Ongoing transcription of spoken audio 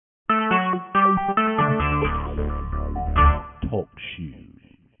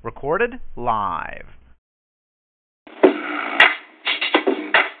Recorded live.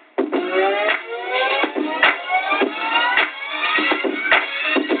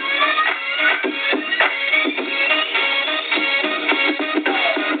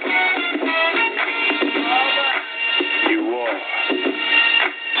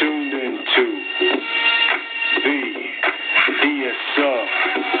 Tuned into the DSR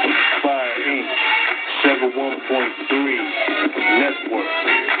Fire Inc. 71.3 Network.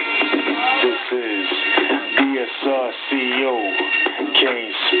 This is DSR CEO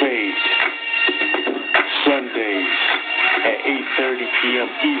Kane Spade. Sundays at 8:30 p.m.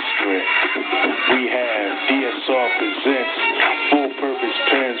 Eastern, we have DSR Presents Full Purpose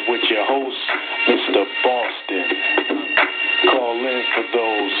Pens with your host, Mr. Boston. Call in for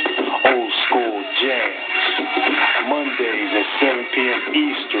those old school jams. Mondays at 7 p.m.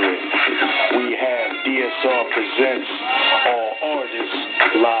 Eastern, we have DSR Presents All Artists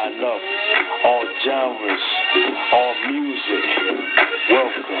Line Up, all genres, all music.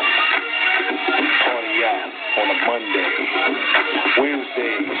 Welcome. Party out on a Monday.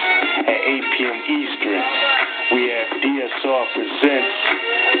 Wednesdays at 8 p.m. Eastern, we have DSR Presents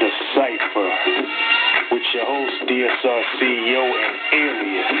The Cypher with your host, DSR CEO and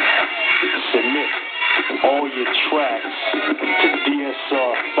Alien. Submit all your tracks to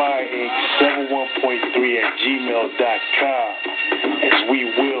DSR Fire Inc. 71.3@gmail.com, as we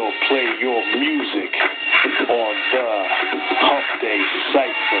will play your music on the Hump Day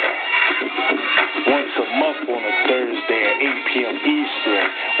Cypher. Once a month on a Thursday at 8 p.m. Eastern,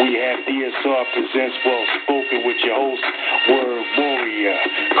 we have DSR Presents Well Spoken with your host, Word Warrior.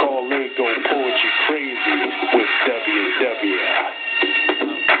 Call in, go poetry crazy with WW.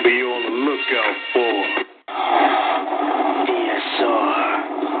 Be on the lookout for DSR.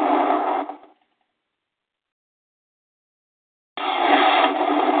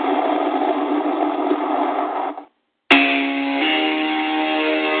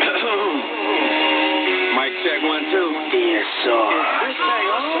 Mic check 1 2. DSR.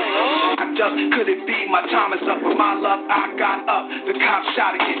 Could it be my time is up? With my luck, I got up. The cop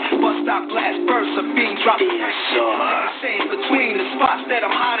shot again. Bust out glass bursts, a beam drop. Saying between the spots that I'm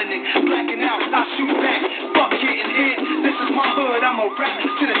hiding in. Blacking out, I shoot back. Fuck getting hit. This is my hood, I'm a rap.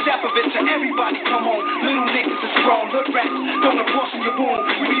 To the depth of it, to everybody, come on. Little niggas is strong, hood rats. Don't abortion your wound.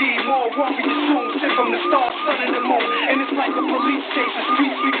 We need more warriors soon. Sent from the stars, sun and the moon. And it's like a police chase. A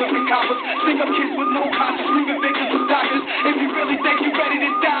street sweeper and coppers. Sing up kids with no conscience, leaving victims of doctors. If you really think you're ready to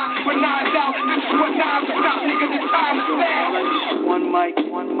die, but nines out. This is what nines are about, nigga. The time is now. One mic.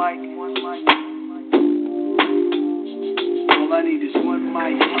 All I need is one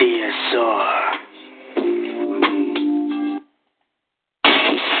mic. DSR.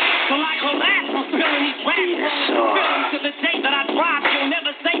 So I collapse from spilling these raps. Spilling to the day that I drop. You'll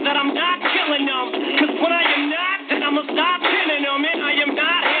never say that I'm not killing them. Cause when I am not, then I'ma stop killing them. And I am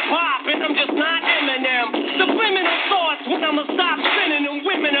not hip-hop, and I'm just not Eminem. Subliminal thoughts when I'ma stop spinning them.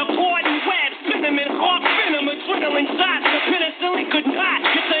 Women are caught in webs, spin them in hawk venom. Adrenaline shots, the penicillin could not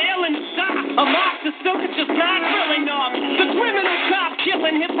get the illin to stop. A monster still could just not real enough. The criminal cop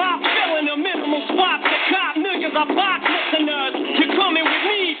killing hip-hop, filling a minimal swap. The cop niggas are box listeners. You're coming with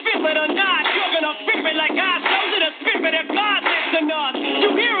me, feel it or not. You're gonna feel it like I showed you the spirit of God listen us. You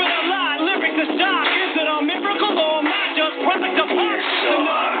hear it a lot, lyrics are shock. Is it a miracle or am I just product of art? Listen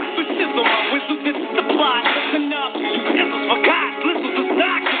up, but sizzle my whistle, this is the plot. Listen up, you pencils forgot. Listen to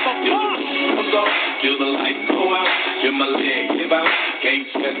stock, if I'm talk. Till the lights go out, till my leg give out. Can't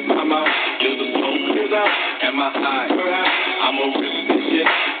shut my mouth, till the smoke clears out. And my eyes burn out, I'ma rip this shit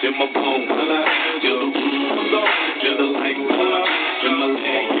till my bones come out. Till the roof comes off, till the lights come out. Till my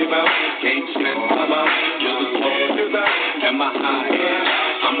leg give out, can't shut my mouth, till the smoke clears out. And my eyes burn out,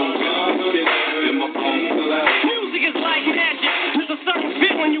 I'ma rip this shit till my bones come out. Music is like magic. There's a certain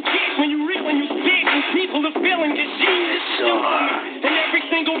feeling you get when you read, when you speak, and people are feeling your shit. And every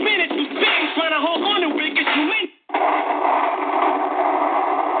single minute you spend trying to hold on to it, cause you in.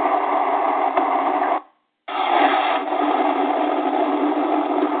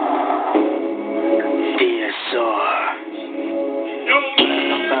 DSR.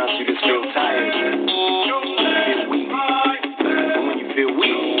 Sometimes you just feel tired. You feel weak. And when you feel weak,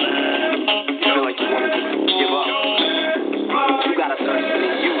 you feel like you want to give up. You gotta start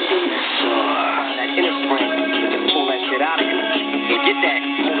spinning you. That inner strength, just pull that shit out of you. And get that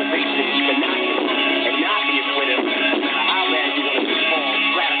motivation you can knock it. And knock it with it. How bad you gonna just fall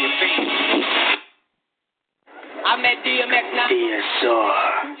flat on your face. I met DMX now.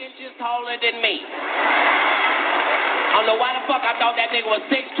 DSR. 2 inches taller than me. I don't know why the fuck I thought that nigga was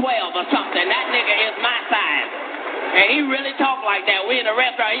 6'12" or something. That nigga is my size. And he really talk like that. We in a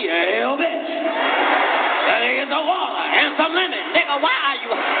restaurant. He hell bitch. That nigga some water and some lemon. Nigga, why are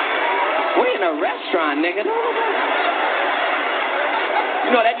you? We in a restaurant, nigga.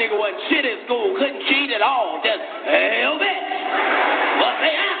 You know that nigga wasn't shit in school. Couldn't cheat at all. Just hell bitch. What's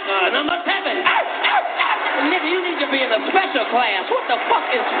the answer? Number 7. Nigga, you need to be in a special class. What the fuck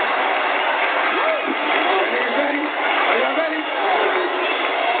is... Are y'all ready?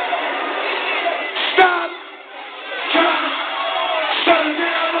 Stop! Drop! Shut it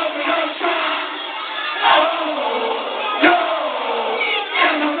down, open up, stop! Oh, no!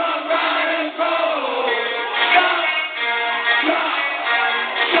 And I'm not right and go! Stop! Drop!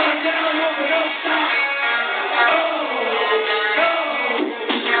 Shut it down, open up, stop! Oh, no!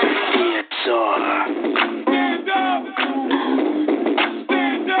 DSR. Stand up!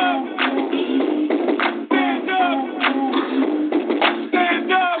 Stand up! Stand up!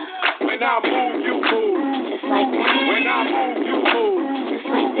 Stand up! When I move, you move. Just like that. When I move, you move.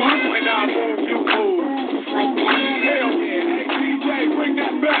 Just like that. When I move, you move. Just like that. Hell yeah. Hey, DJ, bring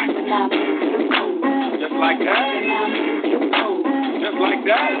that back. When I move, you move. Just like that. When I move, you move. Just like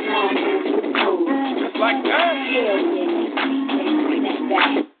that. When I move, you move. Just like that. Hell yeah. Bring that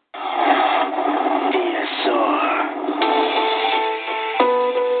back. DSR.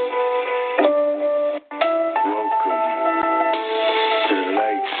 Welcome to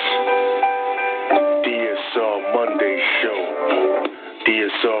tonight's DSR Monday show.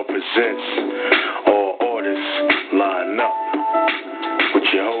 DSR presents All Artists Line Up with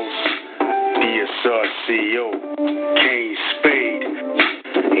your host, DSR CEO, Kane Spade,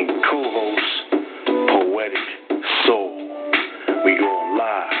 and co-host, Poetic Soul. We going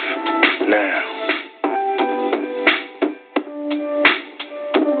live now.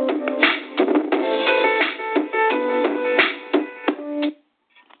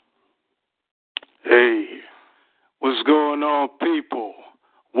 Hey, what's going on, people?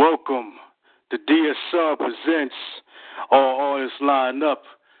 Welcome to DSR presents All Artists Line Up.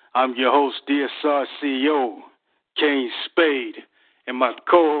 I'm your host, DSR CEO, Kane Spade, and my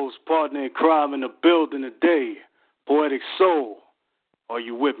co-host, partner in crime in the building today, Poetic Soul. Are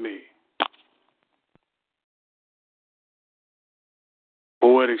you with me?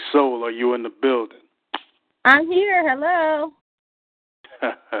 Poetic Soul, are you in the building? I'm here. Hello.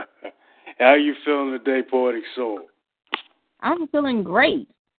 How you feeling today, Poetic Soul? I'm feeling great.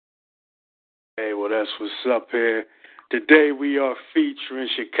 Hey, well, that's what's up here. Today we are featuring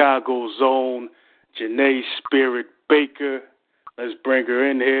Chicago's own Janae Spirit Baker. Let's bring her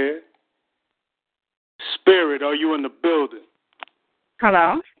in here. Spirit, are you in the building?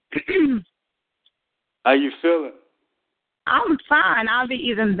 Hello. How you feeling? I'm fine. I'll be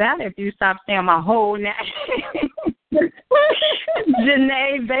even better if you stop saying my whole name.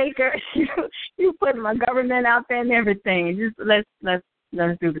 Janae Baker. You put my government out there and everything. Just let's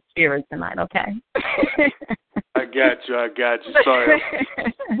do the spirit tonight, okay? I got you. Sorry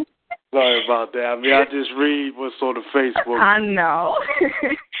about that. I mean, I just read what's on the Facebook. I know.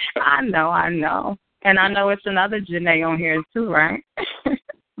 I know. And I know it's another Janae on here too, right?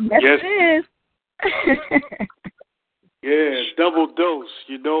 Yes, it is. Yeah, double dose,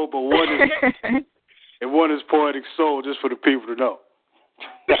 but one is Poetic Soul, just for the people to know.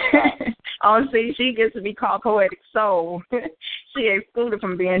 Oh, see, she gets to be called Poetic Soul. She excluded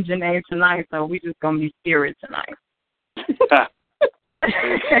from being Janae tonight, so we just going to be Spirit tonight.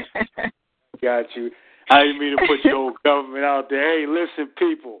 Got you. I didn't mean to put your old government out there. Hey, listen,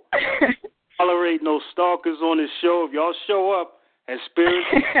 people. Tolerate no stalkers on this show. If y'all show up and Spirit,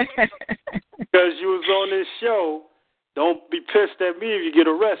 because you was on this show, don't be pissed at me if you get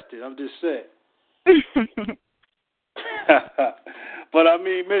arrested. I'm just saying. But, I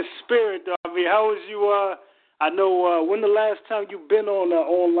mean, Miss Spirit, how was you? I know, when the last time you been on an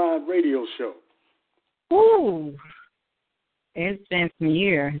online radio show? Ooh, it's been some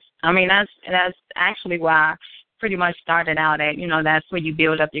years. I mean, that's actually why I pretty much started out at, that's where you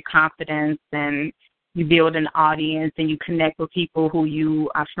build up your confidence and you build an audience and you connect with people who you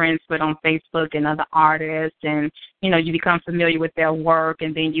are friends with on Facebook and other artists, and, you become familiar with their work,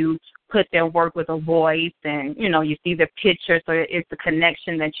 and then you put their work with a voice, and, you see the picture. So it's the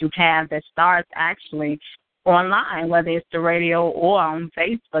connection that you have that starts actually online, whether it's the radio or on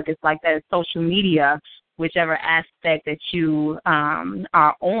Facebook. It's like that social media, whichever aspect that you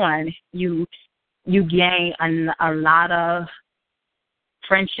are on, you gain a lot of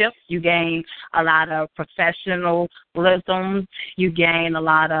friendships, you gain a lot of professionalism, you gain a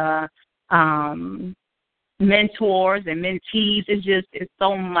lot of mentors and mentees. It's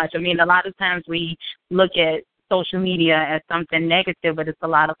so much. I mean, a lot of times we look at social media as something negative, but it's a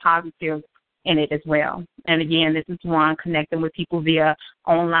lot of positive in it as well. And again, this is one, connecting with people via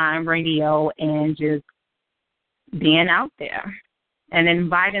online radio and just being out there and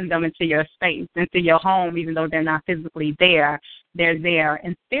inviting them into your space, into your home, even though they're not physically there. They're there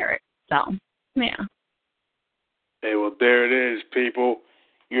in spirit. So, yeah. Hey, well, there it is, people.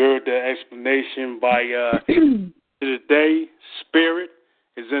 You heard the explanation by today. Spirit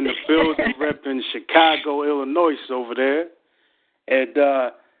is in the building, repping Chicago, Illinois over there.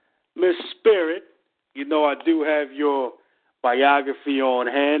 And Miss Spirit, you know I do have your biography on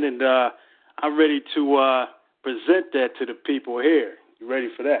hand, and I'm ready to present that to the people here. You ready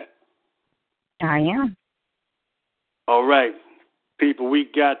for that? I am. All right, people, we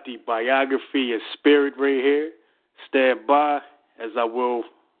got the biography of Spirit right here. Stand by as I will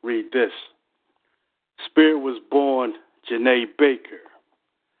read this. Spirit was born Janae Baker.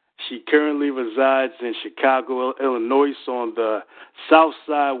 She currently resides in Chicago, Illinois, on the south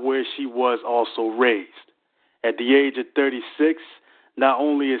side where she was also raised. At the age of 36, not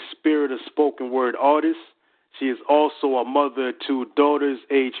only is Spirit a spoken word artist, she is also a mother of two daughters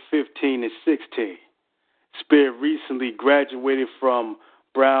aged 15 and 16. Spirit recently graduated from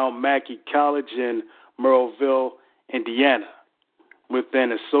Brown Mackie College in Merrillville, Indiana, with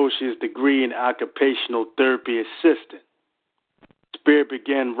an associate's degree in occupational therapy assistant. Spirit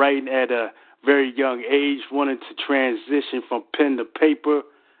began writing at a very young age, wanting to transition from pen to paper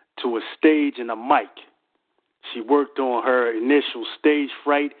to a stage and a mic. She worked on her initial stage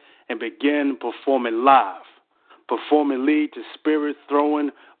fright and began performing live. Performing lead to Spirit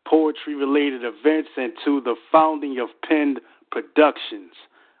throwing poetry-related events and to the founding of Penn Productions,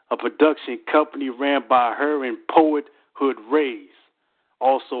 a production company ran by her and poet Hood Rays,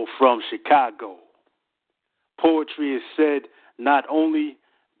 also from Chicago. Poetry is said not only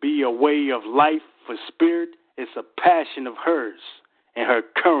be a way of life for Spirit, it's a passion of hers and her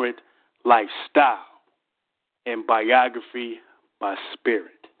current lifestyle. And biography by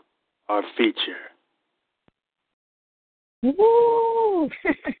Spirit, our feature. Woo!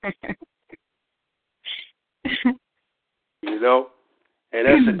 You know, and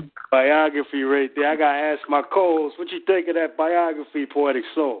that's a biography right there. I got to ask my co-host, what you think of that biography, Poetic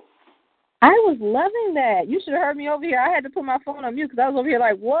Soul? I was loving that. You should have heard me over here. I had to put my phone on mute because I was over here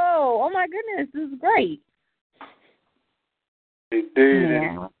like, whoa, oh my goodness, this is great. Indeed.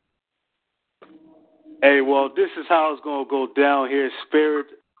 Yeah. Hey, well, this is how it's going to go down here, Spirit.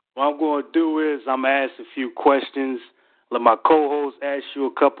 What I'm going to do is I'm going to ask a few questions. Let my co-host ask you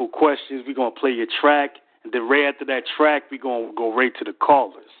a couple questions. We're going to play your track. And then right after that track, we're going to go right to the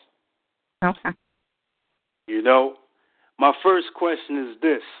callers. Okay. You know, my first question is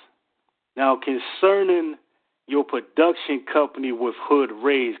this. Now, concerning your production company with Hood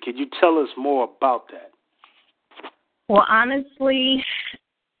Rays, can you tell us more about that? Well, honestly,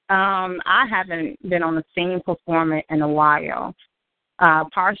 I haven't been on the scene performing in a while,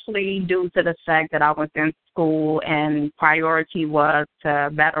 partially due to the fact that I was in school and priority was to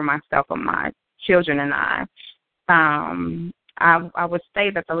better myself and my children and I. I would say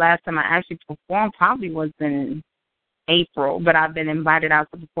that the last time I actually performed probably was in April, but I've been invited out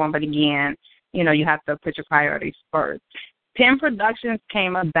to perform. But again, you know, you have to put your priorities first. Penn Productions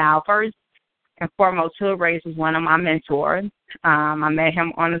came about first and foremost. Hood Rays was one of my mentors. I met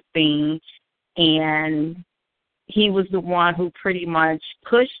him on the scene, and he was the one who pretty much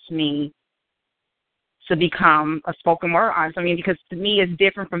pushed me to become a spoken word artist. I mean, because to me it's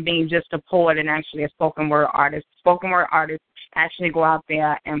different from being just a poet and actually a spoken word artist. Spoken word artists actually go out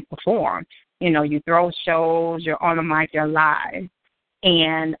there and perform. You know, you throw shows, you're on the mic, you're live.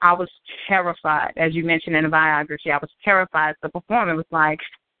 And I was terrified, as you mentioned in the biography, I was terrified to perform. It was like,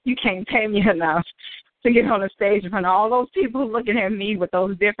 you can't pay me enough to get on the stage in front of all those people looking at me with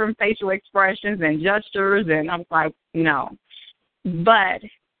those different facial expressions and gestures. And I was like, no. But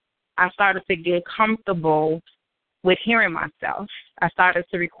I started to get comfortable with hearing myself. I started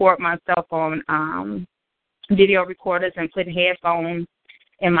to record myself on video recorders and put headphones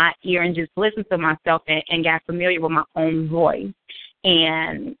in my ear and just listen to myself and got familiar with my own voice.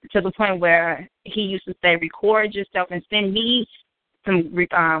 And to the point where he used to say, record yourself and send me some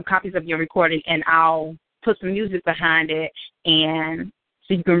copies of your recording, and I'll put some music behind it, and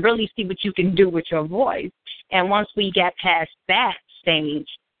so you can really see what you can do with your voice. And once we got past that stage,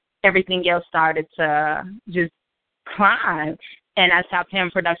 everything else started to just climb. And that's how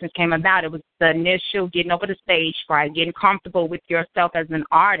Penn Productions came about. It was the initial getting over the stage fright, getting comfortable with yourself as an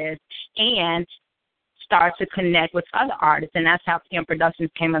artist, and start to connect with other artists. And that's how Penn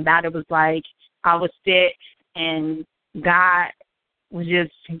Productions came about. It was like I would sit and God was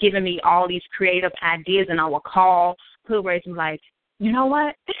just giving me all these creative ideas, and I would call Hood Rays and like, you know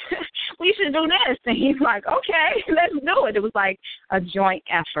what? we should do this. And he's like, okay, let's do it. It was like a joint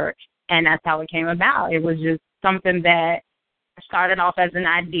effort, and that's how it came about. It was just something that started off as an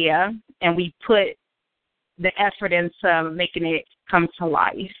idea, and we put the effort into making it come to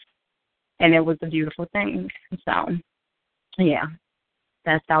life, and it was a beautiful thing. So, yeah,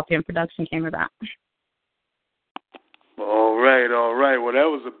 that's how Pin Production came about. All right. Well, that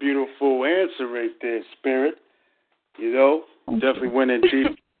was a beautiful answer right there, Spirit. You know, definitely went in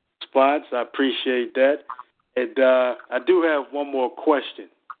deep spots. I appreciate that. And I do have one more question.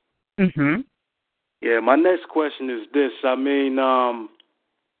 Mm-hmm. Yeah, my next question is this. I mean, now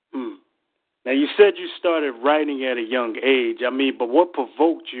you said you started writing at a young age. I mean, but what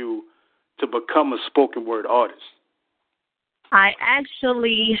provoked you to become a spoken word artist? I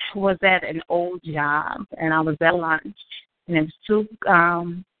actually was at an old job, and I was at lunch, and there was two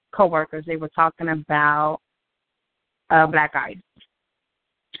coworkers. They were talking about Black Ice,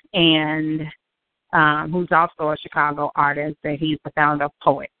 and who's also a Chicago artist, and he's the founder of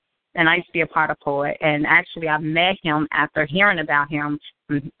Poet. And I used to be a part of Poet, and actually I met him after hearing about him,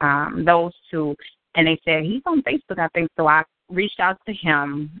 those two, and they said, he's on Facebook, I think. So I reached out to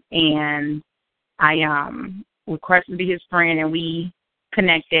him, and I requested to be his friend, and we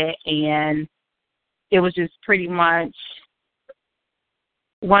connected, and it was just pretty much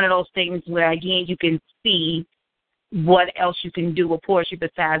one of those things where, again, you can see what else you can do with poetry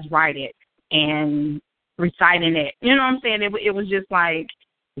besides write it and reciting it. You know what I'm saying? It was just like,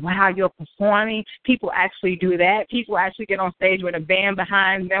 wow, you're performing. People actually do that. People actually get on stage with a band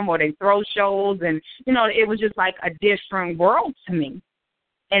behind them, or they throw shows, and, you know, it was just like a different world to me.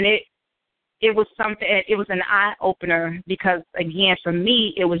 And it was something, it was an eye-opener because, again, for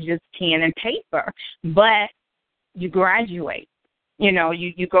me, it was just pen and paper. But you graduate. You know,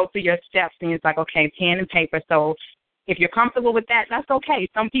 you go through your steps, and it's like, okay, pen and paper. So if you're comfortable with that, that's okay.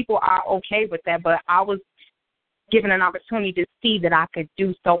 Some people are okay with that, but I was given an opportunity to see that I could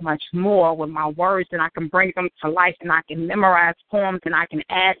do so much more with my words, and I can bring them to life, and I can memorize poems, and I can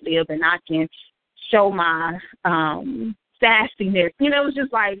ad-lib, and I can show my sassiness. You know, it was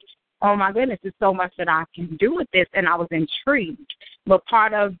just like, oh, my goodness, there's so much that I can do with this, and I was intrigued. But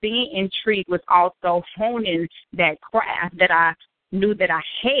part of being intrigued was also honing that craft that I knew that I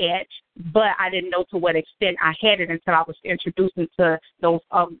had, but I didn't know to what extent I had it until I was introduced into those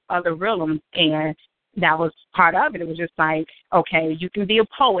other realms, and that was part of it. It was just like, okay, you can be a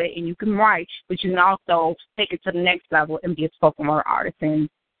poet and you can write, but you can also take it to the next level and be a spoken word artist, and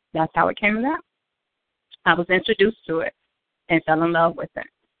that's how it came about. I was introduced to it and fell in love with it.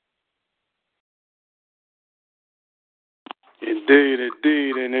 Indeed,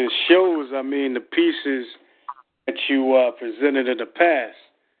 and it shows, I mean, the pieces that you presented in the past.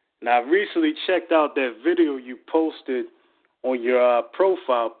 Now, I recently checked out that video you posted on your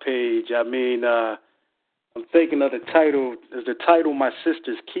profile page. I mean, I'm thinking of the title. Is the title My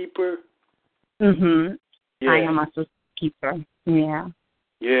Sister's Keeper? Mm-hmm. Yeah. I am my sister's keeper. Yeah.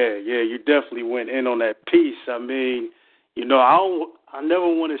 Yeah, you definitely went in on that piece. I mean, you know, I never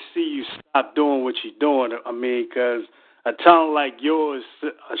want to see you stop doing what you're doing. I mean, because a talent like yours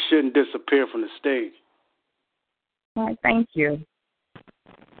shouldn't disappear from the stage. Well, thank you.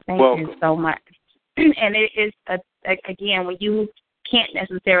 Thank Welcome. you so much. And it is, again, when you can't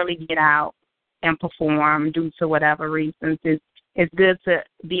necessarily get out and perform due to whatever reasons, it's good to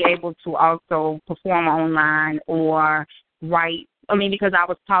be able to also perform online or write. I mean, because I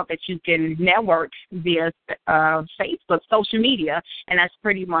was taught that you can network via Facebook, social media, and that's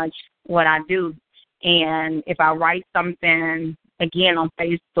pretty much what I do. And if I write something, again, on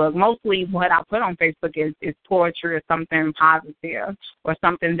Facebook, mostly what I put on Facebook is poetry or something positive or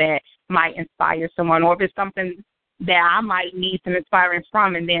something that might inspire someone, or if it's something that I might need some inspiring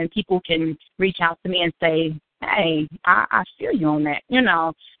from, and then people can reach out to me and say, hey, I feel you on that, you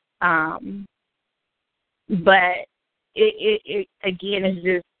know. But it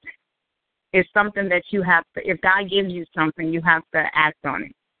again, it's something that you have to, if God gives you something, you have to act on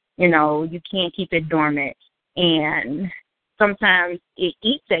it. You know, you can't keep it dormant. And sometimes it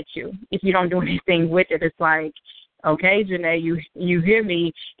eats at you if you don't do anything with it. It's like, okay, Janae, you hear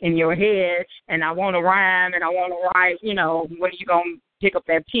me in your head, and I want to rhyme and I want to write, you know, when are you going to pick up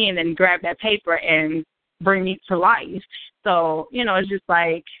that pen and grab that paper and bring me to life? So, you know, it's just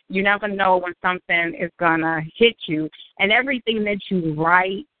like you never know when something is going to hit you. And everything that you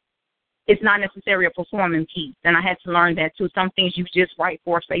write, it's not necessarily a performing piece. And I had to learn that, too. Some things you just write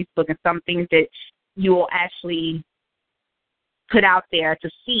for Facebook, and some things that you will actually put out there to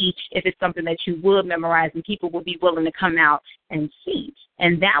see if it's something that you would memorize and people will be willing to come out and see.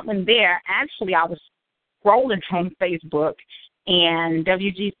 And that one there, actually, I was scrolling on Facebook, and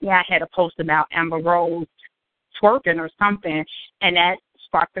WGCI had a post about Amber Rose twerking or something, and that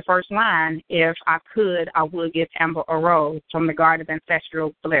sparked the first line, if I could, I would give Amber a rose, from the Garden of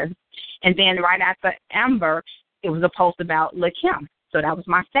Ancestral Bliss. And then right after Amber, it was a post about Lil' Kim. So that was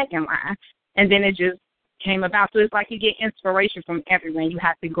my second line. And then it just came about. So it's like you get inspiration from everywhere. You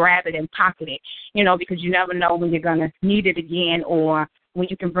have to grab it and pocket it, because you never know when you're going to need it again or when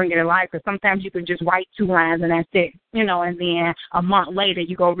you can bring it to life. Because sometimes you can just write 2 lines and that's it, and then a month later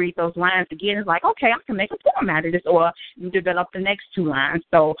you go read those lines again. It's like, okay, I can make a poem out of this, or you develop the next 2 lines.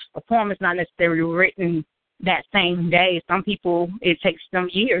 So a poem is not necessarily written that same day. Some people, it takes them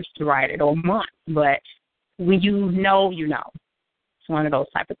years to write it or months. But when you know, it's one of those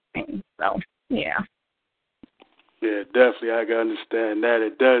type of things. So, yeah. Yeah, definitely. I can understand that.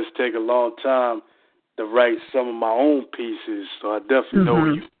 It does take a long time to write some of my own pieces, so I definitely know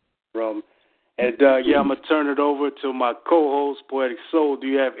where you're from. And, I'm going to turn it over to my co-host, Poetic Soul. Do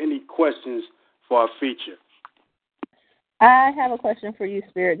you have any questions for our feature? I have a question for you,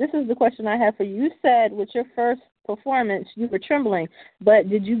 Spirit. This is the question I have for you. You said with your first performance you were trembling, but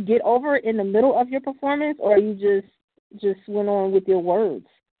did you get over it in the middle of your performance, or you just went on with your words?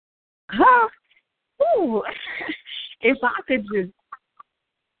 Ooh. If I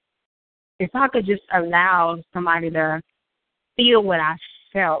could just allow somebody to feel what I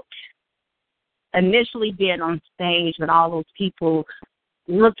felt, initially being on stage with all those people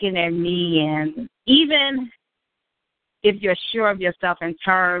looking at me, and even if you're sure of yourself in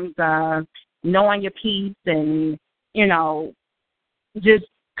terms of knowing your piece and, just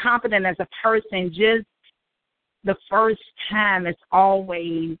confident as a person, just the first time it's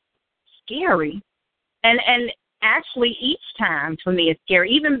always scary. And actually, each time for me is scary.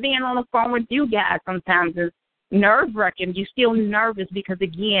 Even being on the phone with you guys sometimes is nerve-wracking. You're still nervous because,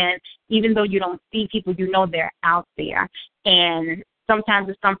 again, even though you don't see people, they're out there. And sometimes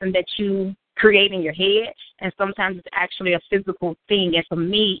it's something that you create in your head, and sometimes it's actually a physical thing. And for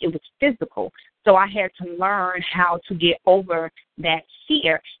me, it was physical. So I had to learn how to get over that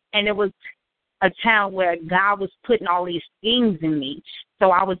fear. And it was a time where God was putting all these things in me.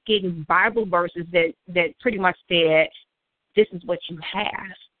 So I was getting Bible verses that pretty much said, this is what you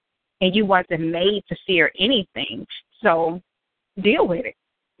have. And you wasn't made to fear anything. So deal with it.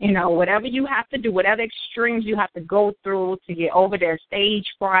 Whatever you have to do, whatever extremes you have to go through to get over their stage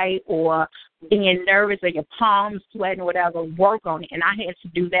fright or being nervous or your palms sweating or whatever, work on it. And I had to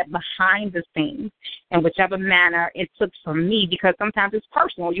do that behind the scenes in whichever manner it took for me, because sometimes it's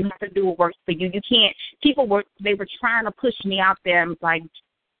personal. You have to do what works for you. You can't, they were trying to push me out there and like,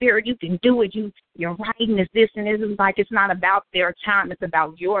 Spirit, you can do it. Your writing is this and this. It's like, it's not about their time. It's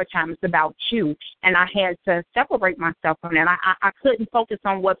about your time. It's about you. And I had to separate myself from that. I couldn't focus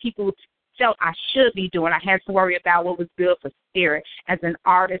on what people felt I should be doing. I had to worry about what was good for Spirit as an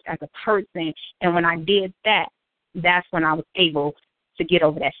artist, as a person. And when I did that, that's when I was able to get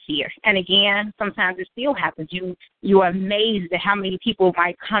over that fear. And again, sometimes it still happens. You're amazed at how many people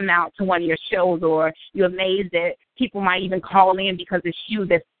might come out to one of your shows, or you're amazed that people might even call in because it's you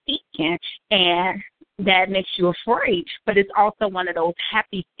that's speaking, and that makes you afraid. But it's also one of those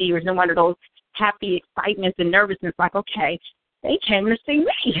happy fears and one of those happy excitements and nervousness, like, okay, they came to see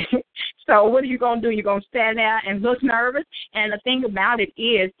me. So what are you going to do? You're going to stand there and look nervous? And the thing about it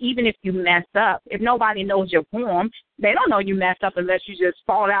is, even if you mess up, if nobody knows your poem, they don't know you messed up unless you just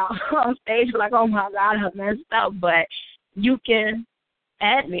fall out on stage like, oh, my God, I messed up. But you can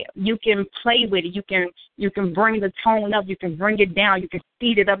ad-lib. You can play with it. You can bring the tone up. You can bring it down. You can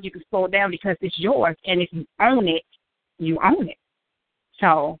speed it up. You can slow it down because it's yours. And if you own it, you own it.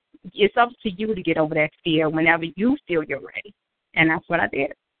 So it's up to you to get over that fear whenever you feel you're ready. And that's what I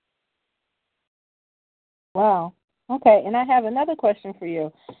did. Wow. Okay, and I have another question for you.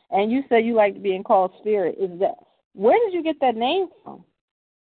 And you said you like being called Spirit. Where did you get that name from?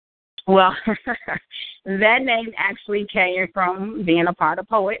 Well, that name actually came from being a part of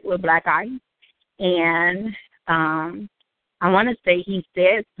Poet with Black Ice. And I want to say he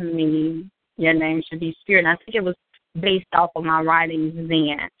said to me, your name should be Spirit. And I think it was based off of my writings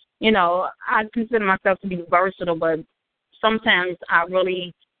then. I consider myself to be versatile, but sometimes I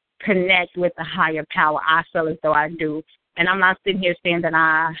really connect with the higher power. I feel as though I do. And I'm not sitting here saying that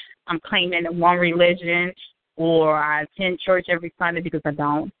I'm claiming one religion or I attend church every Sunday, because I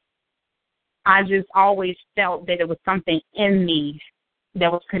don't. I just always felt that it was something in me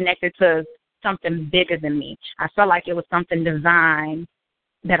that was connected to something bigger than me. I felt like it was something divine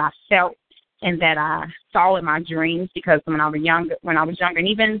that I felt and that I saw in my dreams, because when I was younger, and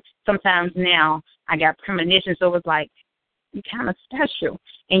even sometimes now, I got premonitions. So it was like, you're kind of special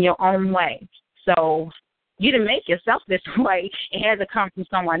in your own way. So You didn't make yourself this way. It had to come from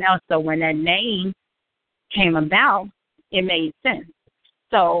someone else. So when that name came about, it made sense.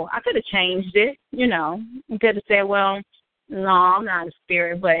 So I could have changed it, you know. I could have said, well, no, I'm not a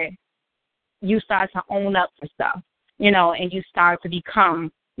spirit, but you start to own up for stuff, you know, and you start to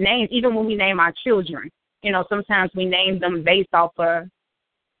become names. Even when we name our children, you know, sometimes we name them based off of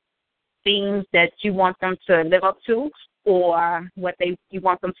things that you want them to live up to or what you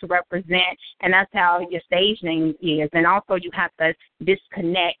want them to represent, and that's how your stage name is. And also you have to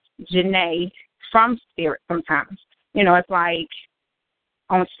disconnect Janae from spirit sometimes. You know, it's like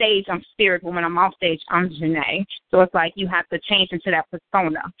on stage I'm spirit, but when I'm off stage I'm Janae. So it's like you have to change into that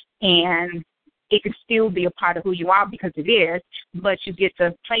persona, and it can still be a part of who you are because it is, but you get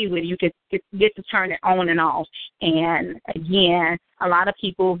to play with it. You get to turn it on and off. And, again, a lot of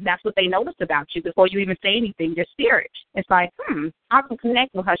people, that's what they notice about you before you even say anything, your spirit. It's like, I can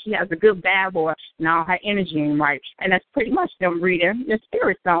connect with her. She has a good vibe, or, no, her energy ain't right. And that's pretty much them reading your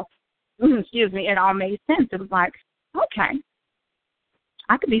spirit. So, it all made sense. It was like, okay,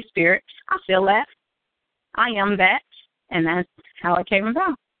 I could be spirit. I feel that. I am that. And that's how it came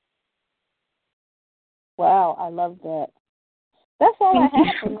about. Wow, I love that. That's all I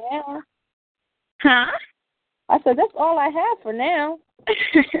have for now. Huh? I said, that's all I have for now.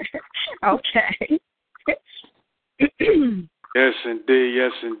 Okay. Yes, indeed.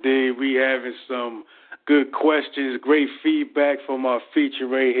 Yes, indeed. We having some good questions, great feedback from our feature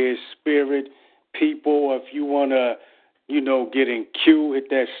right here, Spirit. People, if you want to, get in queue, hit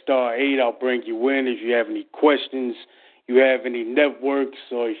that *8. I'll bring you in. If you have any questions, you have any networks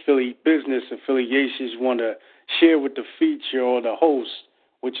or business affiliations you want to share with the feature or the host,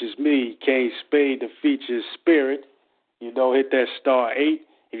 which is me, Kane Spade, the feature's Spirit, hit that *8.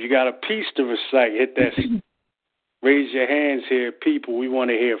 If you got a piece to recite, hit that. Raise your hands here, people. We want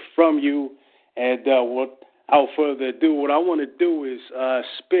to hear from you. And without further ado, what I want to do is,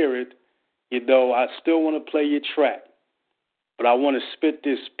 Spirit, I still want to play your track, but I want to spit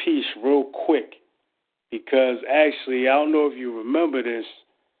this piece real quick. Because actually, I don't know if you remember this,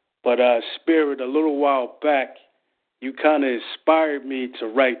 but Spirit, a little while back, you kind of inspired me to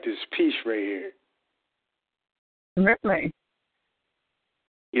write this piece right here. Really?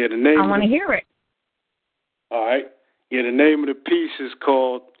 Yeah, the name. I want to hear it. All right. Yeah, the name of the piece is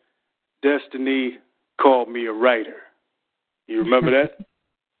called "Destiny Called Me a Writer." You remember that?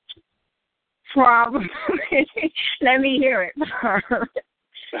 Probably. Let me hear it.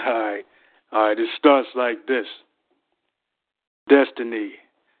 All right, it starts like this. Destiny.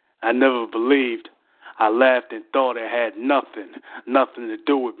 I never believed. I laughed and thought it had nothing to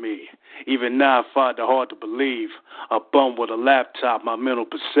do with me. Even now I find it hard to believe. A bum with a laptop, my mental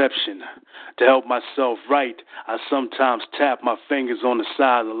perception. To help myself write, I sometimes tap my fingers on the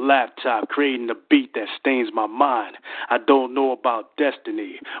side of the laptop, creating a beat that stains my mind. I don't know about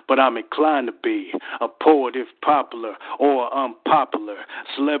destiny, but I'm inclined to be a poet if popular or unpopular.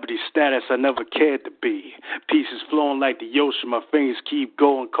 Celebrity status I never cared to be. Pieces flowing like the ocean, my fingers keep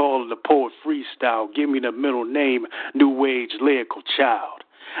going, calling the poet freestyle. Give me the middle name, New Age Lyrical Child.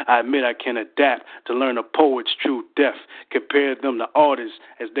 I admit I can adapt to learn a poet's true depth, compare them to artists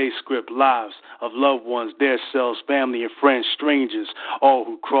as they script lives of loved ones, their selves, family and friends, strangers, all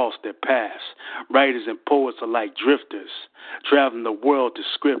who cross their paths. Writers and poets are like drifters, traveling the world to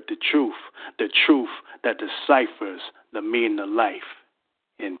script the truth that deciphers the meaning of life.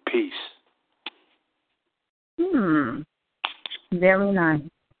 In peace. Very nice.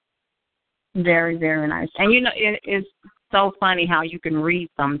 Very, very nice. And, it is so funny how you can read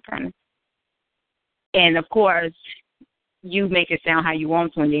something. And, of course, you make it sound how you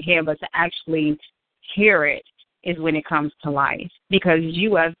want to in your head, but to actually hear it is when it comes to life. Because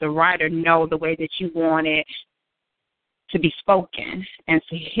you, as the writer, know the way that you want it to be spoken. And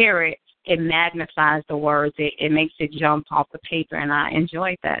to hear it, it magnifies the words. It makes it jump off the paper, and I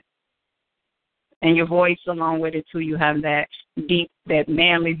enjoyed that. And your voice along with it, too. You have that deep, that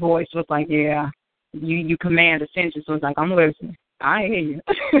manly voice. Looks like, yeah, you command a sentence. So it's like, I'm listening. I hear you.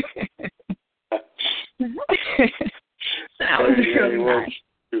 That was really nice.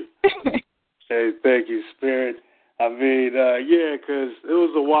 Hey, thank you, Spirit. I mean, because it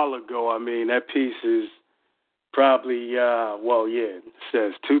was a while ago. I mean, that piece is probably, it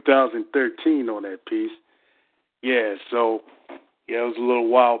says 2013 on that piece. Yeah, so... Yeah, it was a little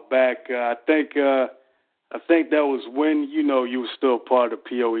while back. I think that was when, you were still part of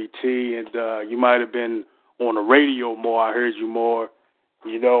POET, and you might have been on the radio more. I heard you more,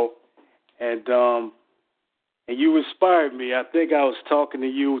 and you inspired me. I think I was talking to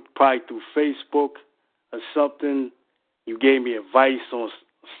you probably through Facebook or something. You gave me advice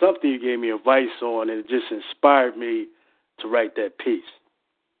something you gave me advice on, and it just inspired me to write that piece.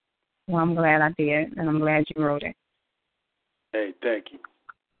 Well, I'm glad I did, and I'm glad you wrote it. Hey, thank you.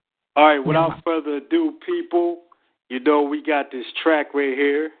 All right, without further ado, people, you know we got this track right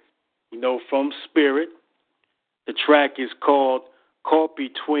here, you know, from Spirit. The track is called Caught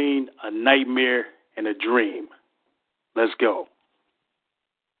Between a Nightmare and a Dream. Let's go.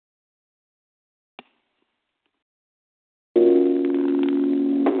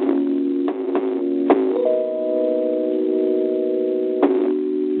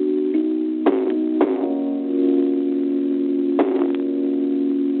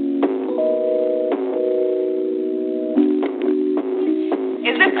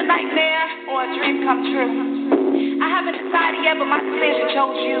 Is this a nightmare or a dream come true? I haven't decided yet, but my decision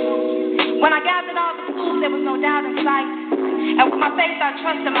chose you. When I gathered all the clues, there was no doubt in sight. And with my faith, I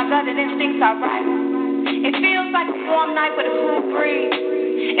trust in my gut and instincts are right. It feels like a warm night with a cool breeze.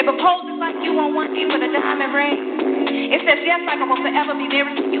 It proposes like you on one knee with a diamond ring. It says yes like I will forever be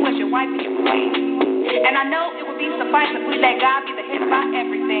nearest to you as your wife and your queen. And I know it would be suffice if we let God be the head about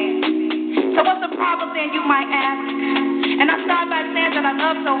everything. So what's the problem then, you might ask? And I start by saying that I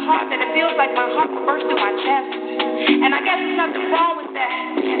love so hard that it feels like my heart will burst through my chest. And I guess there's nothing wrong with that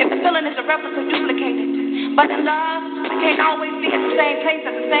if the feeling is a replica duplicated. But in love, we can't always be at the same place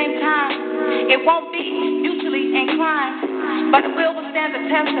at the same time. It won't be mutually inclined, but it will withstand the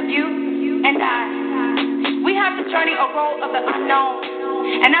test of you and I. We have to journey a road of the unknown,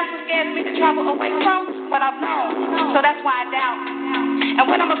 and that's what scares me to travel away from what I've known. So that's why I doubt. And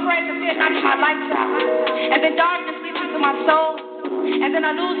when I'm afraid to fear, not my lights out, and then darkness leaps into my soul, and then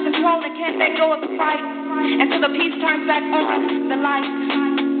I lose control and can't let go of the fight until the peace turns back on the light.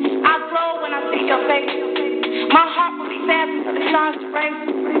 I glow when I see your face. My heart will be fast until it starts to race,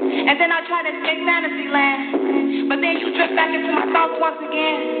 and then I try to escape fantasy land, but then you drift back into my thoughts once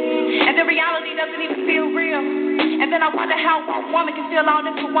again, and the reality doesn't even feel real. And then I wonder how one woman can feel all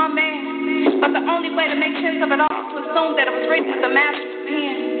this for one man, but the only way to make sense of it all is to assume that it was written with the master's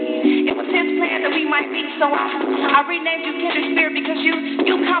pen. It was his plan that we might meet, so I renamed you Kindred Spirit because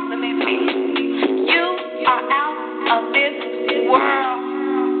you compliment me. You are out of this world,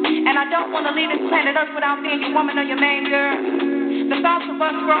 and I don't want to leave this planet Earth without being your woman or your main girl. The thoughts of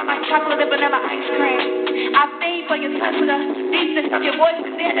us grow like chocolate and vanilla ice cream. I fiend for your touch, the deepness of your voice,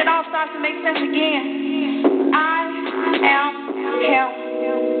 and then it all starts to make sense again. I am him.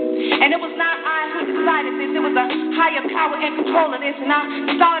 And it was not I who decided this. It was a higher power in control of this. And I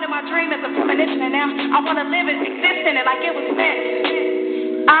saw it in my dream as a premonition. And now I want to live it, exist in it like it was meant.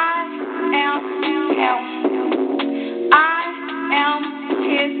 I am him. I am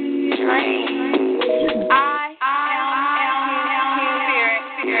his dream. I am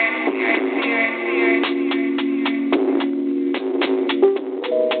his spirit.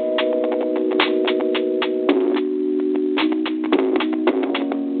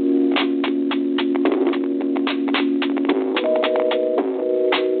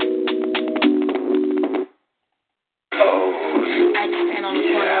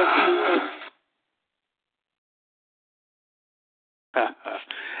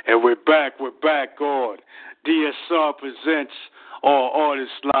 And we're back on DSR Presents All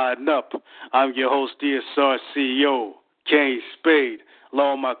Artists Line Up. I'm your host, DSR CEO, Kane Spade,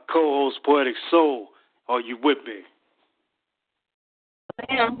 along with my co-host, Poetic Soul. Are you with me?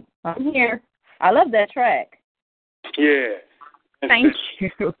 I am. I'm here. I love that track. Yeah. Thank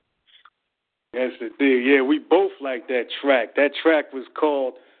you. Yes, indeed. Yeah, we both like that track. That track was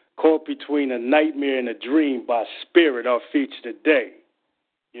called Caught Between a Nightmare and a Dream by Spirit, our feature today.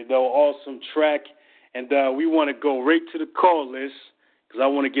 You know, awesome track. And we want to go right to the call list because I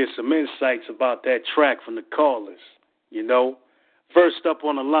want to get some insights about that track from the callers. You know, first up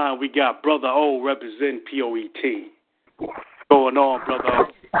on the line, we got Brother O representing POET. What's going on, Brother O?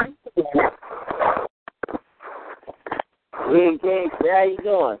 How you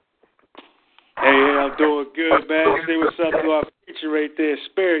doing? Hey, I'm doing good, man. Say what's up to our feature right there.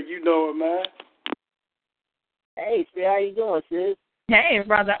 Spirit, you know it, man. Hey, sis, how you doing, sis? Hey,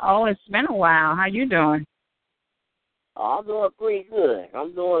 Brother O, it's been a while. How you doing? Oh, I'm doing pretty good.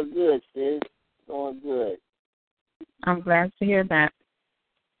 I'm doing good, sis. Doing good. I'm glad to hear that.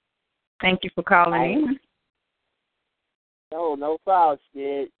 Thank you for calling in. No problem,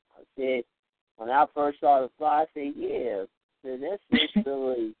 sis. I said, when I first saw the fly, I said, yeah, that's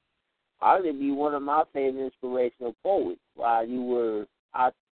really probably be one of my favorite inspirational poets while you was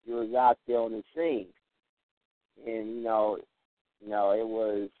out there on the scene. And, you know, it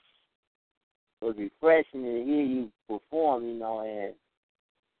was refreshing to hear you perform, and,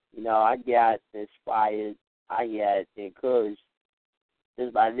 I got inspired, I got encouraged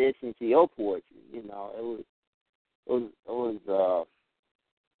just by listening to your poetry. You know, it was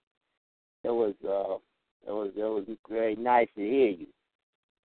very nice to hear you.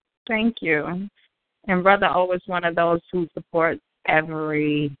 Thank you. And Brother O is one of those who supports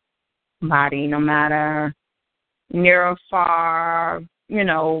everybody, no matter near or far, you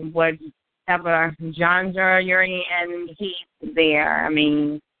know, whatever genre you're in, he's there. I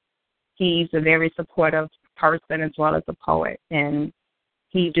mean, he's a very supportive person as well as a poet, and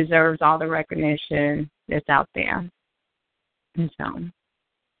he deserves all the recognition that's out there. And so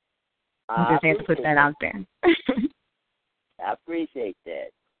I just had to put that out there. I appreciate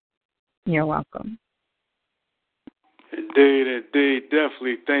that. You're welcome. Indeed.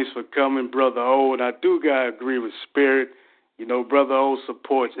 Definitely. Thanks for coming, Brother O. And I do gotta agree with Spirit. You know, Brother O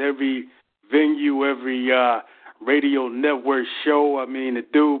supports every venue, every radio network show. I mean, the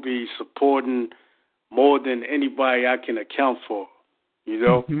dude be supporting more than anybody I can account for. You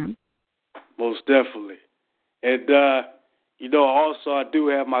know? Mm-hmm. Most definitely. And, you know, also I do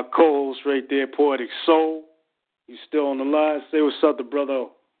have my co-host right there, Poetic Soul. He's still on the line. Say what's up to Brother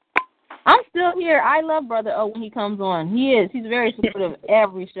O. I'm still here. I love Brother O when he comes on. He is. He's very supportive of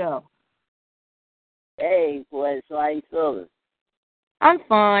every show. Hey, boy, so how you feeling? I'm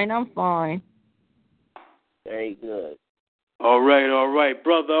fine. Very good. All right.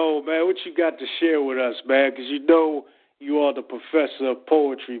 Brother O, man, what you got to share with us, man? Because you know you are the professor of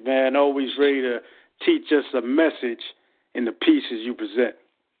poetry, man, always ready to teach us a message in the pieces you present.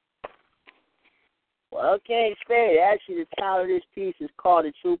 Well, okay, Spirit. Actually, the title of this piece is called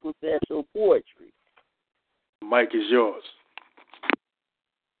The True Professor of Poetry. The mic is yours.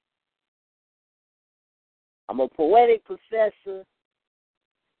 I'm a poetic professor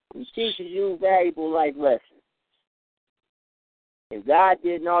who teaches you valuable life lessons. If God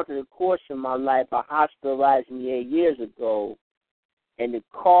didn't alter the course of my life by hospitalizing me 8 years ago and to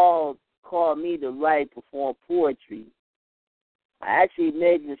call me to write, perform poetry, I actually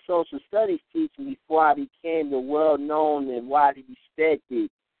majored in social studies teaching before I became the well-known and widely respected,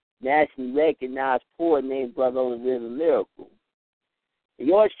 nationally recognized poet named Brother O the Living Miracle. And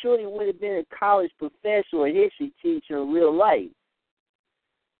yours truly would have been a college professor or history teacher in real life.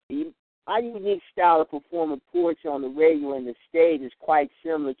 My unique style of performing poetry on the radio and the stage is quite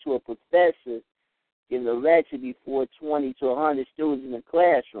similar to a professor giving a lecture before 20 to 100 students in a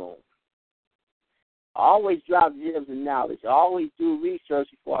classroom. I always drop gems of knowledge. I always do research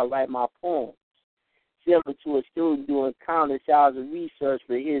before I write my poems, similar to a student doing countless hours of research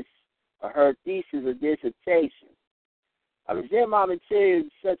for his or her thesis or dissertation. I present my material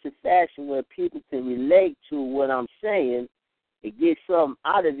in such a fashion where people can relate to what I'm saying and get something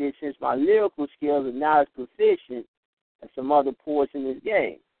out of it, since my lyrical skills are not as proficient as some other poets in this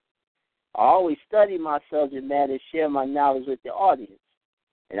game. I always study my subject matter and share my knowledge with the audience.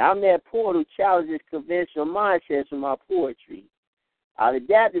 And I'm that poet who challenges conventional mindsets with my poetry. I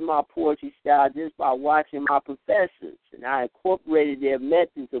adapted my poetry style just by watching my professors, and I incorporated their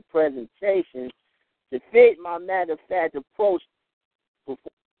methods of presentation to fit my matter-of-fact approach for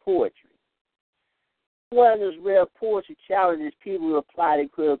poetry. One of those rare poets who challenges people to apply their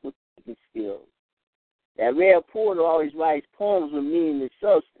critical thinking skills. That rare poet always writes poems with meaning and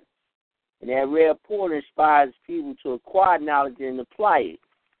substance, and that rare poet inspires people to acquire knowledge and apply it.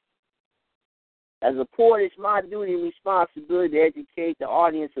 As a poet, it's my duty and responsibility to educate the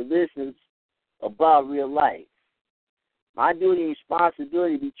audience and listeners about real life. My duty and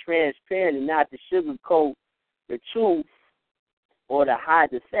responsibility to be transparent and not to sugarcoat the truth or to hide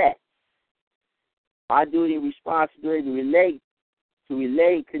the facts. My duty and responsibility to relate,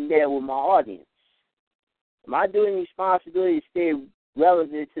 connect with my audience. My duty and responsibility to stay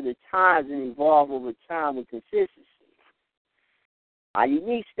relevant to the times and evolve over time with consistency. My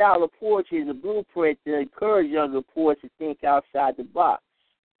unique style of poetry is a blueprint to encourage younger poets to think outside the box.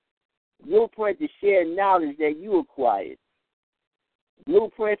 A blueprint to share knowledge that you acquired. A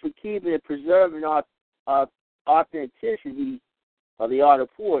blueprint for keeping and preserving authenticity of the art of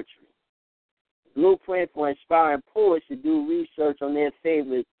poetry. A blueprint for inspiring poets to do research on their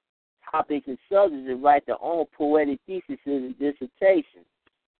favorite topics and subjects and write their own poetic theses and dissertations.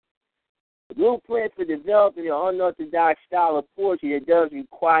 A blueprint for developing an unorthodox style of poetry that doesn't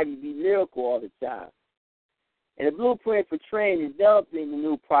require you to be lyrical all the time. And a blueprint for training and developing the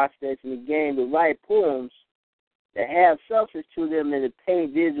new process in the game to write poems that have substance to them and to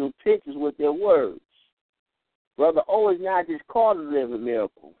paint visual pictures with their words. Brother O is not just called a living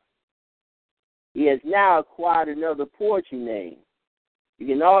miracle. He has now acquired another poetry name. You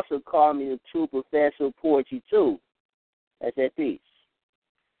can also call me the True Professor of Poetry, too. That's that piece.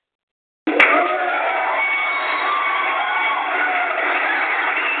 132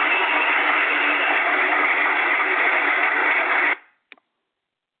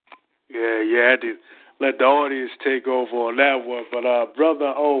 Yeah, I had to let the audience take over on that one. But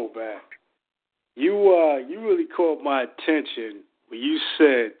Brother O, man, you really caught my attention when you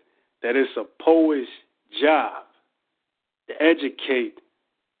said that it's a poet's job to educate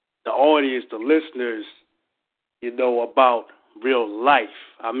the audience, the listeners, about real life.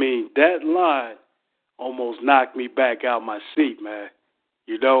 I mean, that line almost knocked me back out my seat, man.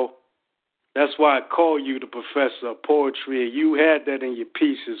 That's why I call you the professor of poetry, and you had that in your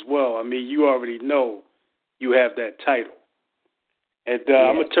piece as well. I mean, you already know you have that title. And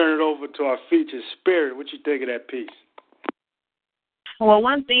I'm going to turn it over to our featured Spirit. What you think of that piece? Well,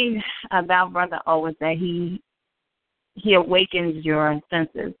 one thing about Brother O is that he awakens your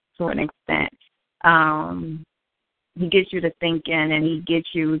senses to an extent. He gets you to thinking, and he gets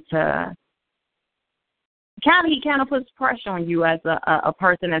you to he kind of puts pressure on you as a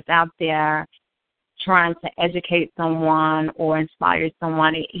person that's out there trying to educate someone or inspire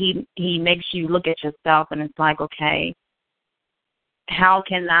someone. He makes you look at yourself, and it's like, okay, how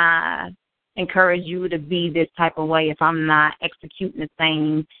can I encourage you to be this type of way if I'm not executing the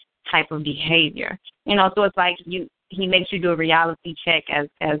same type of behavior? So it's like he makes you do a reality check as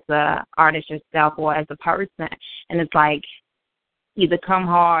an artist yourself or as a person, and it's like, either come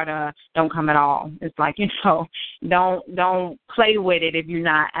hard or don't come at all. It's like, don't play with it if you're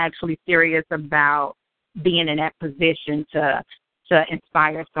not actually serious about being in that position to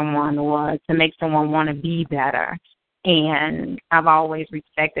inspire someone or to make someone want to be better. And I've always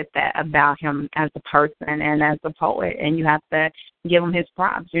respected that about him as a person and as a poet. And you have to give him his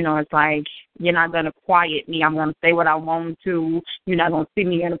props. It's like, you're not going to quiet me. I'm going to say what I want to. You're not going to see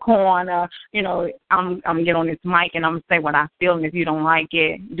me in a corner. I'm going to get on this mic and I'm going to say what I feel. And if you don't like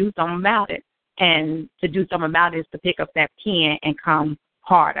it, do something about it. And to do something about it is to pick up that pen and come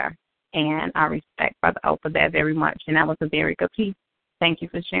harder. And I respect Brother O for that very much. And that was a very good piece. Thank you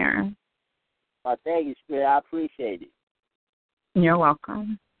for sharing. Thank you, Spirit. I appreciate it. You're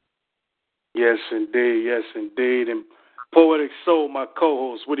welcome. Yes, indeed. Yes, indeed. And Poetic Soul, my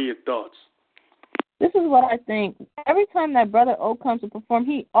co-host, what are your thoughts? This is what I think. Every time that Brother O comes to perform,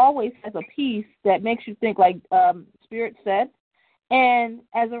 he always has a piece that makes you think, like Spirit said. And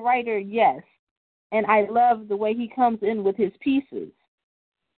as a writer, yes. And I love the way he comes in with his pieces.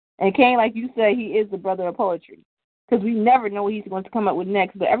 And Kane, like you said, he is the brother of poetry. Because we never know what he's going to come up with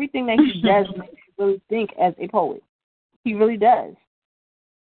next. But everything that he does makes you really think as a poet. He really does.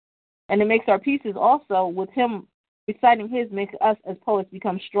 And it makes our pieces also, with him reciting his, makes us as poets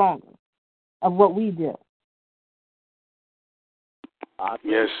become stronger of what we do.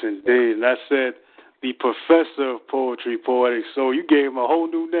 Yes, indeed. And I said the professor of poetry, Poetic Soul. You gave him a whole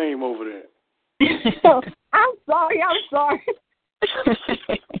new name over there. I'm sorry.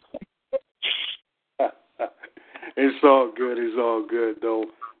 It's all good, though.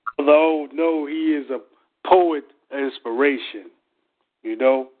 Although, no, he is a poet inspiration,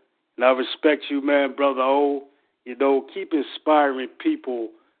 And I respect you, man, Brother O. Keep inspiring people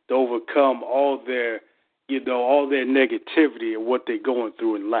to overcome all their negativity and what they're going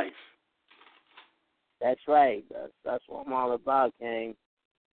through in life. That's right. That's what I'm all about, King.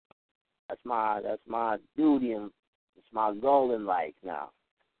 That's my duty and it's my goal in life now.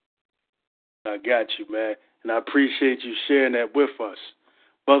 I got you, man. And I appreciate you sharing that with us.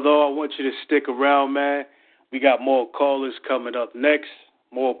 Brother, I want you to stick around, man. We got more callers coming up next,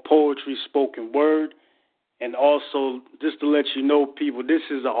 more poetry, spoken word. And also, just to let you know, people, this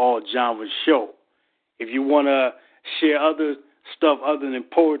is an all-genre show. If you want to share other stuff other than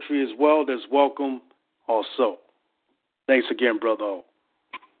poetry as well, that's welcome also. Thanks again, Brother O.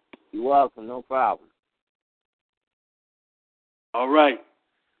 You're welcome. No problem. All right.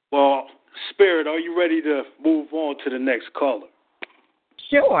 Well, Spirit, are you ready to move on to the next caller?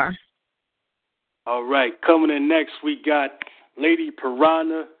 Sure. All right. Coming in next, we got Lady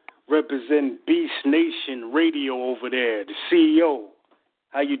Piranha representing Beast Nation Radio over there, the CEO.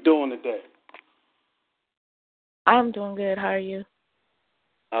 How you doing today? I'm doing good. How are you?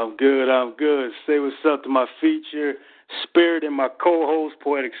 I'm good. Say what's up to my feature, Spirit, and my co-host,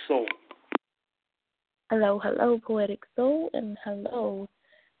 Poetic Soul. Hello, Poetic Soul, and hello.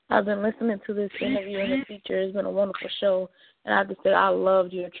 I've been listening to this interview and the feature. It's been a wonderful show, and I have to say I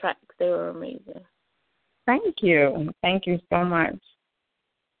loved your tracks. They were amazing. Thank you. Thank you so much.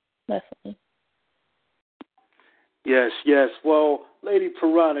 Definitely. Yes. Well, Lady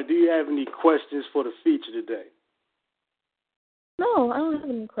Piranha, do you have any questions for the feature today? No, I don't have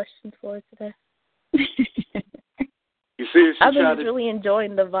any questions for it today. You see, I've been really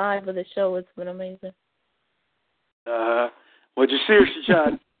enjoying the vibe of the show. It's been amazing. Well, you see what she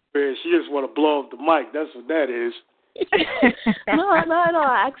tried to do? She just want to blow up the mic. That's what that is. No.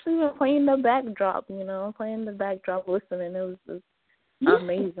 I actually been playing the backdrop, listening. It was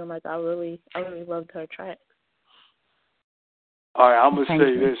amazing. Like I really loved her tracks. All right, I'm gonna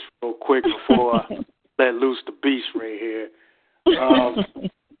say this real quick before I let loose the beast right here.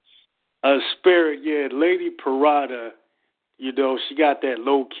 Spirit, yeah, Lady Parada, you know, she got that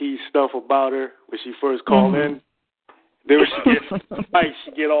low key stuff about her when she first called in. Then when she gets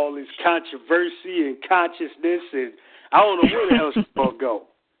she get all this controversy and consciousness, and I don't know where the hell she's gonna go.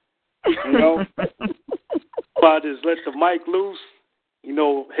 You know, if I just let the mic loose, you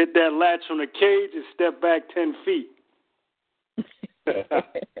know, hit that latch on the cage and step back 10 feet.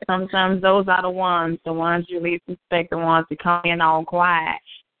 Sometimes those are the ones you least suspect, the ones that come in all quiet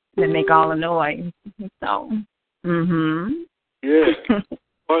that make all the noise. So, yeah.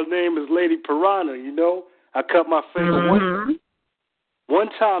 Her name is Lady Piranha, you know. I cut my finger one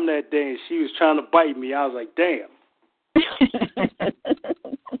time that day, and she was trying to bite me. I was like, damn.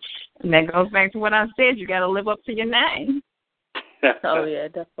 And that goes back to what I said. You got to live up to your name. Oh, yeah,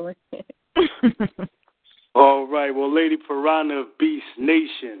 definitely. All right. Well, Lady Piranha of Beast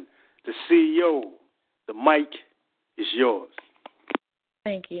Nation, the CEO, the mic is yours.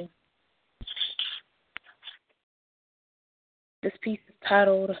 Thank you. This piece is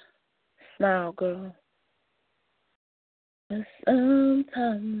titled Smile, Girl.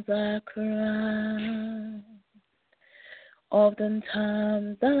 Sometimes I cry,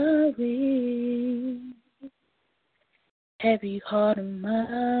 oftentimes I weep, heavy heart of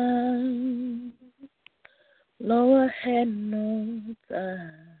mine, Lord had no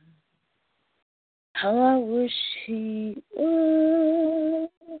time. How I wish he would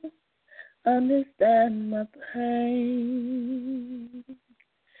understand my pain,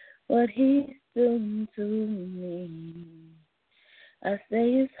 what he's doing to me. I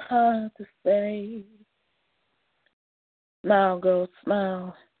say it's hard to say. Smile, girl,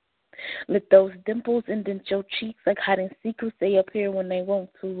 smile. Let those dimples indent your cheeks like hiding secrets. They appear when they want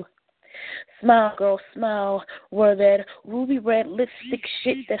to. Smile, girl, smile. Wear that ruby red lipstick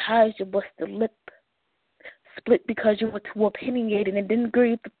shit that hides your busted lip. Split because you were too opinionated and didn't agree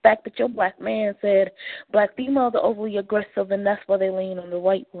with the fact that your black man said black females are overly aggressive and that's why they lean on the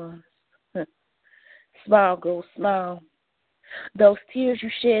white ones. Smile, girl, smile. Those tears you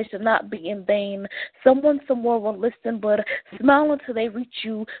shed should not be in vain. Someone somewhere will listen, but smile until they reach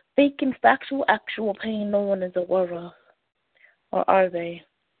you. Faking factual, actual pain no one is aware of. Or are they?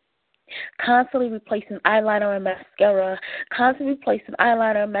 Constantly replacing eyeliner and mascara. Constantly replacing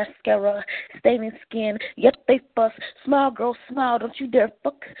eyeliner and mascara. Staining skin. Yep, they fuss. Smile, girl, smile. Don't you dare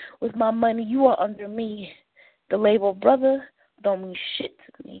fuck with my money. You are under me. The label brother don't mean shit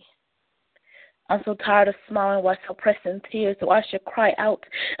to me. I'm so tired of smiling while suppressing tears, so I should cry out,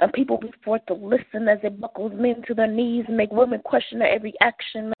 and people be forced to listen as it buckles men to their knees and make women question their every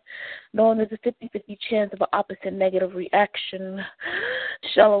action, knowing there's a 50-50 chance of an opposite negative reaction.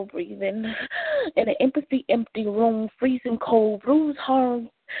 Shallow breathing in an empty room, freezing cold, bruised arms,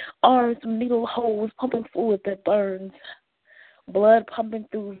 needle holes, pumping fluid that burns, blood pumping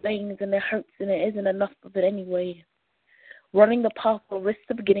through veins, and it hurts, and it isn't enough of it anyway. Running the possible risks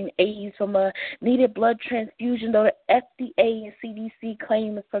of getting AIDS from a needed blood transfusion, though the FDA and CDC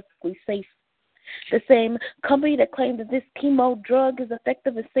claim is perfectly safe. The same company that claims that this chemo drug is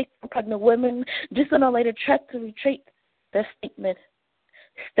effective and safe for pregnant women just on a later track to retract their statement,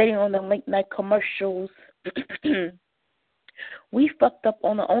 stating on the late-night commercials, we fucked up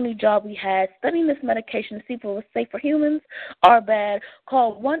on the only job we had, studying this medication to see if it was safe for humans or bad.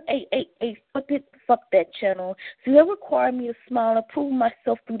 Call 1-888-FUCK-IT, fuck that channel. So they require me to smile and prove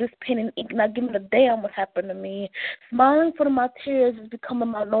myself through this pen and ink, not giving a damn what happened to me. Smiling in front of my tears is becoming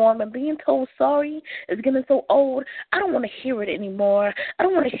my norm, and being told sorry is getting so old, I don't want to hear it anymore. So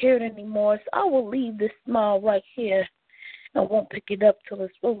I will leave this smile right here and won't pick it up till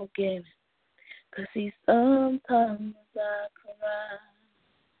it's full again. 'Cause see, sometimes I cry,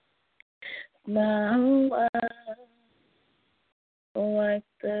 now I wipe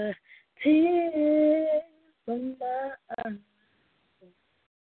the tears from my eyes.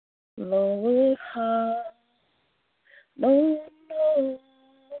 Lower heart, no,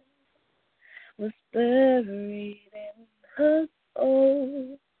 was buried in her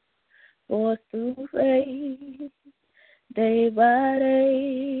soul, forced to face day by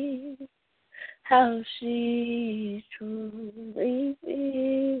day. How she truly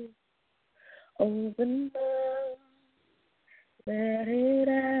feels. Open up, let it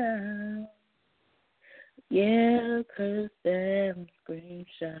out. Yeah, curse them, scream,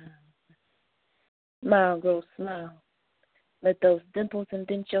 shout. Smile, girl, smile. Let those dimples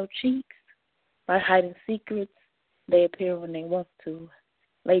indent your cheeks by hiding secrets. They appear when they want to.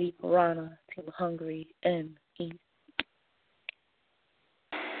 Lady Piranha, Team Hungry, and East.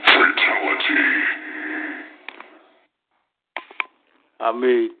 Fatality. I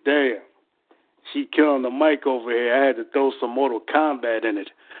mean, damn. She killing the mic over here. I had to throw some Mortal Kombat in it.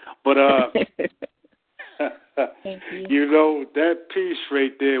 But, Thank you. you know, that piece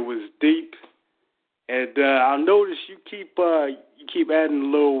right there was deep. And I noticed you keep adding a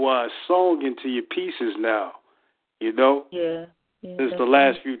little song into your pieces now, you know? Yeah. Since the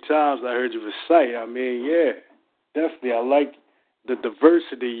last few times I heard you recite, I mean, yeah, definitely. I like the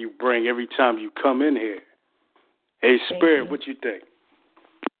diversity you bring every time you come in here. Hey, Spirit, what you think?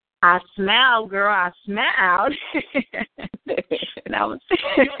 I smiled, girl. I smiled.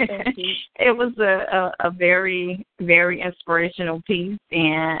 It was a very, very inspirational piece.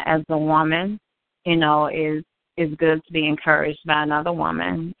 And as a woman, you know, is good to be encouraged by another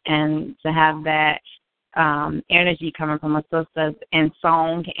woman and to have that energy coming from a sister in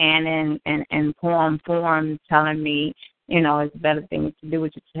song and in poem form telling me, you know, it's better things to do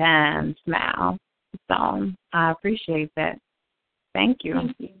with your time, smile. So I appreciate that. Thank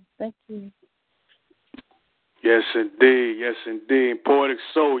you. Thank you. Yes, indeed. Yes, indeed. Poetic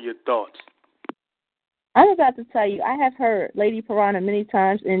Soul, your thoughts. I'm about to tell you, I have heard Lady Piranha many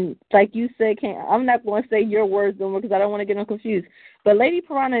times, and like you said, I'm not going to say your words no more because I don't want to get them confused. But Lady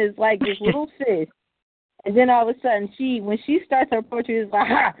Piranha is like this little fish, and then all of a sudden, when she starts her poetry, it's like,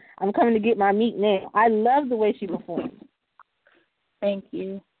 ha, I'm coming to get my meat now. I love the way she performs. Thank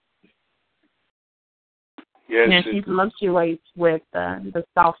you. Yes, and she fluctuates with the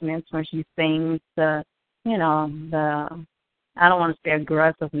softness when she sings, the, you know, the, I don't want to say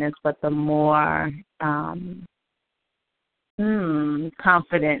aggressiveness, but the more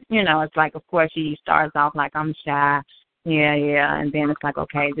confident, you know, it's like, of course, she starts off like, I'm shy, yeah, and then it's like,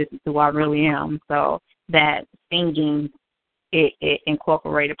 okay, this is who I really am. So that singing, it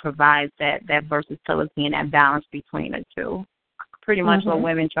incorporated, provides that versatility and that balance between the two. Pretty much what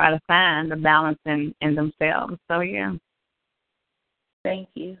women try to find, the balance in themselves. So, yeah. Thank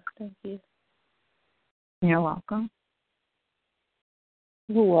you. You're welcome.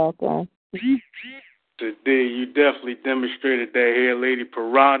 You're welcome. Today, you definitely demonstrated that here, Lady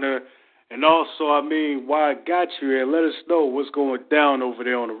Piranha. And also, I mean, while I got you here, let us know what's going down over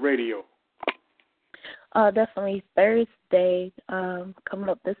there on the radio. Definitely Thursday, coming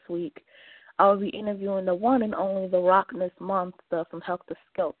up this week, I'll be interviewing the one and only the Rockness Monster from Helter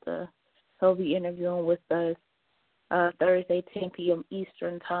Skelter. He'll be interviewing with us Thursday, 10 p.m.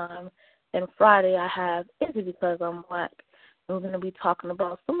 Eastern Time. And Friday I have Is It Because I'm Black? And we're going to be talking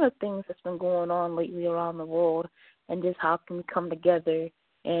about some of the things that's been going on lately around the world and just how can we come together.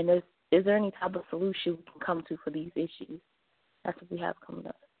 And is there any type of solution we can come to for these issues? That's what we have coming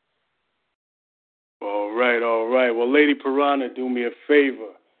up. All right. Well, Lady Piranha, do me a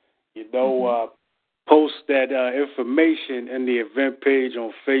favor. You know, post that information in the event page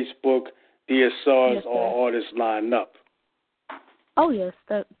on Facebook. DSR's all artists line up. Oh, yes,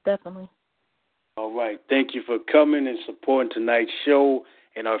 definitely. All right. Thank you for coming and supporting tonight's show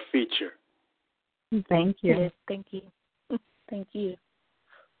and our feature. Thank you. Yes, thank you. Thank you.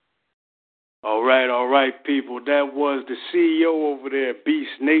 All right, people. That was the CEO over there,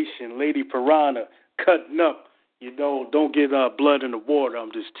 Beast Nation, Lady Piranha, cutting up. You know, don't get blood in the water.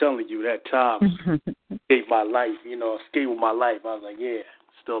 I'm just telling you, that time escaped my life. You know, escaped with my life. I was like, yeah,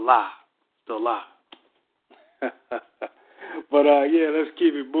 still alive. But, yeah, let's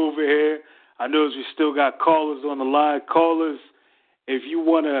keep it moving here. I know we still got callers on the line. Callers, if you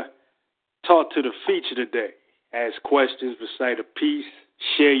want to talk to the feature today, ask questions, recite a piece,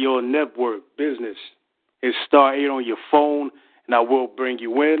 share your network, business, hit star 8 on your phone, and I will bring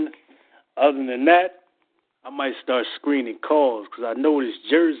you in. Other than that, I might start screening calls because I noticed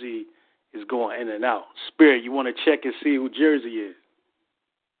Jersey is going in and out. Spirit, you want to check and see who Jersey is?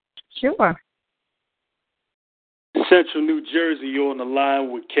 Sure. Central New Jersey, you're on the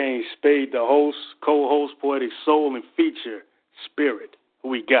line with Kane Spade, the host, co-host, Poetic Soul, and feature Spirit. Who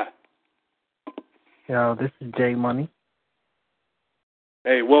we got? Yo, this is J Money.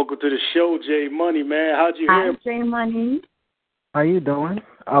 Hey, welcome to the show, J Money, man. How'd you hear? Hi, J Money. How you doing?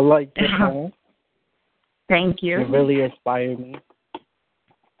 I like your poem. Thank you. It really inspired me.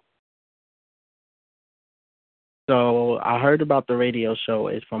 So I heard about the radio show.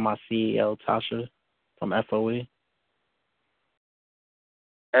 It's from my CEO, Tasha, from FOE.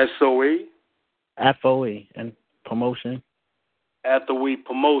 SOE? FOE and promotion. FOE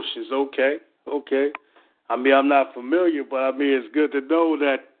Promotions, okay. I mean, I'm not familiar, but I mean, it's good to know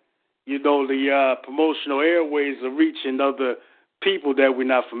that, you know, the promotional airways are reaching other people that we're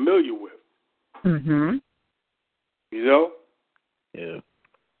not familiar with. You know? Yeah.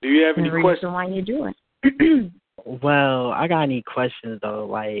 Do you have any the questions? reason why you do it. Well, I got any questions though.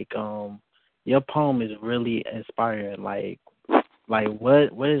 Like, your poem is really inspiring. Like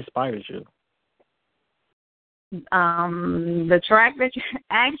what inspires you? The track that you,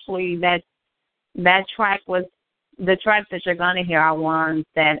 actually that track was the track that you're gonna hear are ones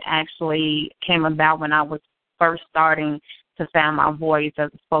that actually came about when I was first starting to find my voice as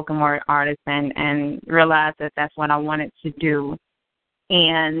a spoken word artist and realized that that's what I wanted to do.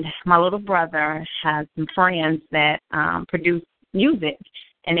 And my little brother has some friends that produce music,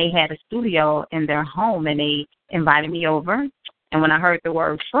 and they had a studio in their home, and they invited me over. And when I heard the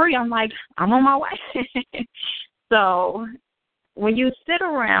word free, I'm like, I'm on my way. So when you sit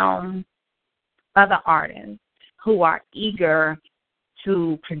around other artists who are eager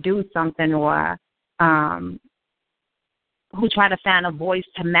to produce something or who try to find a voice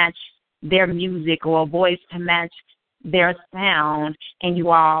to match their music or a voice to match their sound, and you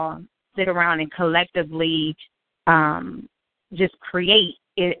all sit around and collectively just create,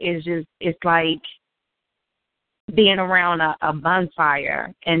 it's like being around a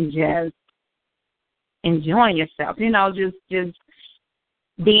bonfire and just enjoying yourself, just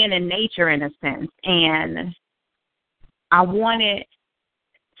being in nature in a sense. And I wanted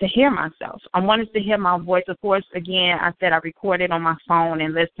to hear myself. I wanted to hear my voice. Of course, again, I said I recorded on my phone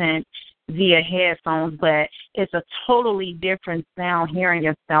and listened via headphones, but it's a totally different sound hearing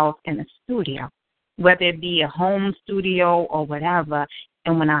yourself in a studio, whether it be a home studio or whatever.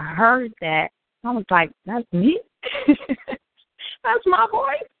 And when I heard that, I was like, that's me? That's my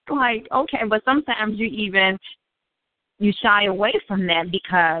voice? Like, okay, but sometimes you shy away from that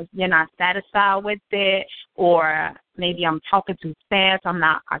because you're not satisfied with it, or maybe I'm talking too fast, I'm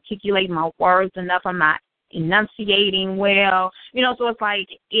not articulating my words enough, I'm not enunciating well. So it's like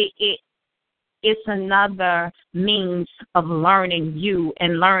it's another means of learning you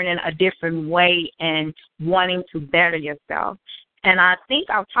and learning a different way and wanting to better yourself. And I think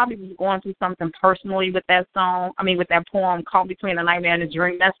I probably was going through something personally with that with that poem, Caught Between a Nightmare and a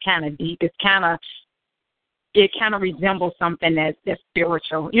Dream. That's kind of deep. It kind of resembles something that's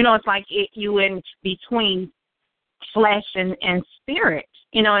spiritual. It's like you in between flesh and spirit.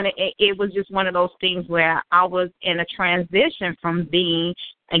 And it was just one of those things where I was in a transition from being,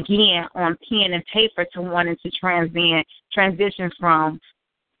 again, on pen and paper to wanting to transition from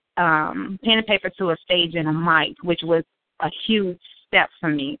pen and paper to a stage and a mic, which was a huge step for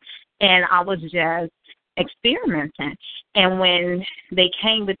me. And I was just experimenting. And when they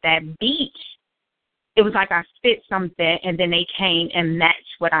came with that beat, it was like I spit something, and then they came and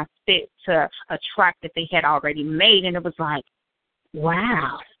matched what I spit to a track that they had already made. And it was like,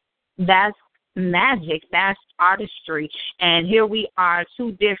 wow, that's magic. That's artistry. And here we are,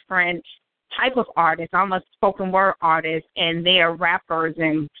 two different type of artists. I'm a spoken word artist, and they're rappers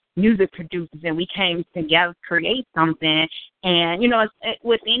and music producers, and we came together to create something. And,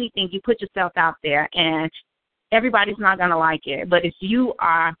 with anything, you put yourself out there, and everybody's not going to like it. But if you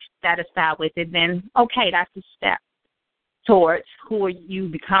are satisfied with it, then, okay, that's a step towards who are you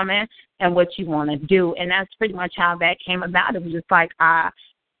becoming and what you want to do. And that's pretty much how that came about. It was just like I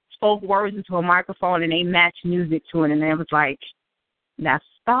spoke words into a microphone, and they matched music to it, and it was like, that's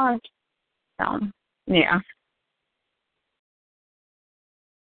the start. So, yeah.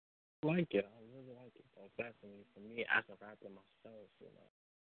 I like it. I really like it. So definitely, for me, as a rapper myself,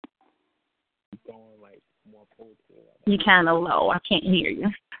 going like more poetry. You kind of low. I can't hear you.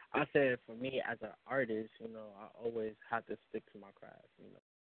 I said for me as an artist, I always have to stick to my craft.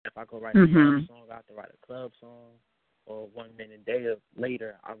 If I go write a club song, I have to write a club song. Or 1 minute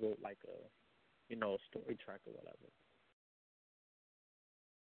later, I wrote like a story track or whatever.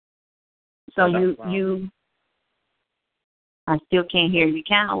 So you, I still can't hear you.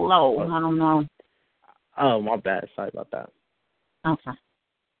 Kind of low. I don't know. Oh, my bad. Sorry about that. Okay.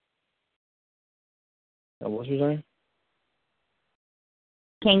 What was you saying?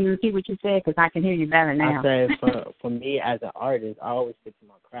 Can you repeat what you said? Because I can hear you better now. I said for me as an artist, I always stick to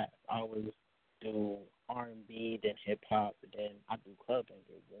my craft. I always do R&B, then hip-hop, and then I do club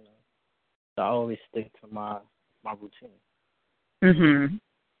bangers, So I always stick to my routine. Mhm.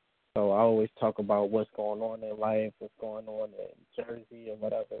 So I always talk about what's going on in life, what's going on in Jersey or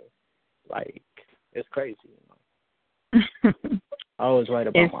whatever. Like, it's crazy, I always write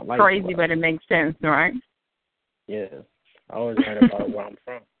about my life. It's crazy, but it makes sense, right? Yeah. I always write about where I'm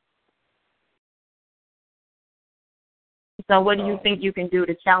from. So what do you think you can do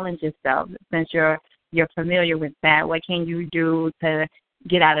to challenge yourself since you're familiar with that? What can you do to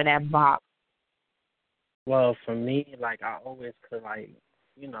get out of that box? Well, for me, like, I always could, like,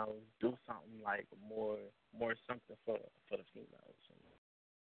 do something, like, more more something for the females.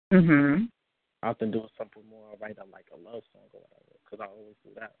 Mhm. I often do something more. I write like a love song or whatever, because I always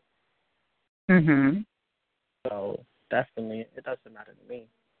do that. Mhm. So definitely, it doesn't matter to me.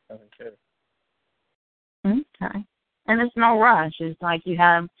 I don't care. Okay. And it's no rush. It's like you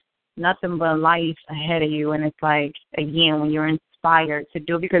have nothing but life ahead of you, and it's like, again, when you're inspired to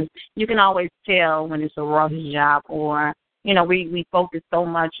do it, because you can always tell when it's a rough job, or we focus so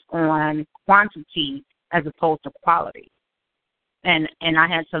much on quantity as opposed to quality. And I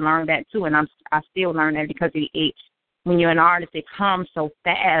had to learn that too, and I still learn that, because it when you're an artist, it comes so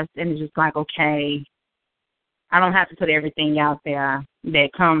fast, and it's just like, okay, I don't have to put everything out there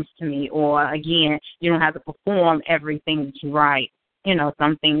that comes to me, or again, you don't have to perform everything that you write.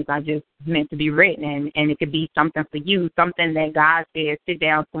 Some things are just meant to be written, and it could be something for you, something that God said, sit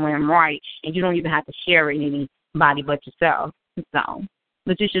down somewhere and write, and you don't even have to share it with anybody but yourself. So,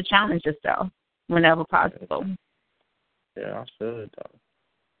 but you should challenge yourself whenever possible. Yeah, I should,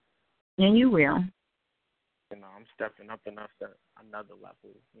 though. And you will. I'm stepping up another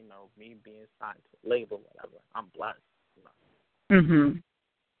level. Me being signed to a label, whatever. I'm blessed. Mhm.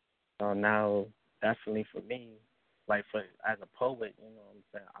 So now, definitely for me, like as a poet, what I'm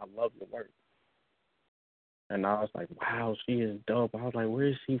saying, I love your work. And I was like, wow, she is dope. I was like, where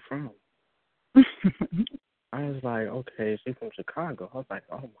is she from? I was like, okay, she's from Chicago. I was like,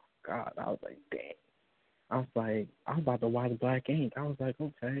 oh my God. I was like, dang. I was like, I'm about to watch Black Ink. I was like,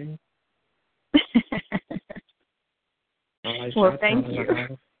 okay. Like, well, thank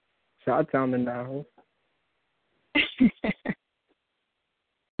you. Shot-town in the house.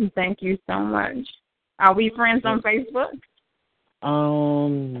 Thank you so much. Are we friends on Facebook?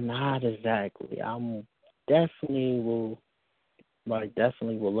 Not exactly. I'm definitely will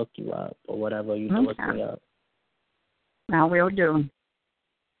look you up or whatever you look me up. I will do.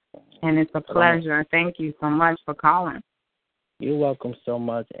 And it's a pleasure. Thank you so much for calling. You're welcome so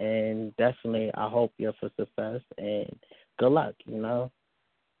much, and definitely I hope you're for success, and good luck,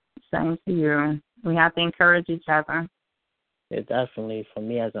 Same to you. We have to encourage each other. It definitely, for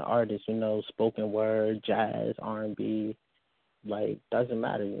me as an artist, spoken word, jazz, R&B, doesn't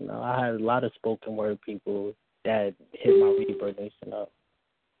matter, I had a lot of spoken word people that hit my reverberation up.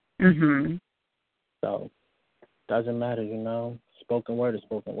 Mhm. So, doesn't matter, spoken word is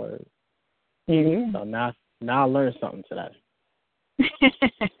spoken word. Yeah. So now I learned something today.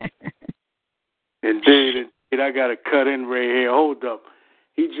 Indeed, I got to cut in right here. Hold up.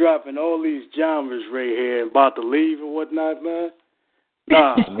 He dropping all these genres right here and about to leave and whatnot, man.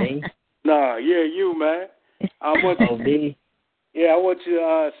 Nah. Me? Nah, yeah, you, man. I want me? Yeah, I want you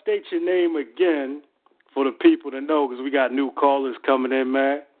to state your name again for the people to know, because we got new callers coming in,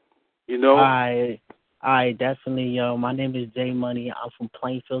 man. I definitely, my name is J Money. I'm from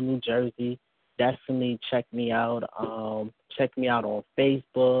Plainfield, New Jersey. Definitely check me out. Check me out on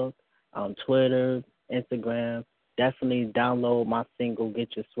Facebook, on Twitter, Instagram. Definitely download my single,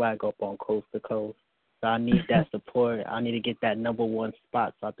 Get Your Swag Up, on Coast to Coast. So I need that support. I need to get that #1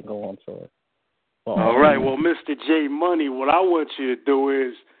 spot so I can go on tour. All right, well, Mr. J Money, what I want you to do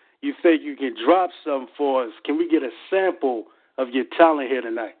is, you think you can drop something for us? Can we get a sample of your talent here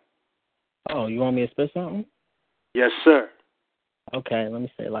tonight? Oh, you want me to spit something? Yes, sir. Okay, let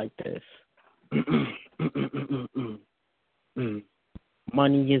me say it like this.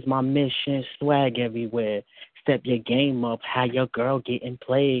 Money is my mission, swag everywhere. Step your game up, how your girl getting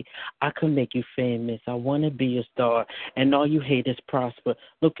played. I could make you famous, I want to be a star. And all you haters prosper,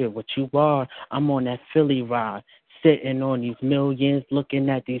 look at what you are. I'm on that Philly ride, sitting on these millions, looking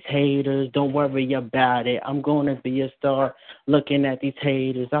at these haters. Don't worry about it, I'm going to be a star. Looking at these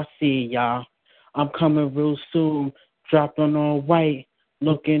haters, I see y'all. I'm coming real soon, dropping all white,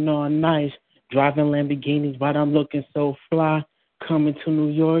 looking all nice. Driving Lamborghinis, but I'm looking so fly. Coming to New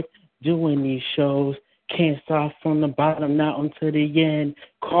York, doing these shows. Can't start from the bottom, not until the end.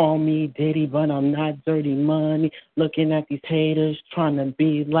 Call me Diddy, but I'm not dirty money. Looking at these haters, trying to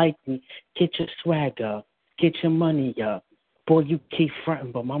be like me. Get your swag up, get your money up. Boy, you keep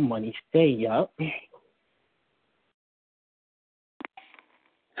fronting, but my money stay up.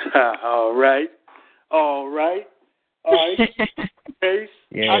 All right. Pace.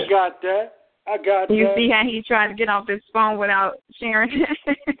 Yeah. I got that. You see how he tried to get off this phone without sharing? Yeah,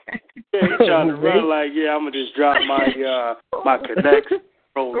 he trying to run like, I'm going to just drop my connects.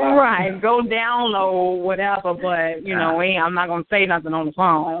 Right, go download whatever, but, I'm not going to say nothing on the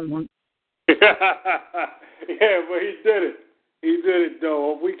phone. Yeah, but he did it. He did it,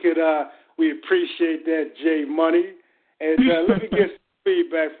 though. We appreciate that, J Money. And let me get some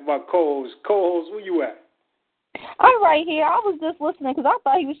feedback from my co-host. Co-host, where you at? I'm right here. I was just listening because I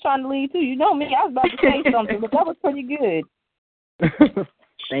thought he was trying to leave too. You know me. I was about to say something, but that was pretty good.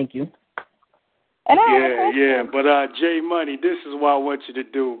 Thank you. And But J Money, this is what I want you to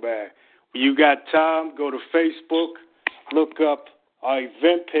do, man. When you got time, go to Facebook, look up our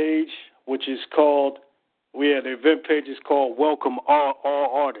event page, which is called, the event page is called Welcome All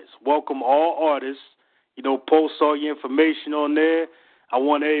Artists. Welcome All Artists. You know, post all your information on there. I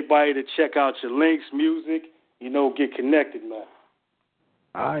want everybody to check out your links, music, you know, get connected, man.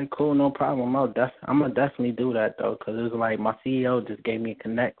 All right, cool, no problem. I'm gonna definitely do that though, cause it's like my CEO just gave me a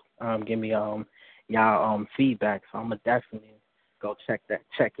connect, give me y'all feedback, so I'm gonna definitely go check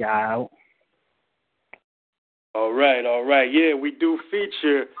y'all out. All right. Yeah, we do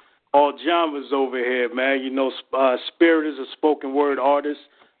feature all genres over here, man. You know, Spirit is a spoken word artist,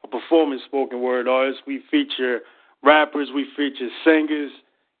 a performance spoken word artist. We feature rappers, we feature singers.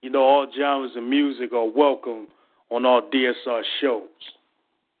 You know, all genres of music are welcome on our DSR shows.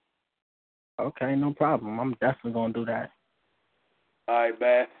 Okay, no problem. I'm definitely going to do that. All right,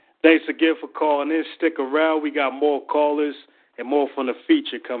 man. Thanks again for calling in. Stick around. We got more callers and more from the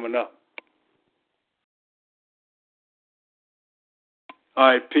feature coming up. All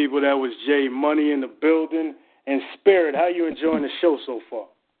right, people, that was J Money in the building. And Spirit, how you enjoying the show so far?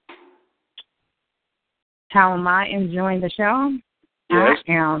 How am I enjoying the show? Yes.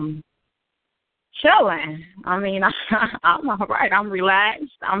 I am chilling. I mean, I'm all right. I'm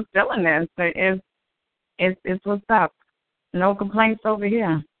relaxed. I'm feeling this. It's what's up. No complaints over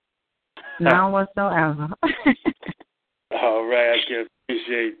here. None whatsoever. All right, I can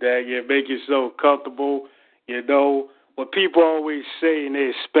appreciate that. Yeah, make yourself comfortable. You know, what people always say and they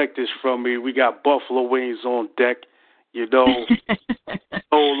expect this from me, we got buffalo wings on deck. You know,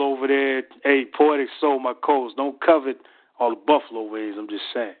 soul over there. Hey, Poetic Soul, my co-host, don't covet all the buffalo wings. I'm just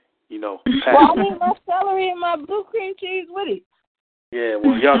saying, you know. Well, I need my celery and my blue cream cheese with it. Yeah,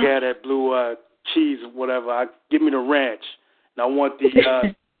 well, y'all got that blue cheese or whatever. Give me the ranch. And I want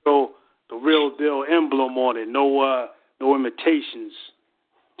the real deal emblem on it. No imitations.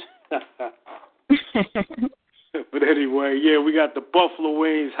 But anyway, yeah, we got the buffalo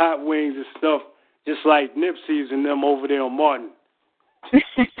wings, hot wings and stuff, just like Nipsey's and them over there on Martin.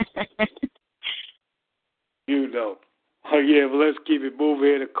 You know. Oh, yeah, but let's keep it moving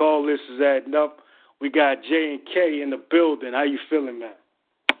here. The call list is adding up. We got J and K in the building. How you feeling, man?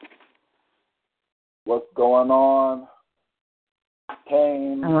 What's going on?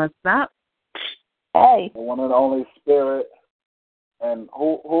 Kane. What's up? Hey. The one and only Spirit. And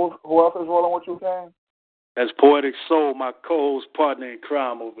who else is rolling with you, Kane? That's Poetic Soul, my co-host partner in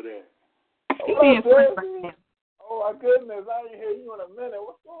crime over there. Oh, my goodness. I didn't hear you in a minute.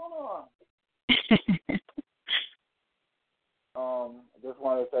 What's going on? I just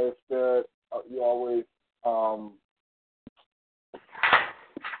wanted to say, Spirit, you always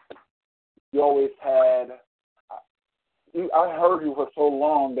had. I heard you for so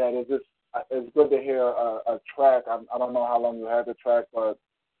long that it's good to hear a track. I don't know how long you had the track, but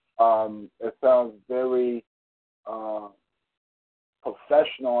it sounds very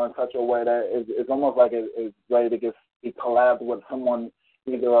professional in such a way that it's almost like it's ready to be collabed with someone,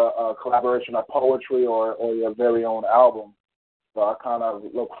 either a collaboration of poetry or your very own album. So I kind of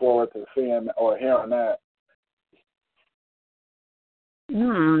look forward to seeing or hearing that.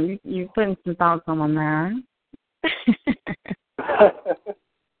 You putting some thoughts on there.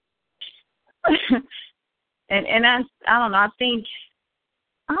 and that's, I don't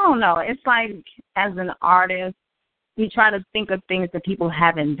know, it's like as an artist, we try to think of things that people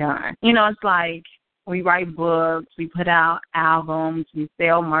haven't done. You know, it's like we write books, we put out albums, we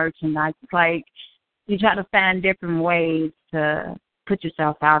sell merchandise. It's like you try to find different ways to put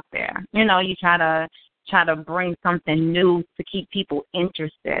yourself out there. You know, you try to bring something new to keep people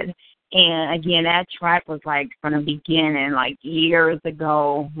interested. And again, that track was like from the beginning, like years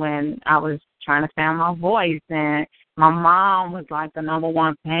ago when I was trying to find my voice, and my mom was like the number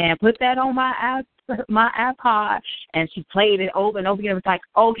one fan. Put that on my iPod, and she played it over and over again. It was like,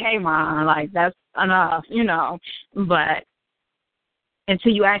 okay, Mom, like that's enough, you know. But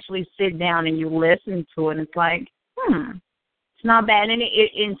until you actually sit down and you listen to it, it's like, it's not bad. And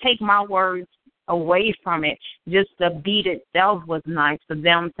it take my words away from it. Just the beat itself was nice for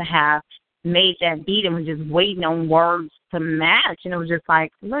them to have made that beat and was just waiting on words to match. And it was just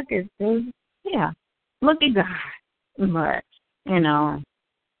like, look at this. Yeah, look at God. But, you know,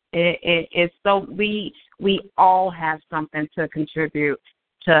 it's so we all have something to contribute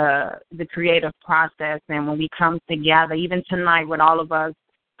to the creative process. And when we come together, even tonight with all of us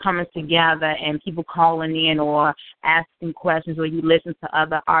coming together and people calling in or asking questions, or you listen to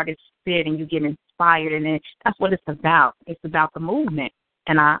other artists spit and you get inspired inspired, and that's what it's about. It's about the movement,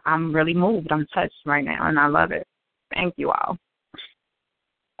 and I'm really moved. I'm touched right now, and I love it. Thank you all.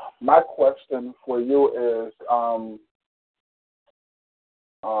 My question for you is,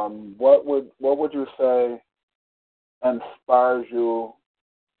 what would you say inspires you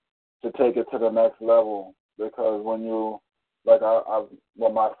to take it to the next level? Because when you, like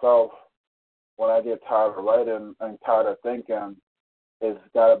with myself, when I get tired of writing and tired of thinking, it's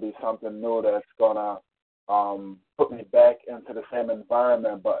got to be something new that's gonna put me back into the same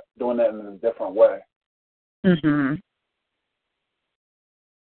environment, but doing it in a different way.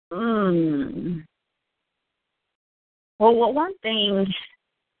 Well, one thing,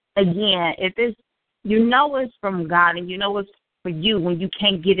 again, if it's, it's from God, and it's for you when you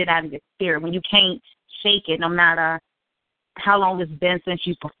can't get it out of your spirit, when you can't shake it, no matter how long it's been since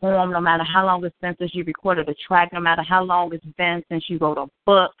you performed, no matter how long it's been since you recorded a track, no matter how long it's been since you wrote a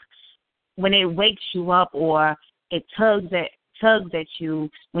book, when it wakes you up or it tugs at you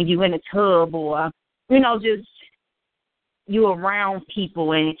when you're in a tub, or, just you around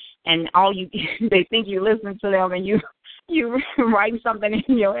people and all you they think you listen to them, and you write something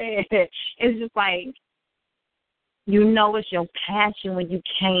in your head. It's just like, it's your passion when you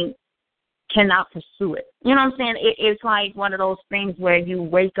cannot pursue it. You know what I'm saying? It's like one of those things where you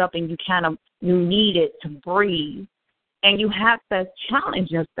wake up and you need it to breathe, and you have to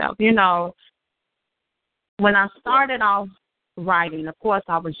challenge yourself. When I started off writing, of course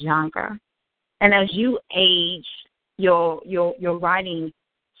I was younger, and as you age, your writing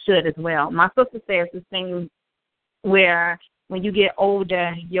should as well. My sister says this thing where when you get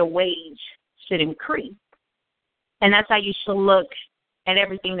older, your wage should increase. And that's how you should look at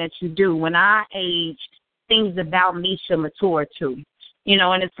everything that you do. When I age, things about me should mature too.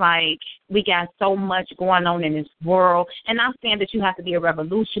 And it's like we got so much going on in this world. And I'm saying that you have to be a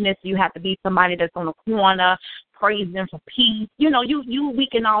revolutionist. You have to be somebody that's on the corner praising for peace. We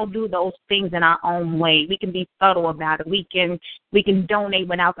can all do those things in our own way. We can be subtle about it. We can donate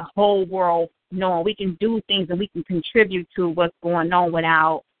without the whole world knowing. We can do things and we can contribute to what's going on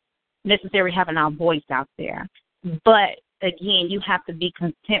without necessarily having our voice out there. But again, you have to be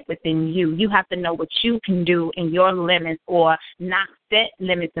content within you. You have to know what you can do in your limits, or not set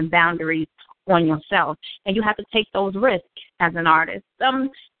limits and boundaries on yourself. And you have to take those risks as an artist. Some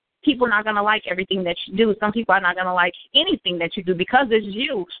people are not going to like everything that you do. Some people are not going to like anything that you do because it's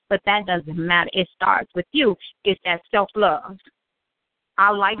you. But that doesn't matter. It starts with you. It's that self-love. I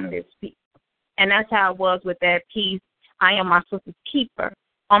like this piece. And that's how it was with that piece, I Am My Sister's Keeper.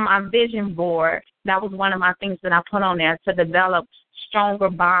 On my vision board, that was one of my things that I put on there, to develop stronger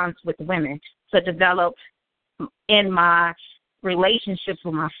bonds with women, to develop in my relationships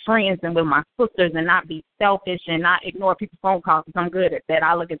with my friends and with my sisters, and not be selfish and not ignore people's phone calls, because I'm good at that.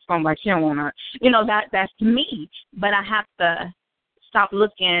 I look at the phone like she don't want to, that's me. But I have to stop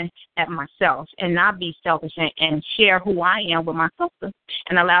looking at myself and not be selfish and share who I am with my sisters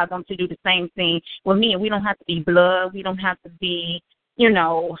and allow them to do the same thing with me. And we don't have to be blood. We don't have to be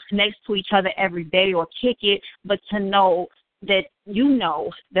next to each other every day or kick it, but to know that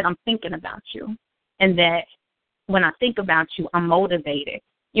that I'm thinking about you, and that when I think about you, I'm motivated.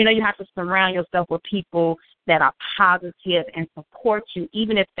 You have to surround yourself with people that are positive and support you,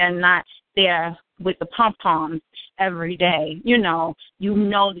 even if they're not there with the pom-poms every day. You know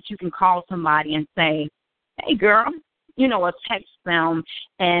that you can call somebody and say, hey, girl, or text them,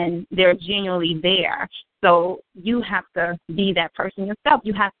 and they're genuinely there. So you have to be that person yourself.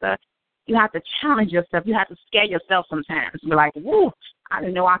 You have to challenge yourself. You have to scare yourself sometimes. You're like, woo, I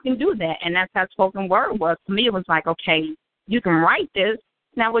didn't know I can do that. And that's how spoken word was. To me, it was like, okay, you can write this.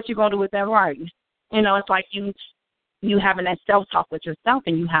 Now what you going to do with that writing? It's like you having that self-talk with yourself,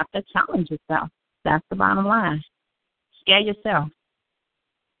 and you have to challenge yourself. That's the bottom line. Scare yourself.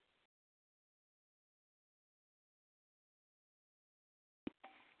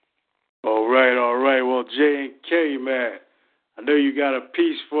 All right. Well, J and K, man, I know you got a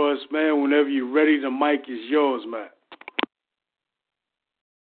piece for us, man. Whenever you're ready, the mic is yours, man.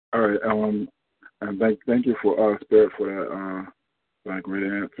 All right. And thank you for Spirit for that great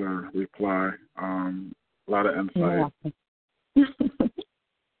answer, reply. A lot of insight. Yeah.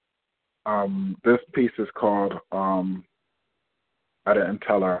 This piece is called I Didn't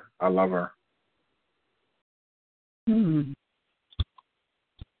Tell Her I Love Her.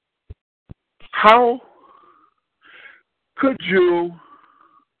 How could you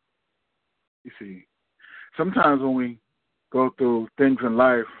see, sometimes when we go through things in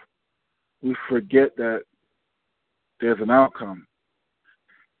life, we forget that there's an outcome.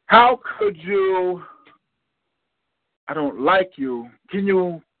 How could you, I don't like you, can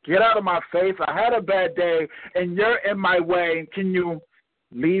you Get out of my face. I had a bad day, and you're in my way. Can you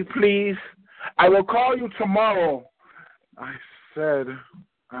leave, please? I will call you tomorrow. I said,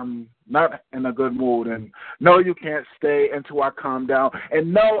 I'm not in a good mood, and no, you can't stay until I calm down.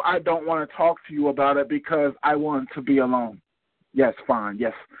 And no, I don't want to talk to you about it because I want to be alone. Yes, fine.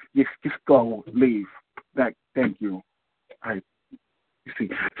 Yes, just go, leave. Thank you. You see,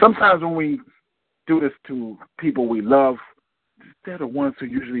 sometimes when we do this to people we love, they're the ones who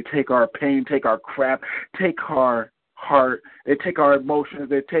usually take our pain, take our crap, take our heart, they take our emotions,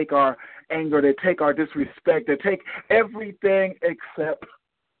 they take our anger, they take our disrespect, they take everything except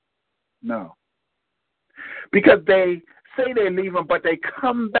no. Because they say they leave them, but they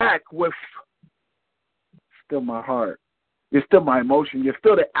come back with still my heart. You're still my emotion. You're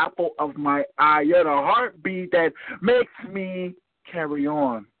still the apple of my eye. You're the heartbeat that makes me carry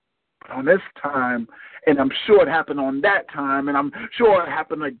on. But on this time, and I'm sure it happened on that time, and I'm sure it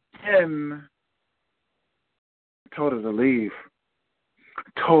happened again, I told her to leave. I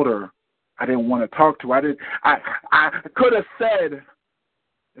told her I didn't want to talk to her. I could have said,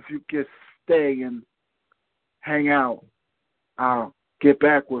 if you could stay and hang out, I'll get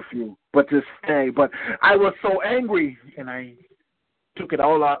back with you. But just stay. But I was so angry, and I took it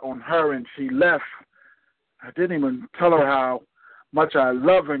all out on her, and she left. I didn't even tell her how much I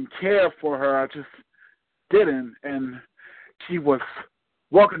love and care for her. I just didn't. And she was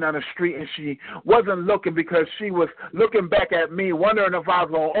walking down the street, and she wasn't looking because she was looking back at me, wondering if I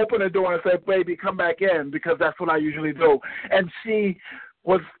was going to open the door and say, baby, come back in, because that's what I usually do. And she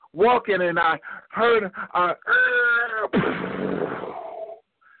was walking, and I heard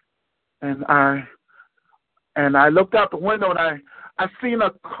and I looked out the window, and I seen a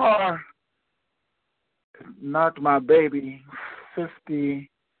car knocked my baby 50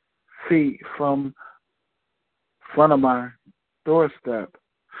 feet from front of my doorstep.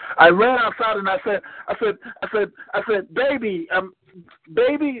 I ran outside, and I said, baby,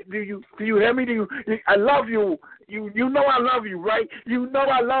 baby, do you hear me? I love you. You know I love you, right? You know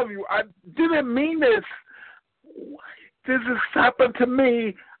I love you. I didn't mean this. This has happened to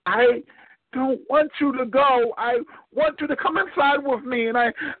me. I don't want you to go. I want you to come inside with me, and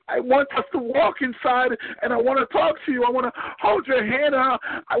I want us to walk inside, and I want to talk to you. I want to hold your hand out.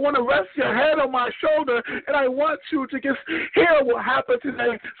 I want to rest your head on my shoulder, and I want you to just hear what happened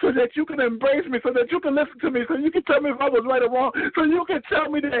today so that you can embrace me, so that you can listen to me, so you can tell me if I was right or wrong, so you can tell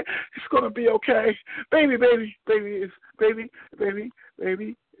me that it's going to be okay. Baby,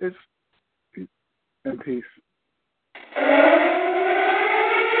 it's in peace.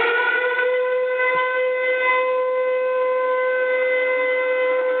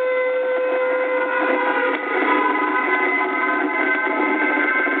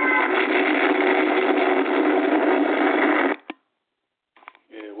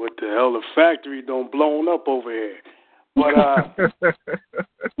 What the hell, the factory don't blown up over here. But,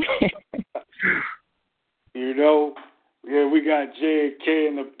 we got J&K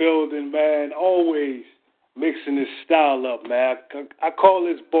in the building, man, always mixing his style up, man. I call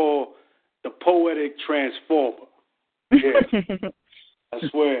this ball the poetic transformer. Yeah, I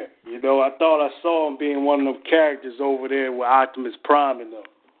swear. I thought I saw him being one of them characters over there with Optimus Prime and them.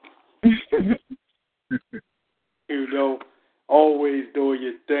 Always doing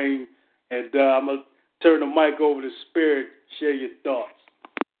your thing. And I'm going to turn the mic over to Spirit. Share your thoughts.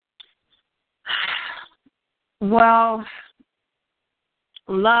 Well,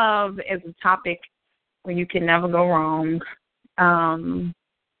 love is a topic where you can never go wrong. I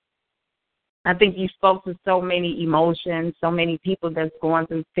think you spoke to so many emotions, so many people that's going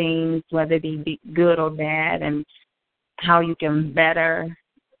through things, whether they be good or bad, and how you can better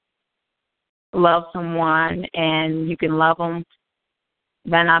love someone, and you can love them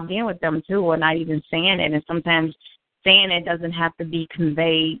by not being with them too, or not even saying it. And sometimes saying it doesn't have to be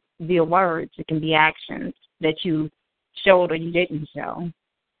conveyed via words. It can be actions that you showed or you didn't show.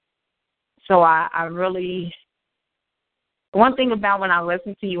 So I really, one thing about when I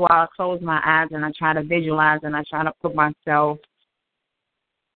listen to you, I close my eyes and I try to visualize and I try to put myself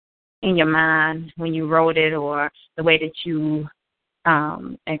in your mind when you wrote it or the way that you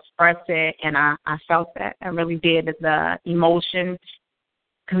expressed it, and I felt that. I really did. The emotion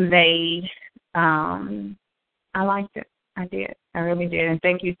conveyed. I liked it. I did. I really did. And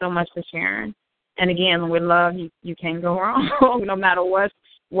thank you so much for sharing. And again, with love, you can't go wrong. No matter what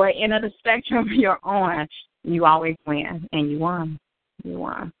end of the spectrum you're on, you always win. And you won. You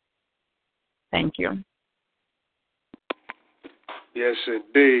won. Thank you. Yes,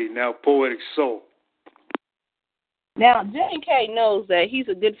 indeed. Now, Poetic Soul. Now, J&K knows that he's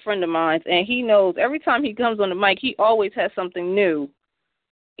a good friend of mine, and he knows every time he comes on the mic, he always has something new.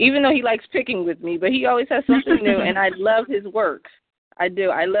 even though he likes picking with me, but he always has something new, and I love his work. I do.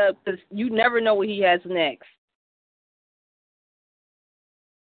 I love, because you never know what he has next.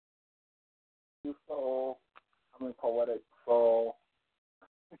 So, I mean, poetic, so.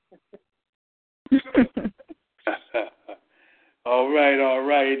 All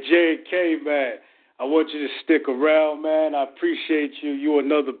right. J&K, man, I want you to stick around, man. I appreciate you. You're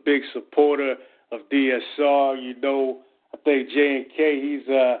another big supporter of DSR. You know, I think J&K, he's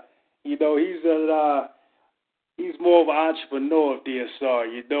more of an entrepreneur of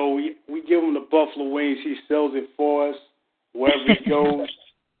DSR. You know, we give him the buffalo wings. He sells it for us wherever he goes.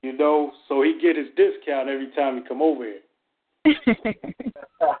 You know, so he get his discount every time he come over here.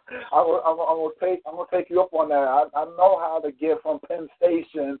 I'm gonna take you up on that. I know how to get from Penn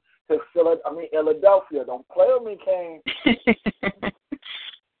Station to Philadelphia. Don't play with me, Kane.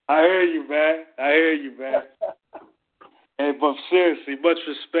 I hear you, man. Hey, but seriously, much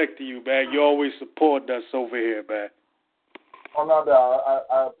respect to you, man. You always support us over here, man. Oh no, doubt.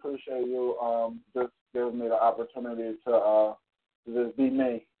 I appreciate you just giving me the opportunity to just be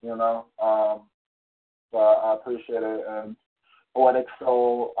me, you know. So I appreciate it. And Poetic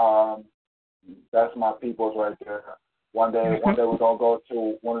Soul, that's my people's right there. One day we're gonna go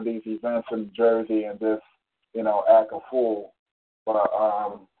to one of these events in Jersey and just, you know, act a fool. But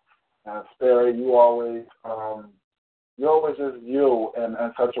and Sperry, you always just you in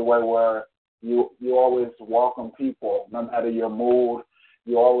such a way where you always welcome people, no matter your mood.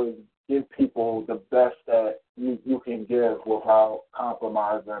 You always give people the best that you can give without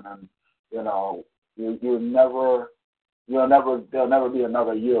compromising, and you know, there'll never be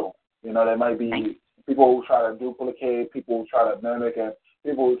another you. You know, there might be people who try to duplicate, people who try to mimic, and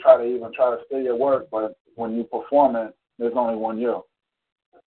people who try to steal your work, but when you perform it, there's only one you.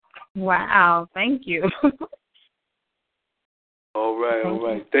 Wow, thank you. All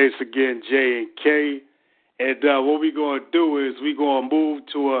right. Thanks again, J&K. And what we're going to do is we're going to move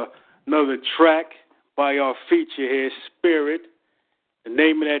to another track by our feature here, Spirit. The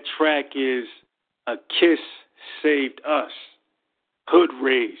name of that track is A Kiss Saved Us, Hood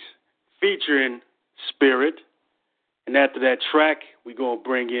Rays, featuring Spirit. And after that track, we're going to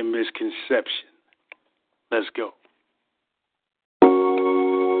bring in Misconception. Let's go.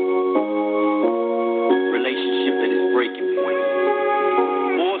 Relationship at its breaking point.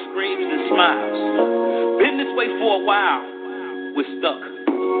 More screams and smiles. Been this way for a while. We're stuck,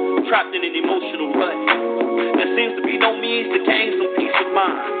 trapped in an emotional rut. There seems to be no means to gain some peace of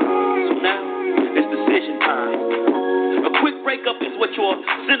mind. So now, it's decision time. A quick breakup is what your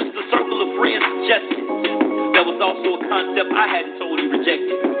sinister circle of friends suggested. That was also a concept I hadn't totally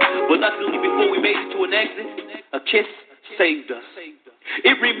rejected. But luckily, before we made it to an exit, a kiss saved us.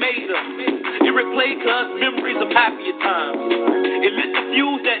 It remade us. It replayed to us memories of happier times. It lit the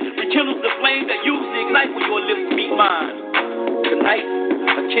fuse that rekindles the flame that usually ignites when your lips meet mine. Tonight,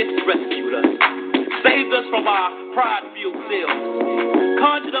 a kiss rescued us. Saved us from our pride-filled selves.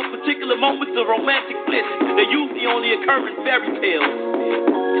 Conjured up particular moments of romantic bliss that usually only occur in fairy tales.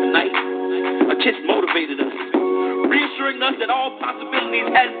 Tonight, a kiss motivated us, reassuring us that all possibilities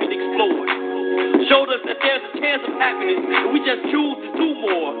hadn't been explored. Showed us that there's a chance of happiness if we just choose to do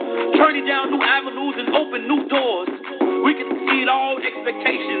more. Turning down new avenues and open new doors. We can exceed all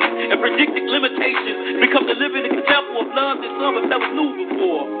expectations and predicted limitations. Become the living example of love that some of us never knew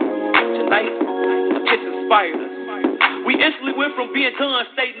before. Tonight, a kiss inspired us. We instantly went from being done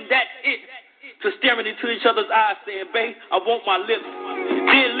stating that's it to staring into each other's eyes saying, babe, I want my lips.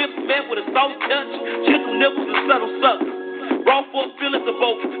 Then lips met with a soft touch, gentle nipples and subtle sucks. Raw forth feelings of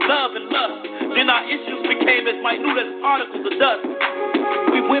both love and lust. Then our issues became as minute as particles of dust.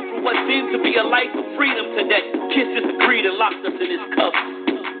 We went from what seemed to be a life of freedom to that kiss disagreed and locked us in his cuffs.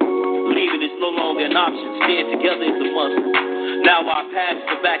 Leaving is no longer an option, staying together is a must. Now our paths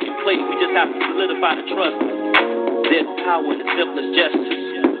are back in place, we just have to solidify the trust. There's power in the simplest gestures.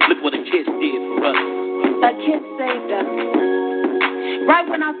 Look what a kiss did for us. A kiss saved us. Right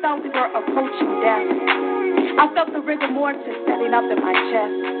when I thought we were approaching death, I felt the rigor mortis setting up in my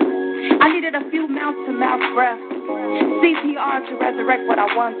chest. I needed a few mouth-to-mouth breaths, CPR to resurrect what I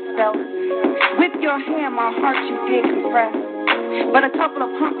once felt. With your hand, my heart you did compress, but a couple of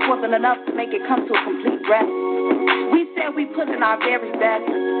pumps wasn't enough to make it come to a complete rest. We said we put in our very best,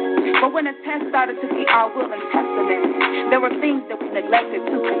 but when the test started to be our will and testament, there were things that we neglected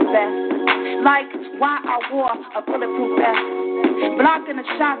to confess, like why I wore a bulletproof vest, blocking the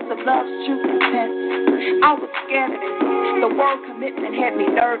shots of love's true intent. I was scared of it. The word commitment had me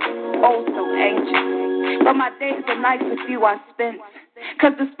nervous, oh so anxious. But my days and nights with you I spent,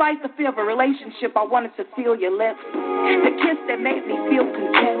 Cause despite the fear of a relationship, I wanted to feel your lips. The kiss that made me feel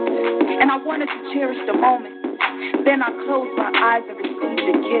content. And I wanted to cherish the moment. Then I closed my eyes and received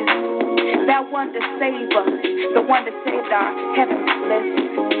a kiss. That one to save us, the one that saved our heavenly bliss.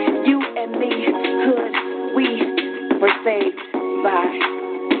 You and me, hood, we were saved by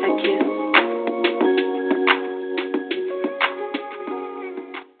a kiss.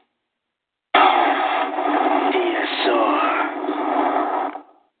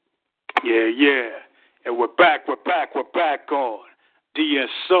 Yeah. And we're back on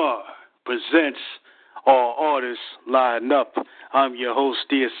DSR presents All Artists Line Up. I'm your host,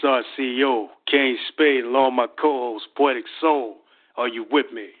 DSR CEO, Kane Spade, along with my co-host, Poetic Soul. Are you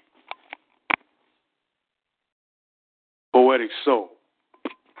with me? Poetic Soul.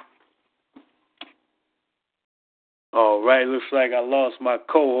 All right, looks like I lost my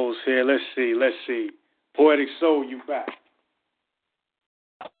co-host here. Let's see. Poetic Soul, you back.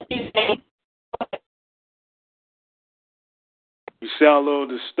 You sound a little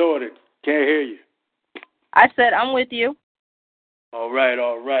distorted. Can't hear you. I said I'm with you. All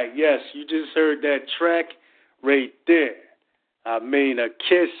right. Yes, you just heard that track right there. I mean, A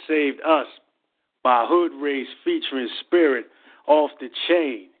Kiss Saved Us by Hood Race featuring Spirit, Off the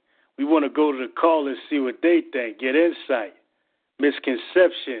Chain. We want to go to the callers, see what they think, get insight.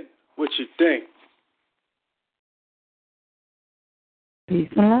 Misconception, what you think? Peace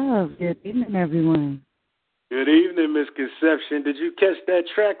and love. Good evening, everyone. Good evening, Misconception. Did you catch that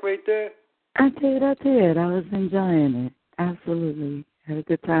track right there? I did. I was enjoying it. Absolutely. Had a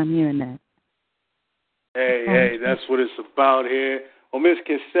good time hearing that. Hey, that's what it's about here. Well,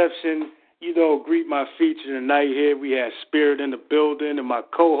 Misconception, greet my feature tonight here. We have Spirit in the building, and my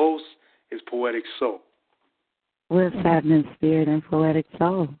co-host is Poetic Soul. What's happening, Spirit and Poetic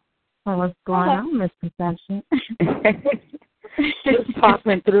Soul? Well, what's going on, Misconception? Just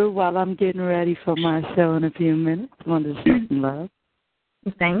popping through while I'm getting ready for my show in a few minutes. Wanted to show some love.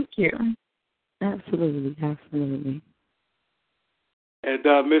 Thank you. Absolutely. And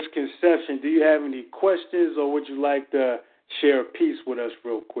Misconception, do you have any questions, or would you like to share a piece with us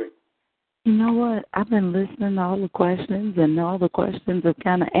real quick? You know what? I've been listening to all the questions, and all the questions have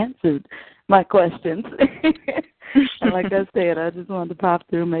kind of answered my questions. And like I said, I just wanted to pop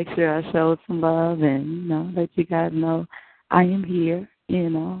through, make sure I showed some love, and, let you guys know I am here.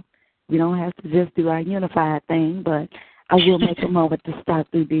 We don't have to just do our unified thing, but I will make a moment to stop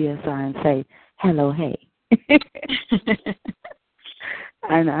through DSR and say, hello, hey.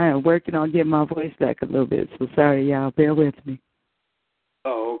 And I am working on getting my voice back a little bit, so sorry, y'all. Bear with me.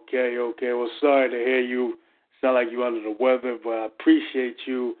 Oh, okay. Well, sorry to hear you sound like you're under the weather, but I appreciate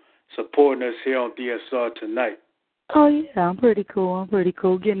you supporting us here on DSR tonight. Oh, yeah, I'm pretty cool.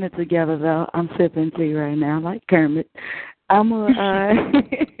 Getting it together, though. I'm sipping tea right now, like Kermit. I'm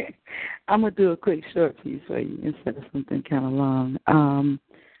gonna do a quick short piece for you instead of something kind of long.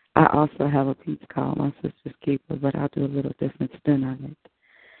 I also have a piece called My Sister's Keeper, but I'll do a little different spin on it.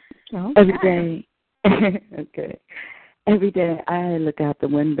 Okay. Every day I look out the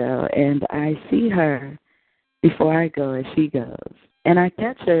window and I see her before I go as she goes. And I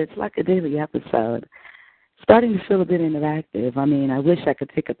catch her. It's like a daily episode. Starting to feel a bit interactive. I mean, I wish I could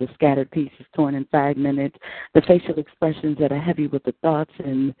pick up the scattered pieces torn in fragments, the facial expressions that are heavy with the thoughts,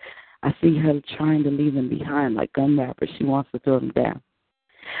 and I see her trying to leave them behind like gun wrappers. She wants to throw them down.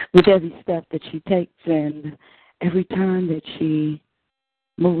 With every step that she takes and every time that she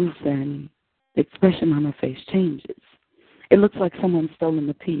moves, and the expression on her face changes. It looks like someone's stolen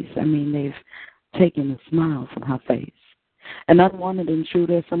the piece. I mean, they've taken the smile from her face. An unwanted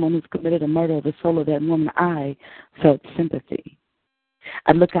intruder, someone who's committed a murder of the soul of that woman, I felt sympathy.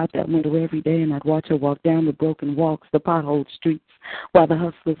 I'd look out that window every day and I'd watch her walk down the broken walks, the potholed streets, while the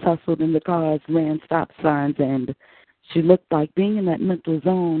hustlers hustled and the cars ran stop signs, and she looked like being in that mental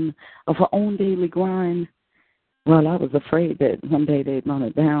zone of her own daily grind. Well, I was afraid that one day they'd run her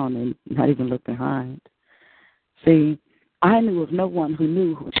down and not even look behind. See, I knew of no one who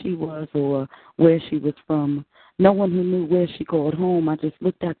knew who she was or where she was from. No one who knew where she called home. I just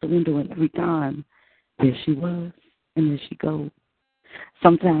looked out the window, and every time, there she was, and there she goes.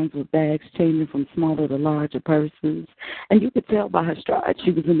 Sometimes with bags changing from smaller to larger purses, and you could tell by her stride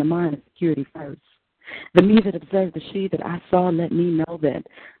she was in the mind of security first. The me that observed the she that I saw let me know that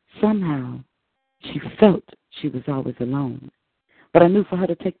somehow she felt she was always alone. But I knew for her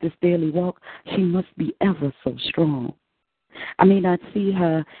to take this daily walk, she must be ever so strong. I mean, I'd see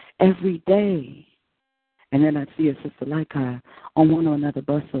her every day, and then I'd see a sister like her on one or another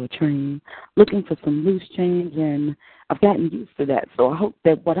bus or a train, looking for some loose change, and I've gotten used to that. So I hope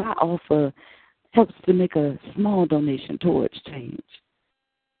that what I offer helps to make a small donation towards change.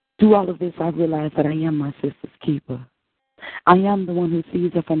 Through all of this, I realized that I am my sister's keeper. I am the one who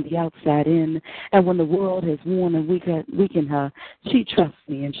sees her from the outside in, and when the world has worn and weakened her, she trusts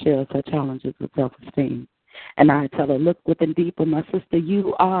me and shares her challenges with self-esteem. And I tell her, look within deeper, my sister,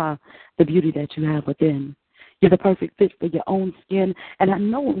 you are the beauty that you have within. You're the perfect fit for your own skin, and I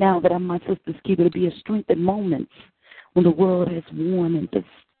know now that I'm my sister's keeper to be a strength in moments when the world has worn and just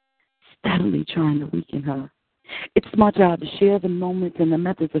steadily trying to weaken her. It's my job to share the moments and the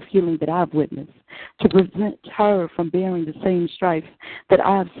methods of healing that I've witnessed, to prevent her from bearing the same strife that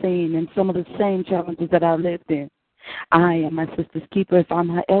I've seen and some of the same challenges that I've lived in. I am my sister's keeper. If I'm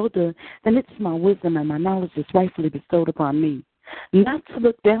her elder, then it's my wisdom and my knowledge that's rightfully bestowed upon me. Not to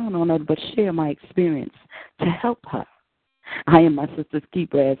look down on her, but share my experience to help her. I am my sister's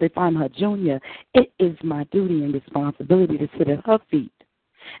keeper. As if I'm her junior, it is my duty and responsibility to sit at her feet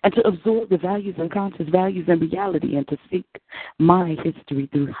and to absorb the values and conscious values and reality and to seek my history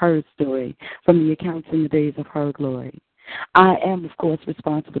through her story from the accounts in the days of her glory. I am, of course,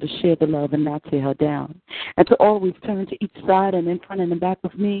 responsible to share the love and not tear her down, and to always turn to each side and in front and in back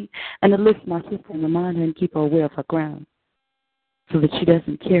of me, and to lift my sister and remind her and keep her aware of her ground so that she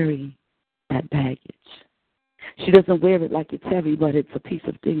doesn't carry that baggage. She doesn't wear it like it's heavy, but it's a piece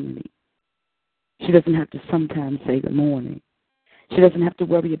of dignity. She doesn't have to sometimes say good morning. She doesn't have to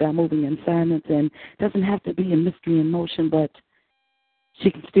worry about moving in silence and doesn't have to be in mystery and motion, but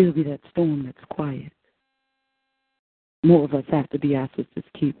she can still be that storm that's quiet. More of us have to be our sister's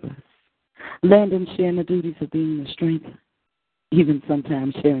keepers. Learn and sharing the duties of being a strength, even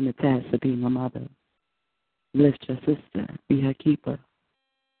sometimes sharing the tasks of being a mother. Lift your sister, be her keeper,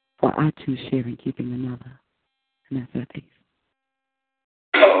 for I too share in keeping another. And that's our piece.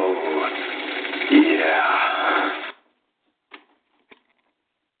 Oh, yeah.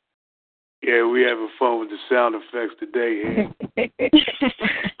 Yeah, we having fun with the sound effects today here.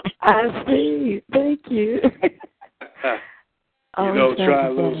 I see. Thank you. Try a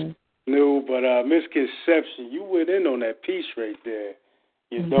little new, but misconception, you went in on that piece right there.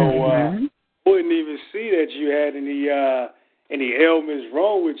 Wouldn't even see that you had any ailments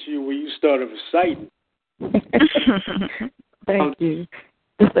wrong with you when you started reciting. Thank you.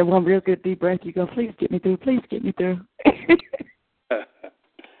 Just that one real good deep breath. You go, please get me through. Please get me through.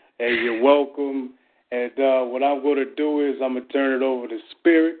 Hey, you're welcome. And what I'm going to do is I'm going to turn it over to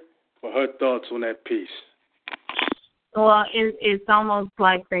Spirit for her thoughts on that piece. Well, it's almost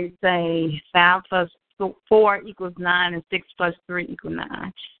like they say 5 plus 4 equals 9 and 6 plus 3 equals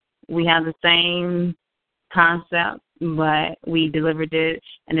 9. We have the same concept, but we delivered it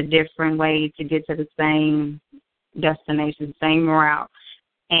in a different way to get to the same destination, same route.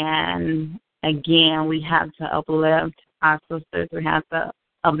 And, again, we have to uplift our sisters. We have to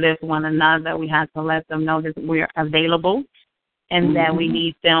uplift one another. We have to let them know that we're available and that we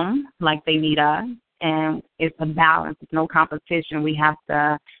need them like they need us. And it's a balance. It's no competition. We have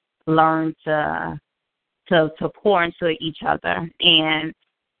to learn to pour into each other. And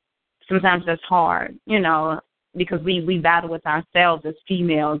sometimes that's hard, because we battle with ourselves as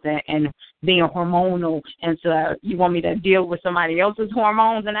females and being hormonal. And so you want me to deal with somebody else's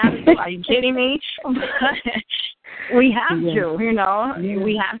hormones and attitude? Are you kidding me? We have to,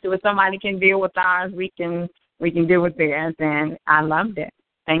 we have to. If somebody can deal with ours, we can deal with theirs. And I loved it.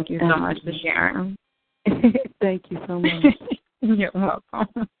 Thank you so much for sharing. Thank you so much. You're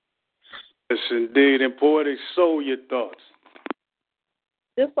welcome. Yes, indeed. And Poetic Soul, your thoughts?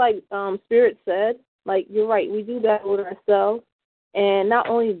 Just like Spirit said, like, you're right, we do that with ourselves. And not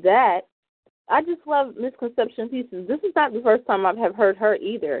only that, I just love misconception pieces. This is not the first time I have heard her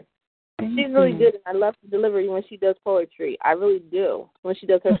either. She's really good, and I love the delivery when she does poetry. I really do, when she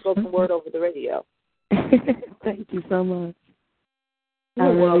does her spoken word over the radio. Thank you so much.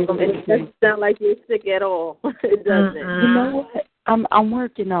 You're welcome. And it doesn't sound like you're sick at all. It doesn't. You know what? I'm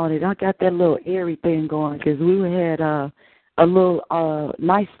working on it. I got that little airy thing going because we had a little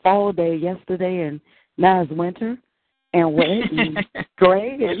nice fall day yesterday, and now it's winter and wet and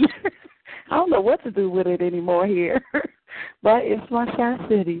gray, and I don't know what to do with it anymore here. But it's my Shy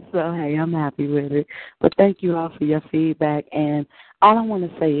City, so hey, I'm happy with it. But thank you all for your feedback, and all I want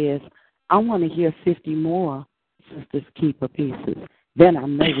to say is I want to hear 50 more Sisters Keeper pieces. Then I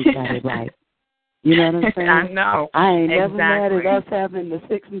know we got it right. You know what I'm saying? I know. I ain't never mad at us having the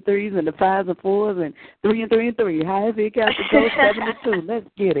 6 and 3s and the 5s and 4s and 3 and 3 and 3. However it got to go, 7 and 2. Let's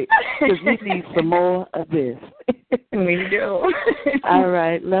get it, because we need some more of this. We do. All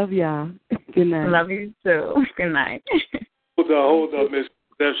right. Love y'all. Good night. Love you too. Good night. Hold up, Miss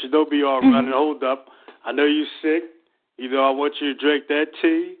Conception. Don't be all running. Hold up. I know you're sick. I want you to drink that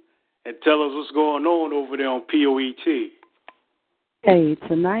tea and tell us what's going on over there on POET. Hey,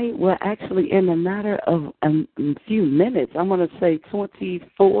 tonight we're actually in a matter of a few minutes. I'm going to say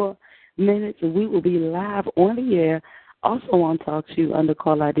 24 minutes, and we will be live on the air, also on TalkShoe under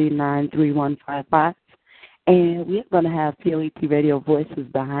call ID 93155. And we're going to have POET Radio voices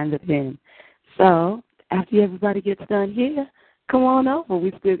behind the pen. So after everybody gets done here, come on over.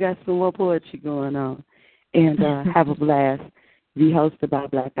 We still got some more poetry going on. And have a blast. Be hosted by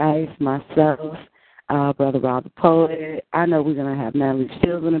Black Ice, myself, Brother Rob the Poet. I know we're going to have Natalie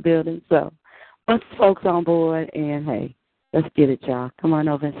Shields in the building. So bunch of folks on board. And, hey, let's get it, y'all. Come on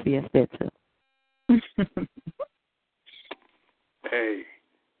over and see us there, too. Hey,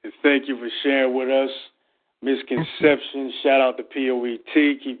 and thank you for sharing with us. Misconception. Shout out to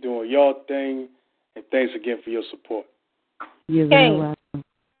POET. Keep doing your thing. And thanks again for your support. You're very welcome.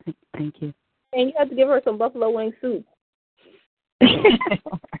 Thank you. And you have to give her some buffalo wing soup.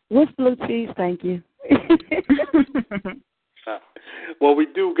 With blue cheese, thank you. Well, we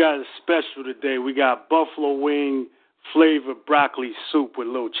do got a special today. We got buffalo wing flavored broccoli soup with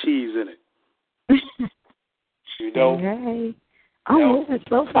a little cheese in it. You know? Hey. I'm with it.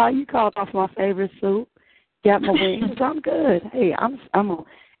 So far, you called off my favorite soup. Got my wings. I'm good. Hey, I'm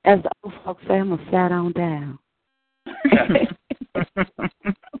as the old folks say, I'm going to sat on down.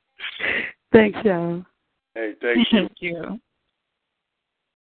 Thanks, y'all. Hey, thank you. Thank you.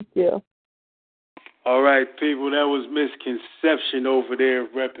 Thank you. All right, people, that was Misconception over there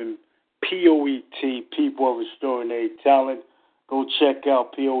repping POET, People of Extraordinary Talent. Go check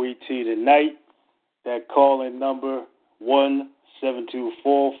out POET tonight. That call-in number,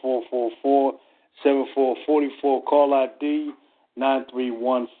 1-724-444-7444. Call ID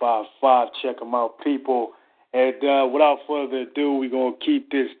 93155. Check them out, people. And without further ado, we're going to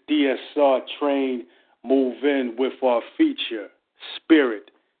keep this DSR train moving with our feature, Spirit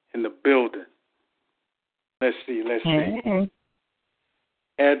in the Building. Let's see.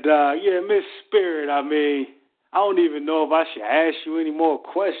 And, Miss Spirit, I mean, I don't even know if I should ask you any more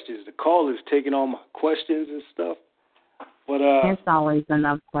questions. The caller's taking all my questions and stuff. But there's always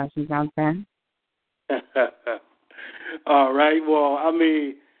enough questions out there. All right. Well, I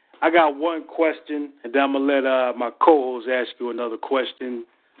mean, I got one question, and then I'm going to let my co-host ask you another question.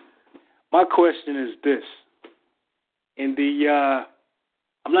 My question is this. In the,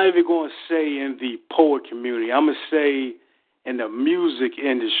 I'm not even going to say in the poet community. I'm going to say in the music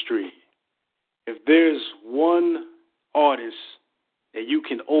industry. If there's one artist that you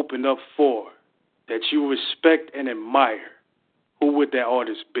can open up for, that you respect and admire, who would that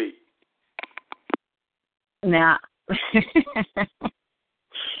artist be? Now,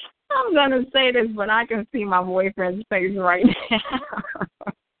 I'm going to say this, but I can see my boyfriend's face right now.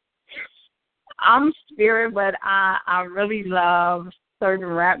 I'm Spirit, but I really love certain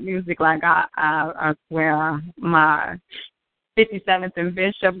rap music. Like I swear my 57th and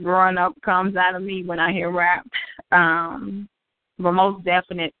Bishop growing up comes out of me when I hear rap. But most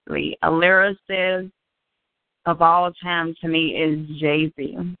definitely, a lyricist of all time to me is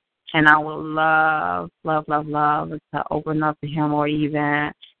Jay-Z. And I would love to open up to him or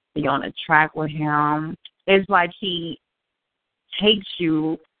even be on a track with him. It's like he takes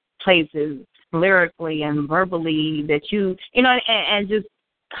you places lyrically and verbally that you know, and just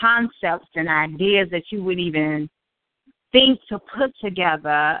concepts and ideas that you would even think to put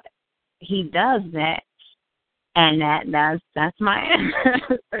together. He does that, and that's my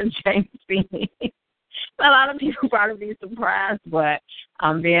answer, James. A lot of people probably be surprised, but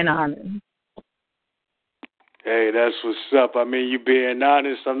I'm being honest. Hey, that's what's up. I mean, you being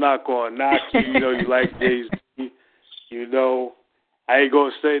honest. I'm not going to knock you. You know, you like Jay-Z. You know, I ain't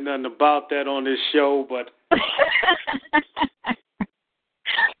going to say nothing about that on this show, but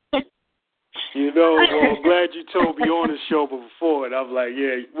you know, well, I'm glad you told me on the show before, and I'm like,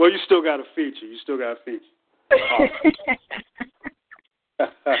 yeah, well, you still got a feature.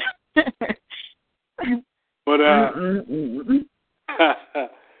 But, you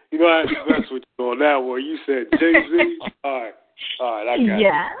know, I had to mess with you on that one. You said Jay-Z? All right, I got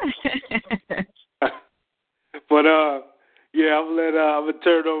it. But, yeah, I'm going to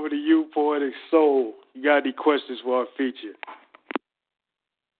turn it over to you, Poetic Soul. You got any questions for our feature?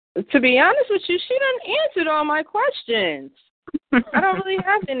 To be honest with you, she done answered all my questions. I don't really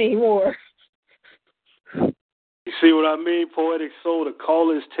have any more. You see what I mean, Poetic Soul? The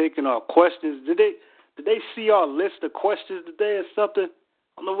callers taking our questions. Did they see our list of questions today or something?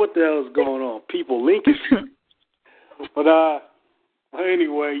 I don't know what the hell is going on. People linking. But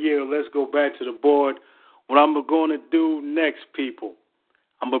anyway, yeah, let's go back to the board. What I'm going to do next, people,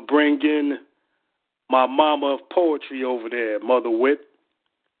 I'm going to bring in my mama of poetry over there, Mother Wit.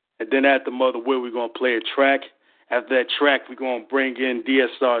 And then after Mother Wit, we're going to play a track. After that track, we're going to bring in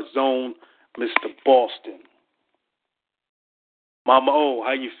DSR Zone, Mr. Boston. Mama O,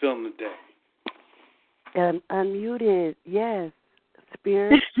 how you feeling today? Unmuted, yes.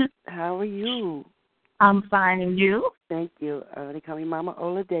 Spirit, how are you? I'm fine, and you? Thank you. They call me Mama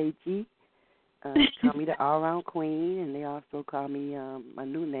Oladeji. Call me the all-around queen, and they also call me my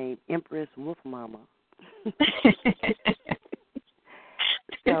new name, Empress Wolf Mama.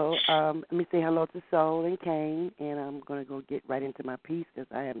 So let me say hello to Soul and Kane, and I'm going to go get right into my piece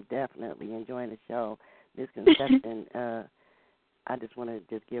because I am definitely enjoying the show. Miss Conception, I just want to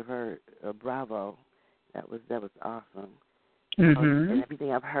just give her a bravo. That was awesome. Mm-hmm. And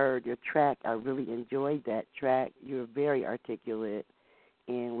everything I've heard, your track, I really enjoyed that track. You're very articulate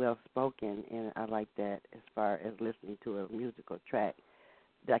and well-spoken, and I like that as far as listening to a musical track,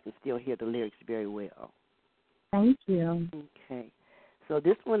 that I can still hear the lyrics very well. Thank you. Okay. So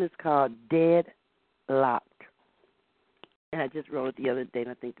this one is called Deadlocked. And I just wrote it the other day, and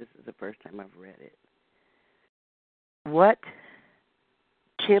I think this is the first time I've read it. What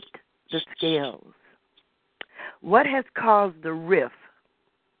tipped the scales? What has caused the rift?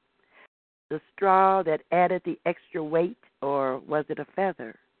 The straw that added the extra weight, or was it a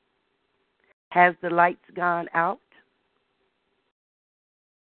feather? Has the lights gone out?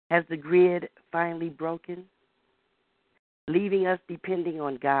 Has the grid finally broken, leaving us depending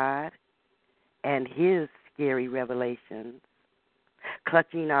on God and His scary revelations,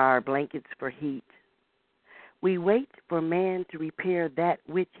 clutching our blankets for heat? We wait for man to repair that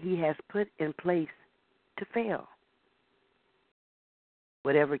which he has put in place to fail.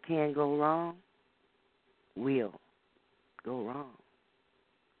 Whatever can go wrong will go wrong.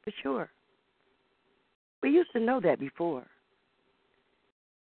 For sure. We used to know that before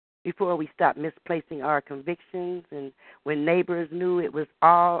we stopped misplacing our convictions, and when neighbors knew it was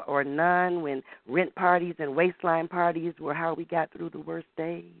all or none, when rent parties and waistline parties were how we got through the worst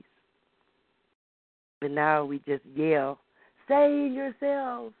days. But now we just yell, save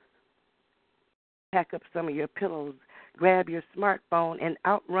yourselves. Pack up some of your pillows, grab your smartphone, and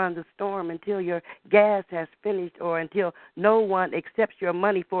outrun the storm until your gas has finished or until no one accepts your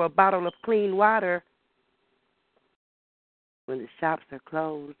money for a bottle of clean water. When the shops are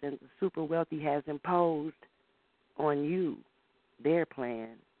closed and the super wealthy has imposed on you their plan.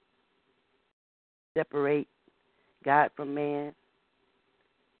 Separate God from man,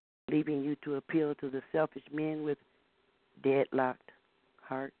 leaving you to appeal to the selfish men with deadlocked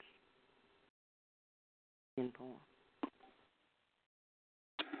hearts. In poem.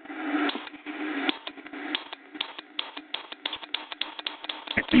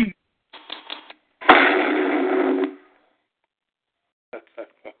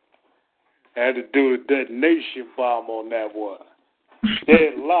 I had to do a detonation bomb on that one.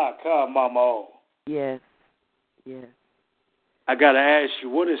 Deadlock, huh, Mama O? Yes, yes. I got to ask you,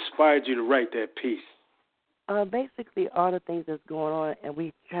 what inspired you to write that piece? Basically, all the things that's going on, and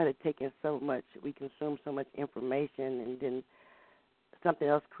we try to take in so much. We consume so much information, and then something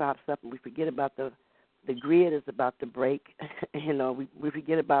else crops up, and we forget about the grid is about to break. We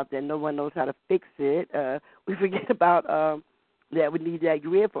forget about that. No one knows how to fix it. We forget about that we need that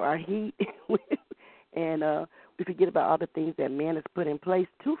grid for our heat, and we forget about all the things that man has put in place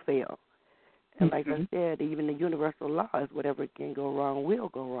to fail. And like I said, even the universal law is whatever can go wrong will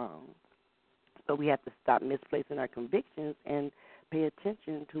go wrong. So we have to stop misplacing our convictions and pay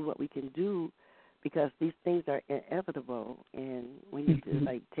attention to what we can do, because these things are inevitable, and we need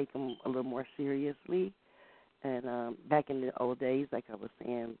to take them a little more seriously. And back in the old days, like I was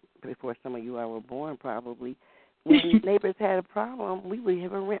saying, before some of you all were born probably, when neighbors had a problem, we would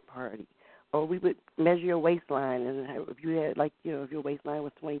have a rent party, or we would measure your waistline, and if you had, if your waistline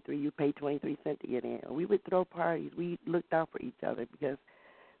was 23, you paid 23 cents to get in. Or we would throw parties. We looked out for each other because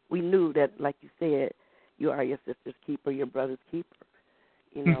we knew that, like you said, you are your sister's keeper, your brother's keeper.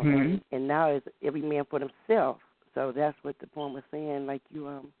 And now it's every man for themselves. So that's what the poem was saying. Like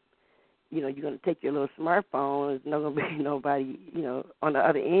you're going to take your little smartphone. There's not going to be nobody, on the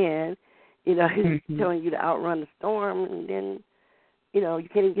other end, telling you to outrun the storm, and then, you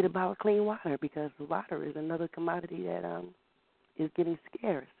can't even get a bottle of clean water because water is another commodity that is getting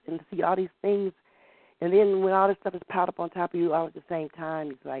scarce. And to see all these things, and then when all this stuff is piled up on top of you all at the same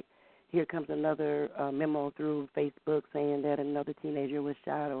time, it's like, here comes another memo through Facebook saying that another teenager was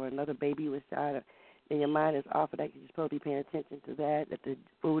shot or another baby was shot. And your mind is off of that. You're supposed to be paying attention to that the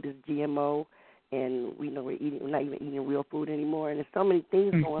food is GMO, and we know we're not even eating real food anymore. And there's so many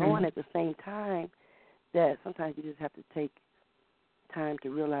things going on at the same time that sometimes you just have to take time to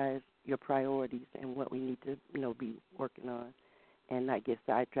realize your priorities and what we need to, be working on, and not get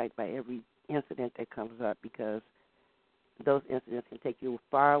sidetracked by every incident that comes up, because those incidents can take you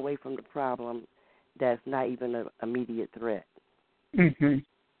far away from the problem that's not even an immediate threat. Mhm.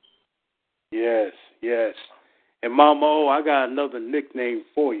 Yes, yes. And Mama O, I got another nickname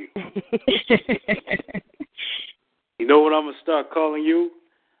for you. You know what I'm going to start calling you?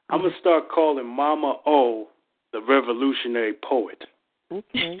 I'm going to start calling Mama O the revolutionary poet.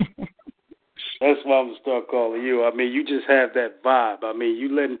 Okay. That's what I'm going to start calling you. I mean, you just have that vibe. I mean,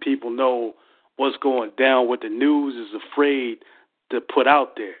 you letting people know what's going down, what the news is afraid to put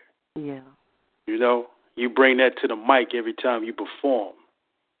out there. Yeah. You know, you bring that to the mic every time you perform.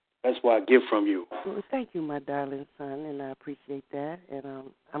 That's what I get from you. Well, thank you, my darling son, and I appreciate that. And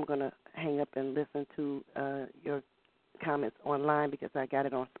I'm going to hang up and listen to your comments online because I got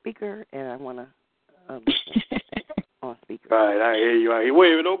it on speaker, and I want to listen on speaker. All right, I hear you.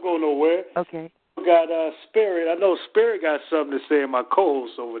 Wait, don't go nowhere. Okay. We got Spirit. I know Spirit got something to say in my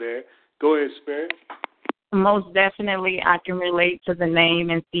co-host over there. Go ahead, Spirit. Most definitely, I can relate to the name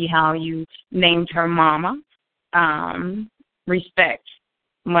and see how you named her mama. Respect.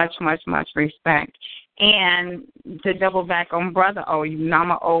 Much, much, much respect. And to double back on Brother O, you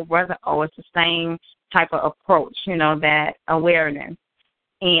Mama O, Brother O, it's the same type of approach, you know, that awareness.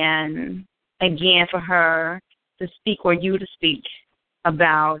 And again, for her to speak or you to speak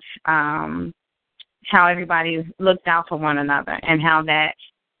about how everybody looks out for one another and how that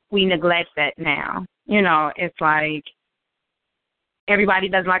we neglect that now. You know, it's like everybody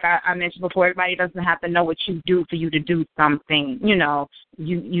doesn't, like I mentioned before, everybody doesn't have to know what you do for you to do something. You know,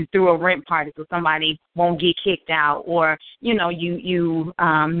 you threw a rent party so somebody won't get kicked out, or, you know, you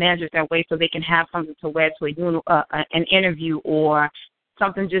measure that way so they can have something to wear to an interview, or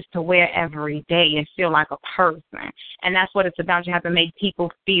something just to wear every day and feel like a person. And that's what it's about. You have to make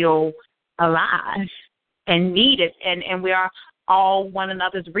people feel alive and needed, and we are all one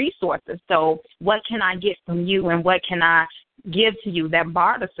another's resources. So what can I get from you and what can I give to you? That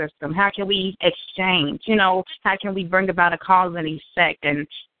barter system. How can we exchange? You know, how can we bring about a cause and effect? And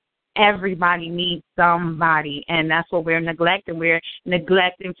everybody needs somebody, and that's what we're neglecting. We're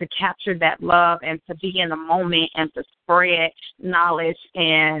neglecting to capture that love and to be in the moment and to spread knowledge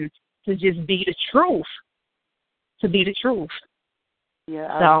and to just be the truth. To be the truth.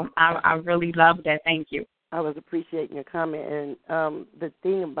 Yeah. So I really love that. Thank you. I was appreciating your comment. And the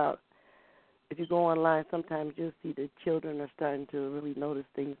thing about, if you go online, sometimes you'll see the children are starting to really notice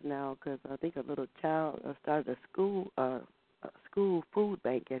things now, because I think a little child started a school food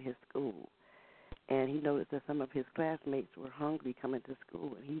bank at his school, and he noticed that some of his classmates were hungry coming to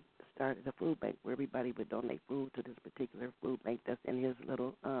school, and he started a food bank where everybody would donate food to this particular food bank that's in his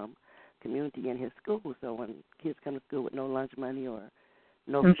little community in his school. So when kids come to school with no lunch money or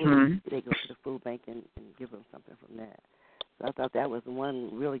no food, they go to the food bank and give them something from that. So I thought that was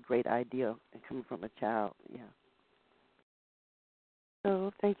one really great idea coming from a child. Yeah.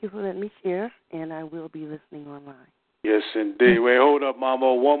 So thank you for letting me share, and I will be listening online. Yes, indeed. Wait, hold up,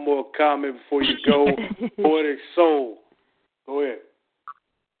 Mama. One more comment before you go. Poetic Soul. Go ahead.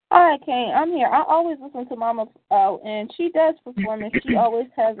 All right, Kane, I'm here. I always listen to Mama, and she does perform, and she always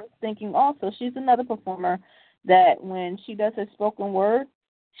has us thinking also. She's another performer that when she does her spoken word,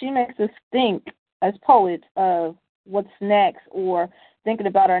 she makes us think as poets of what's next or thinking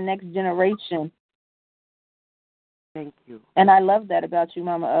about our next generation. Thank you. And I love that about you,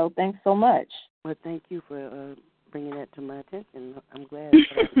 Mama O. Thanks so much. Well, thank you for bringing that to my attention. I'm glad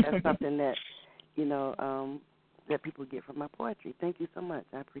that's something that, you know, that people get from my poetry. Thank you so much.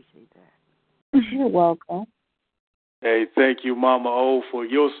 I appreciate that. You're welcome. Hey, thank you, Mama O, for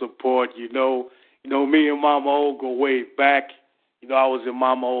your support. You know, me and Mama O go way back. You know, I was in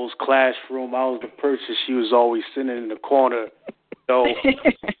Mama O's classroom. I was the person she was always sitting in the corner. So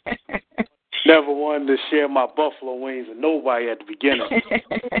never wanted to share my buffalo wings with nobody at the beginning.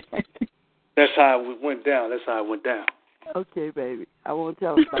 That's how it went down. Okay, baby. I won't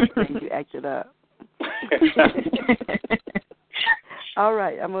tell about the things you acted up. All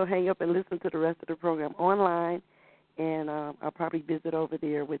right. I'm going to hang up and listen to the rest of the program online, and I'll probably visit over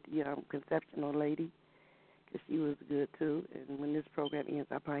there with the conceptional lady, because she was good, too. And when this program ends,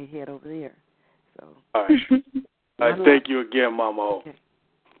 I'll probably head over there. So. All right. All right. Thank you again, Mama O. Okay.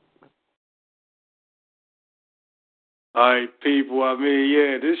 All right, people. I mean,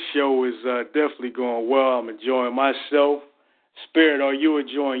 yeah, this show is definitely going well. I'm enjoying myself. Spirit, are you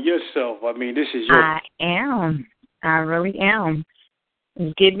enjoying yourself? I mean, this is your... I am. I really am.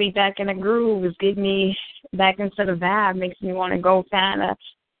 It's getting me back in the groove. It's getting me back into the vibe. Makes me want to go find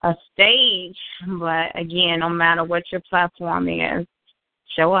a stage. But, again, no matter what your platform is,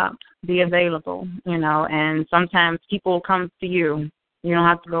 show up. Be available, you know. And sometimes people come to you. You don't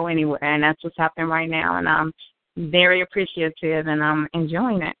have to go anywhere. And that's what's happening right now. And I'm very appreciative, and I'm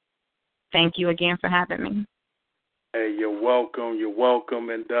enjoying it. Thank you again for having me. Hey, you're welcome. You're welcome.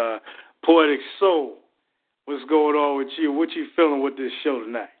 And Poetic Soul, what's going on with you? What you feeling with this show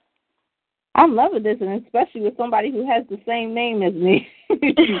tonight? I'm loving this, and especially with somebody who has the same name as me.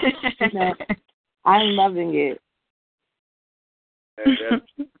 I'm loving it.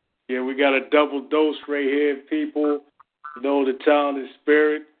 Yeah, we got a double dose right here, people. You know, the talented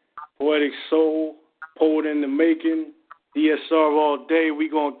spirit, Poetic Soul, poet in the making, DSR all day. We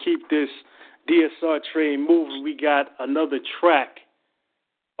going to keep this DSR train moving. We got another track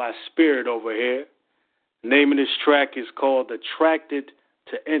by Spirit over here. The name of this track is called Attracted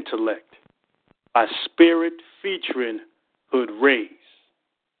to Intellect by Spirit featuring Hood Rays.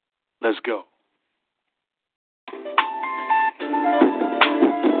 Let's go.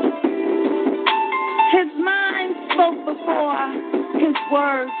 His mind spoke before his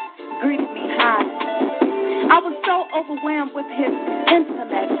words greeted me high. I was so overwhelmed with his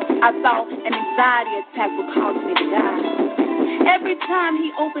intellect, I thought an anxiety attack would cause me to die. Every time he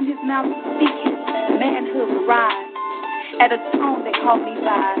opened his mouth to speak, his manhood would rise. At a tone that caught me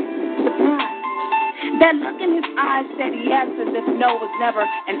by surprise. That look in his eyes said yes, as if no was never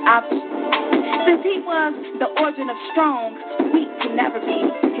an option. Since he was the origin of strong, weak could never be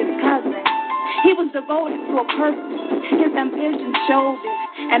his cousin. He was devoted to a person. His ambition showed it,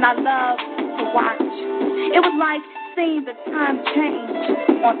 and I loved to watch. It was like seeing the time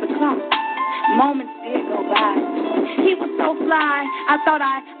change on the clock. Moments did go by. He was so fly, I thought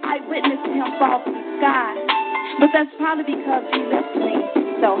I witnessed him fall from the sky. But that's probably because he lifted me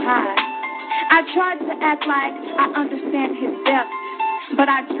so high. I tried to act like I understand his depth,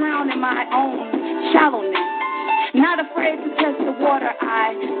 but I drown in my own shallowness. Not afraid to test the water,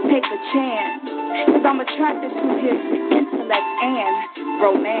 I take a chance, because I'm attracted to his intellect and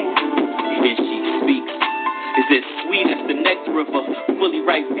romance. When she speaks, is as sweet as the nectar of a fully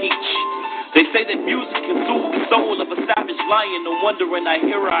ripe peach. They say that music can soothe the soul of a savage lion. No wonder when I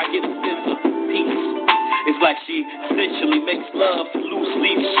hear her, I get a sense of peace. It's like she essentially makes love to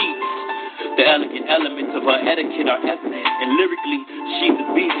loose-leaf sheets. The elegant elements of her etiquette are ethnic, and lyrically, she's a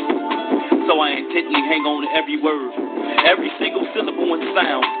beast. So I intently hang on to every word, every single syllable and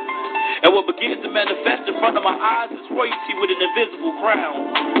sound. And what begins to manifest in front of my eyes is royalty with an invisible crown.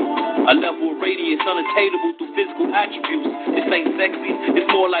 A level of radiance unattainable through physical attributes. This ain't sexy, it's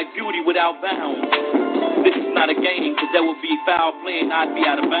more like beauty without bounds. This is not a game, cause there would be foul play and I'd be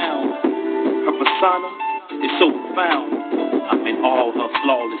out of bounds. Her persona is so profound. I'm in all her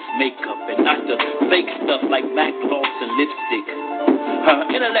flawless makeup and not the fake stuff like MAC gloss and lipstick. Her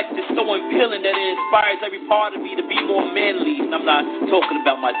intellect is so appealing that it inspires every part of me to be more manly. And I'm not talking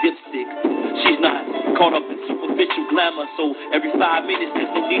about my dipstick. She's not caught up in superficial glamour, so every 5 minutes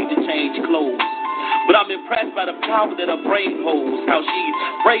there's no need to change clothes. But I'm impressed by the power that her brain holds, how she's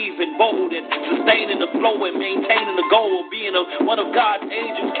brave and bold and sustaining the flow and maintaining the goal of being one of God's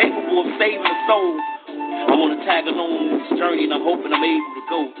angels capable of saving a soul. I want to tag along on this journey, and I'm hoping I'm able to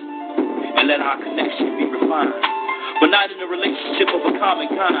go and let our connection be refined. But not in a relationship of a common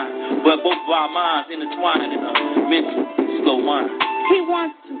kind, but both of our minds intertwined in a mental slow wine. He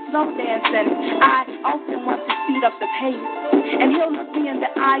wants to slow dance, and I often want to speed up the pace. And he'll look me in the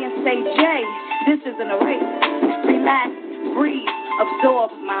eye and say, Jay, this isn't a race. Relax, breathe,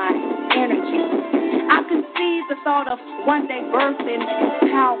 absorb my energy. I conceive the thought of one day birthing his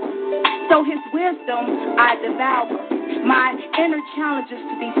power. So his wisdom I devour. My inner challenge is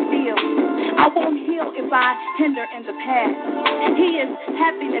to be still. I won't heal if I hinder in the past. He is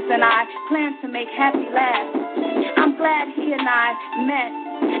happiness and I plan to make happy last. I'm glad he and I met.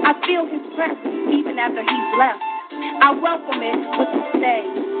 I feel his presence even after he's left. I welcome it with a stay.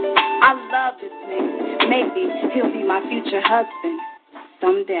 I love this nigga. Maybe he'll be my future husband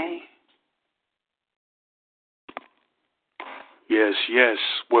someday. Yes, yes,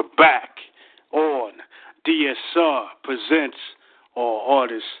 we're back on DSR Presents All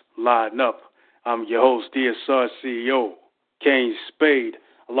Artists Line Up. I'm your host, DSR CEO, Kane Spade,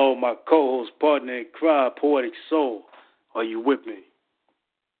 along with my co-host, partner in crime, Poetic Soul. Are you with me?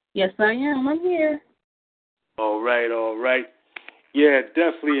 Yes, I am. I'm here. All right. Yeah,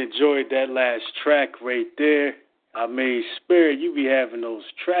 definitely enjoyed that last track right there. I mean, Spirit, you be having those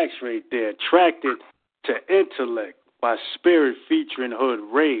tracks right there. Attracted to Intellect by Spirit featuring Hood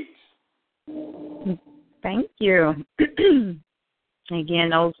Rays. Thank you. Again,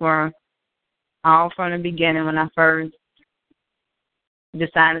 those were all from the beginning when I first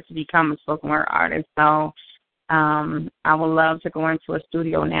decided to become a spoken word artist. So I would love to go into a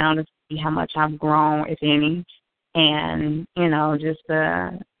studio now to see how much I've grown, if any, and, just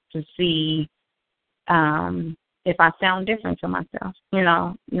to see if I sound different to myself,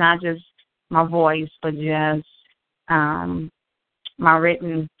 not just my voice, but just my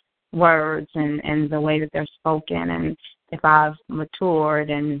written words and the way that they're spoken, and if I've matured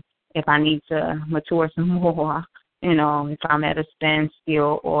and if I need to mature some more, if I'm at a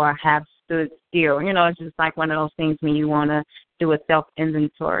standstill or have stood still. It's just like one of those things when you want to do a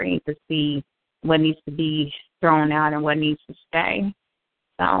self-inventory to see what needs to be thrown out and what needs to stay.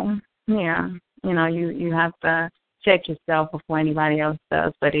 So, yeah, you have to check yourself before anybody else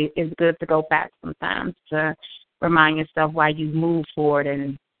does, but it's good to go back sometimes to remind yourself why you move forward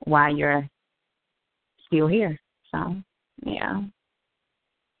and why you're still here. So, yeah.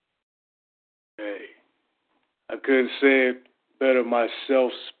 Hey, I couldn't say it better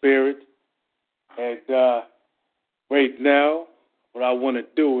myself, Spirit. And right now, what I want to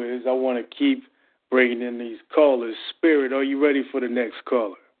do is I want to keep bringing in these callers. Spirit, are you ready for the next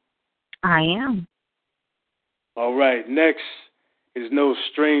caller? I am. All right, next is no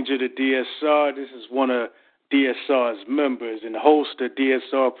stranger to DSR. This is one of DSR's members and host of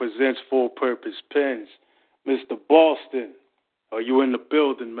DSR Presents Full Purpose Pens, Mr. Boston. Are you in the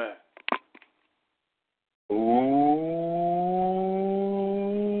building, man? Ooh,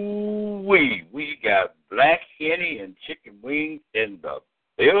 we got Black Henny and chicken wings in the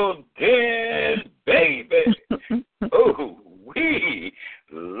building, baby. Ooh,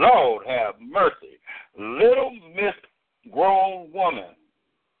 Lord have mercy. Little Miss Grown Woman,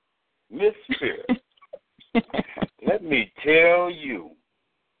 Miss Spirit. Let me tell you,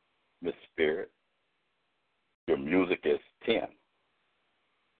 Miss Spirit, your music is 10.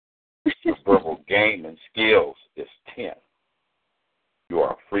 Your verbal game and skills is 10. You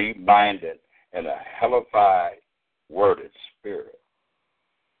are free-minded and a hellified worded spirit.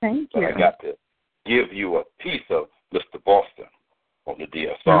 Thank you. But I got to give you a piece of Mr. Boston on the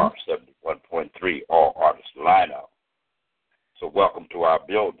DSR 71.3 All Artist lineup. So welcome to our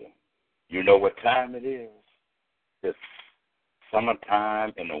building. You know what time it is? It's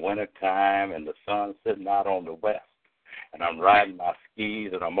summertime in the wintertime, and the sun's sitting out on the west. And I'm riding my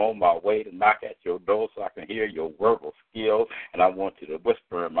skis, and I'm on my way to knock at your door so I can hear your verbal skills. And I want you to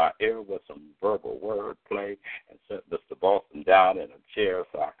whisper in my ear with some verbal wordplay and set Mr. Boston down in a chair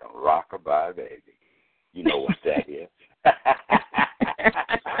so I can rock her by, baby. You know what that is.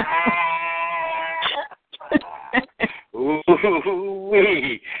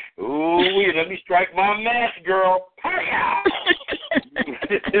 Ooh-wee. Ooh-wee. Let me strike my match, girl.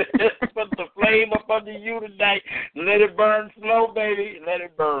 Put the flame up under you tonight. Let it burn slow, baby. Let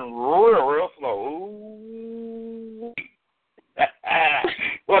it burn real slow. Ooh.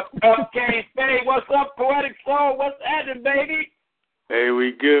 What's up, K-Spade? What's up, Poetic Soul? What's happening, baby? Hey,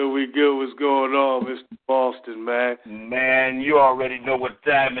 we good. What's going on, Mr. Boston, man? Man, you already know what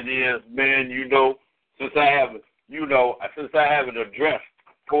time it is, man. Since I haven't addressed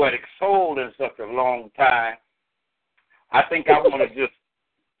Poetic Soul in such a long time, I think I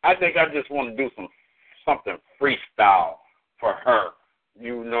just want to do something freestyle for her.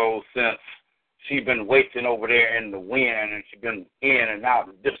 Since she's been waiting over there in the wind, and she's been in and out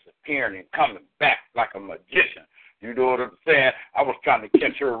and disappearing and coming back like a magician. You know what I'm saying? I was trying to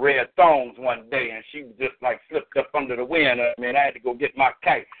catch her red thongs one day, and she just slipped up under the wind. I had to go get my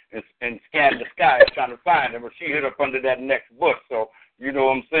kite and scan the sky trying to find her, but she hid up under that next bush. So, you know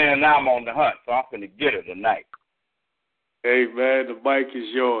what I'm saying? Now I'm on the hunt, so I'm going to get her tonight. Hey, man, the mic is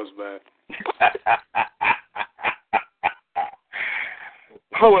yours, man.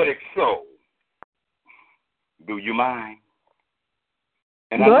 Poetic Soul, do you mind?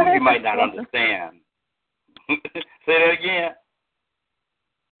 And I know you might not understand. Say that again.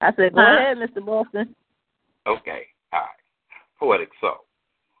 I said, go ahead, Mr. Boston. Okay, all right. Poetic Soul,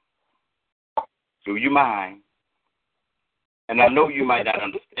 do you mind? And I know you might not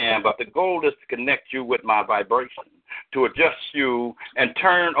understand, but the goal is to connect you with my vibration, to adjust you and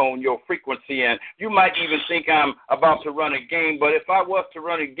turn on your frequency. And you might even think I'm about to run a game, but if I was to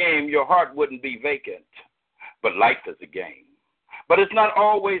run a game, your heart wouldn't be vacant. But life is a game. But it's not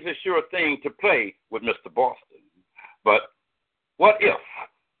always a sure thing to play with Mr. Boston. But what if?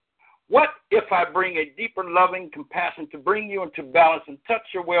 What if I bring a deeper loving compassion to bring you into balance and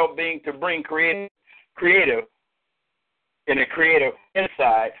touch your well-being, to bring creative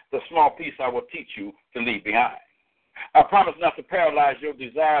inside the small piece I will teach you to leave behind? I promise not to paralyze your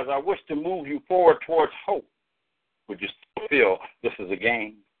desires. I wish to move you forward towards hope. Would you still feel this is a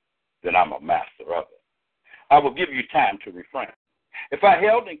game? Then I'm a master of it. I will give you time to refrain. If I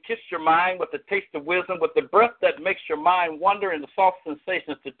held and kissed your mind with the taste of wisdom, with the breath that makes your mind wonder and the soft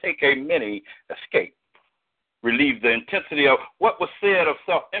sensations to take a mini escape, relieve the intensity of what was said of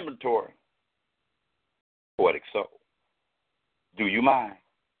self-inventory, Poetic Soul. Do you mind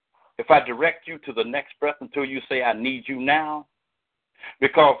if I direct you to the next breath until you say, I need you now?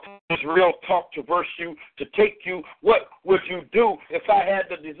 Because it's real talk to verse you, to take you. What would you do if I had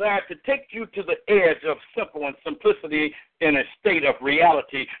the desire to take you to the edge of simple and simplicity in a state of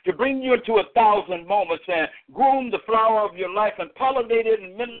reality, to bring you into 1,000 moments and groom the flower of your life and pollinate it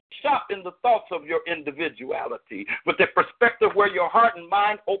and shop in the thoughts of your individuality with a perspective where your heart and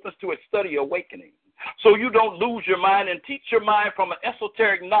mind opens to a steady awakening? So you don't lose your mind and teach your mind from an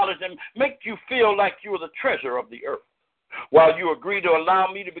esoteric knowledge and make you feel like you are the treasure of the earth. While you agree to allow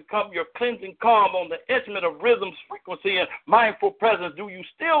me to become your cleansing calm on the instrument of rhythms, frequency, and mindful presence, do you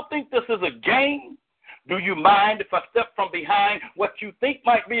still think this is a game? Do you mind if I step from behind what you think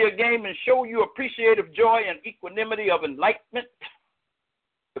might be a game and show you appreciative joy and equanimity of enlightenment?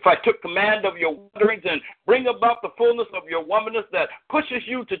 If I took command of your wanderings and bring about the fullness of your womanness that pushes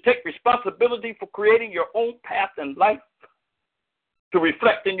you to take responsibility for creating your own path in life, to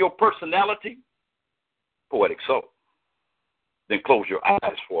reflect in your personality? Poetic Soul. Then close your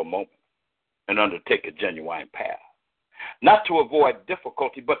eyes for a moment and undertake a genuine path. Not to avoid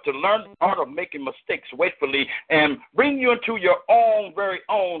difficulty, but to learn the art of making mistakes wakefully and bring you into your own, very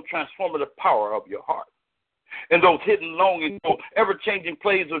own transformative power of your heart. And those hidden longings, those ever-changing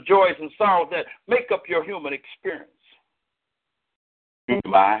plays of joys and sorrows that make up your human experience. Do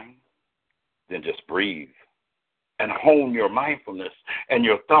you mind? Then just breathe and hone your mindfulness and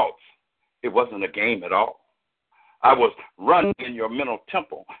your thoughts. It wasn't a game at all. I was running in your mental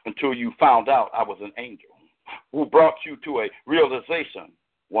temple until you found out I was an angel who brought you to a realization.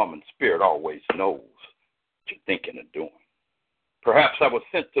 Woman's spirit always knows what you're thinking and doing. Perhaps I was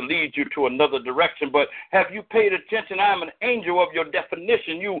sent to lead you to another direction, but have you paid attention? I'm an angel of your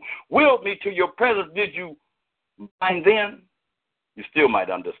definition. You willed me to your presence. Did you mind then? You still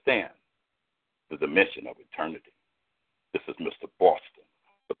might understand the dimension of eternity. This is Mr. Boston,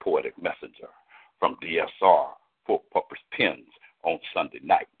 the poetic messenger from DSR. Full Purpose Pens on Sunday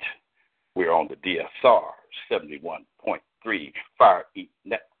night. We're on the DSR 71.3 Fire Eat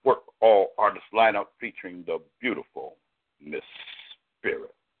Network. All artist lineup featuring the beautiful Miss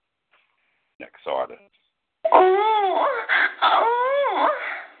Spirit. Next artist.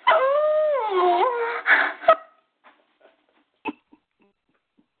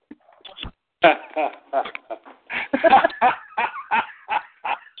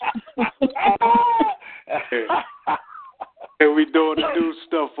 And we doing the new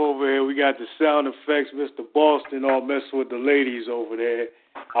stuff over here. We got the sound effects. Mr. Boston all messing with the ladies over there.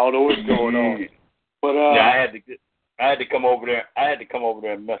 I don't know what's going on. But yeah, I had to come over there. I had to come over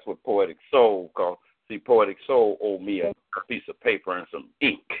there and mess with Poetic Soul, because see, Poetic Soul owed me a piece of paper and some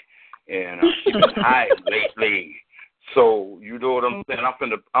ink, and she's been hiding lately. So you know what I'm saying?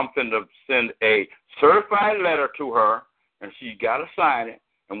 I'm finna send a certified letter to her, and she gotta sign it.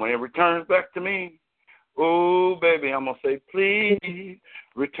 And when it returns back to me, oh, baby, I'm going to say, please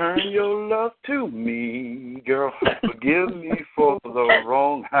return your love to me. Girl, forgive me for the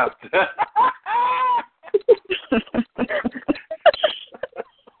wrong I've done.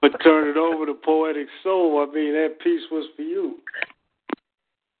 But turn it over to Poetic Soul. I mean, that piece was for you.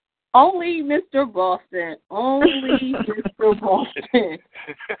 Only Mr. Boston. Only Mr. Boston.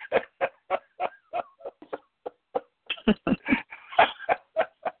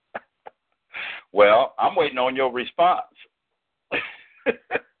 Well, I'm waiting on your response.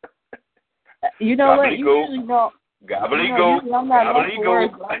 You know what? You usually don't. Gobbledygook. I'm not looking for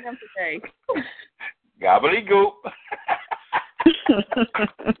words, but I am today. Gobbledygook.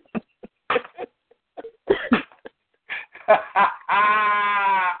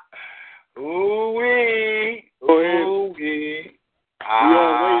 Ooh-wee. Ooh-wee. We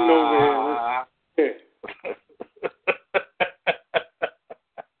all waiting over here.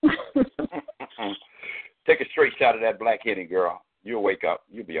 Take a straight shot of that black-headed girl. You'll wake up.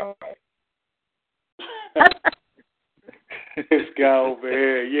 You'll be all right. This guy over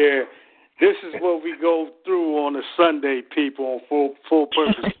here, yeah. This is what we go through on a Sunday, people, on full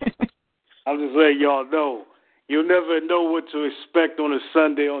purpose. I'm just letting y'all know. You'll never know what to expect on a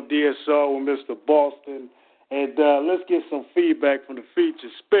Sunday on DSR with Mr. Boston. And let's get some feedback from the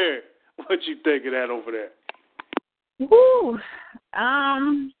feature. Spirit, what you think of that over there? Woo.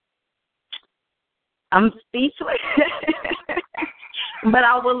 I'm speechless. But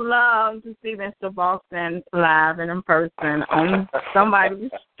I would love to see Mr. Boston live and in person on somebody's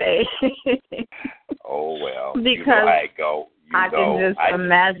stage. Oh, well. Because I can just I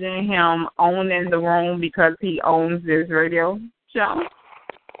imagine him owning the room because he owns this radio show.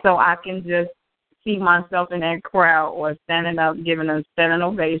 So I can just see myself in that crowd or standing up giving a standing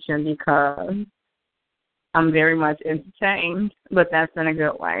ovation because I'm very much entertained, but that's in a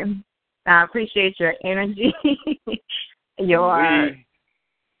good way. I appreciate your energy. Your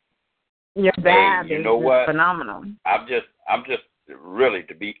vibe you is know just what? phenomenal. I'm just really,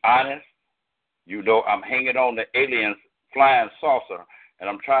 to be honest, you know, I'm hanging on the alien's flying saucer, and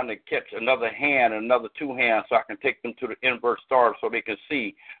I'm trying to catch another hand and another two hands so I can take them to the inverse star so they can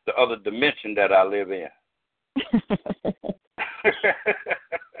see the other dimension that I live in.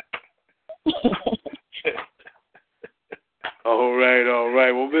 All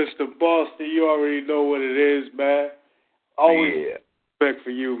right. Well, Mr. Boston, you already know what it is, man. Always respect for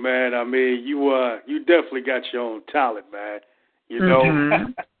you, man. I mean, you definitely got your own talent, man. You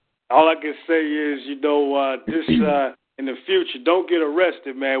know, all I can say is, you know, this in the future, don't get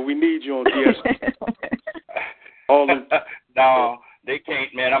arrested, man. We need you on DSR. No, they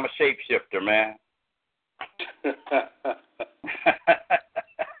can't, man. I'm a shapeshifter, man.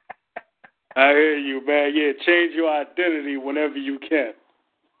 I hear you, man. Yeah, change your identity whenever you can.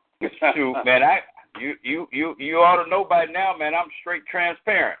 Shoot, man, you ought to know by now, man. I'm straight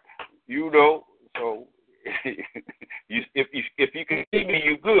transparent. You know, so if you can see me,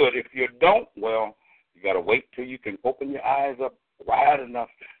 you good. If you don't, well, you got to wait till you can open your eyes up wide enough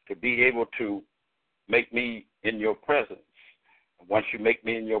to be able to make me in your presence. Once you make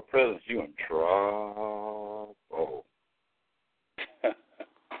me in your presence, you're in trouble.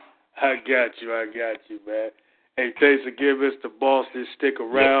 I got you, man. Hey, thanks again, Mr. Boston. Stick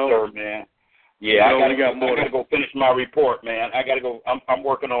around. Yes, sir, man. Yeah, I gotta go finish my report, man. I gotta go. I'm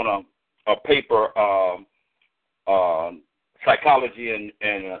working on a paper, psychology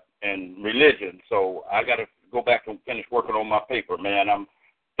and religion. So I gotta go back and finish working on my paper, man. I'm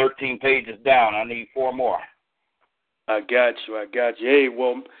 13 pages down. I need 4 more. I got you. Hey,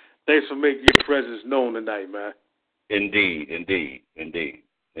 well, thanks for making your presence known tonight, man. Indeed.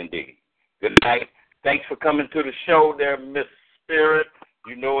 Good night. Thanks for coming to the show there, Miss Spirit.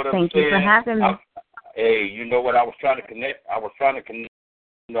 You know what I'm saying? Thank you for having me. Hey, you know what? I was trying to connect. I was trying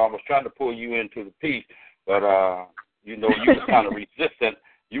to pull you into the piece, but you know, you was kind of resistant.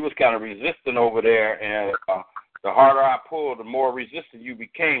 You was kind of resistant over there, and the harder I pulled, the more resistant you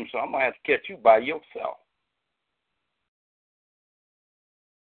became. So I'm gonna have to catch you by yourself.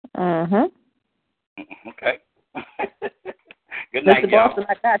 Okay. Good night, Mr. y'all. Boston,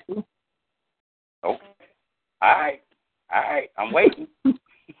 I got you. Okay. All right. I'm waiting. All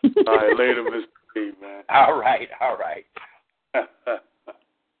right, later, Mr. P, man. All right. All right.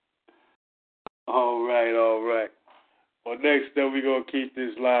 Well, next up, we're going to keep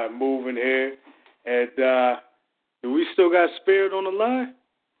this line moving here. And do we still got Spirit on the line?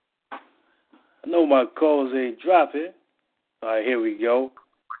 I know my calls ain't dropping. All right, here we go.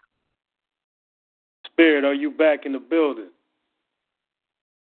 Spirit, are you back in the building?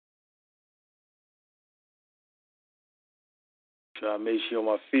 Try to make sure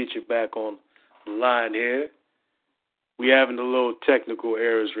my feature back on the line here. We having a little technical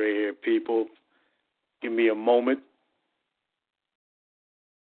errors right here, people. Give me a moment.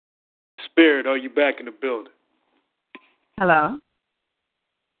 Spirit, are you back in the building? Hello?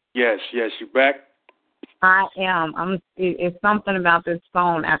 Yes, you back? I am. It's something about this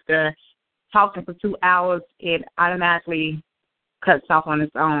phone. After talking for 2 hours, it automatically cuts off on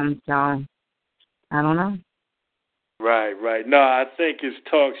its own. So, I don't know. Right. No, I think it's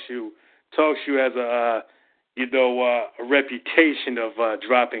TalkShoe. TalkShoe has a reputation of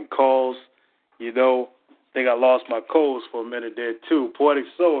dropping calls. You know, I think I lost my calls for a minute there too. Poetic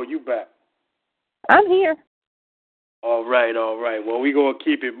Soul, you back? I'm here. All right. Well, we gonna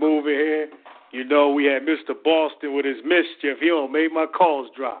keep it moving here. You know, we had Mr. Boston with his mischief. He don't make my calls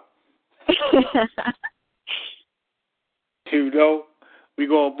drop. You know. We're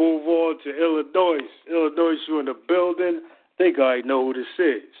going to move on to Illinois. Illinois, you in the building. I think I already know who this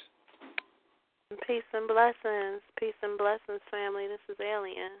is. Peace and blessings. Peace and blessings, family. This is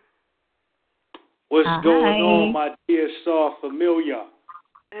Alien. What's going on, my DSR familia?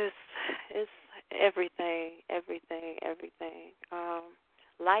 It's everything.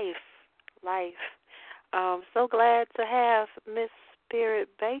 Life. So glad to have Miss Spirit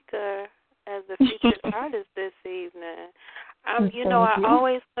Baker as the featured artist this evening. You know, I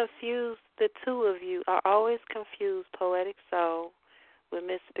always confuse the two of you. I always confuse Poetic Soul with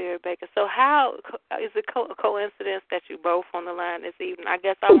Miss Spirit Baker. So how is it a coincidence that you both on the line this evening? I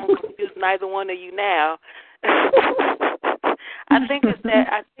guess I won't confuse neither one of you now. I think it's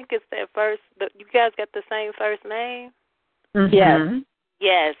that first. You guys got the same first name? Yes.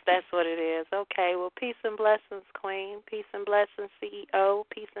 Yes, that's what it is. Okay, well, peace and blessings, Queen. Peace and blessings, CEO.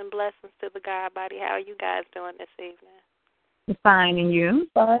 Peace and blessings to the God Body. How are you guys doing this evening? Fine, and you?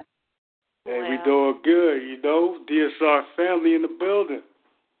 Fine. Hey, we doing good, you know. DSR family in the building.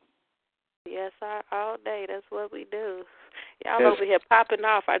 DSR all day. That's what we do. Y'all over here popping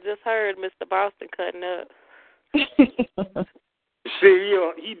off. I just heard Mr. Boston cutting up. See,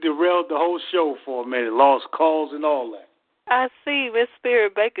 he derailed the whole show for a minute, lost calls and all that. I see Miss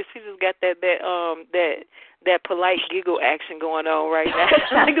Spirit Baker. She just got that polite giggle action going on right now.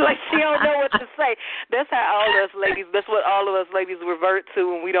 like she don't know what to say. That's how all us ladies. That's what all of us ladies revert to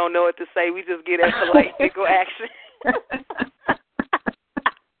when we don't know what to say. We just get that polite giggle action.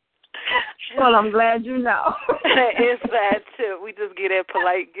 Well, I'm glad you know. Inside too. We just get that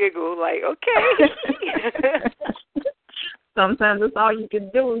polite giggle, like okay. Sometimes that's all you can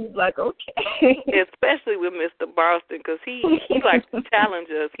do. He's like, okay. Especially with Mr. Boston, because he likes to challenge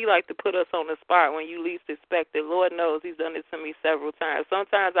us. He likes to put us on the spot when you least expect it. Lord knows he's done it to me several times.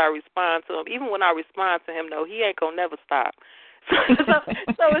 Sometimes I respond to him. Even when I respond to him, though, he ain't going to never stop. So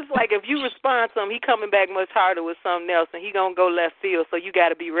it's like if you respond to him, he coming back much harder with something else, and he going to go left field, so you got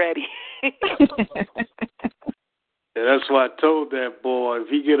to be ready. Yeah, that's why I told that boy, if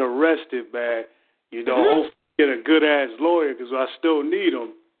he get arrested, man, you know, hopefully get a good-ass lawyer because I still need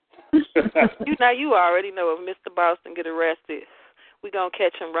him. You already know if Mr. Boston get arrested, we going to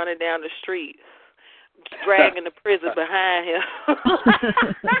catch him running down the street, dragging the prison behind him.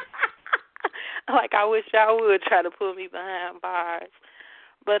 Like, I wish y'all would try to put me behind bars.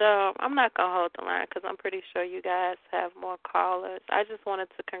 But I'm not going to hold the line because I'm pretty sure you guys have more callers. I just wanted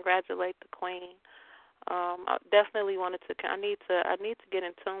to congratulate the Queen. I definitely wanted to. I need to get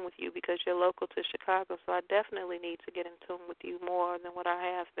in tune with you because you're local to Chicago. So I definitely need to get in tune with you more than what I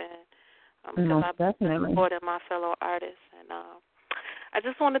have been. Because I've been supporting my fellow artists, and I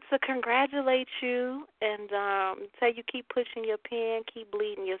just wanted to congratulate you and say you keep pushing your pen, keep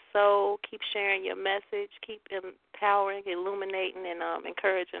bleeding your soul, keep sharing your message, keep empowering, illuminating, and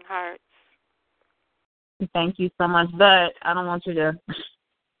encouraging hearts. Thank you so much, but I don't want you to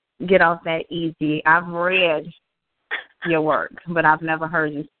get off that easy. I've read your work, but I've never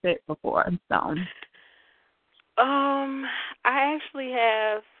heard you spit before. So, I actually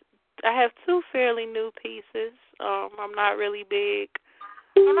have. I have two fairly new pieces. I'm not really big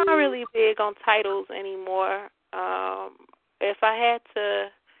on titles anymore. If I had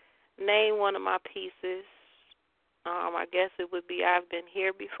to name one of my pieces, I guess it would be I've Been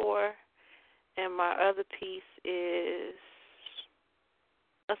Here Before, and my other piece is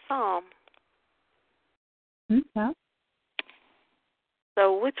a psalm. Okay.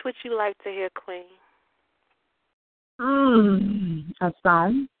 So which would you like to hear, Queen? A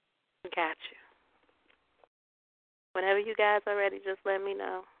psalm. Got you. Whenever you guys are ready, just let me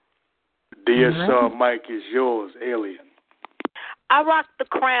know. DSR mic is yours, alien. I rock the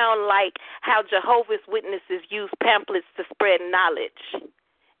crown like how Jehovah's Witnesses use pamphlets to spread knowledge.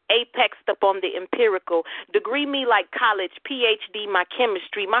 Apexed up on the empirical. Degree me like college, PhD my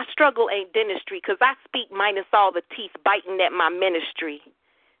chemistry. My struggle ain't dentistry, because I speak minus all the teeth biting at my ministry.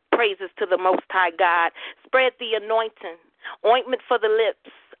 Praises to the Most High God. Spread the anointing. Ointment for the lips.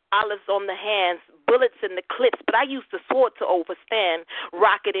 Olives on the hands, bullets in the clips, but I used the sword to overstand.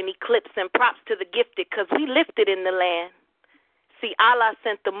 Rocket and eclipse and props to the gifted, because we lifted in the land. See, Allah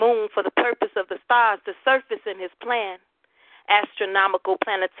sent the moon for the purpose of the stars to surface in his plan. Astronomical,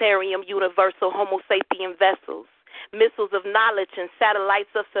 planetarium, universal, homo sapien vessels. Missiles of knowledge and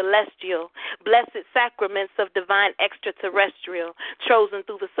satellites of celestial. Blessed sacraments of divine extraterrestrial. Chosen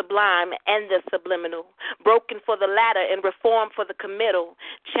through the sublime and the subliminal. Broken for the latter and reformed for the committal.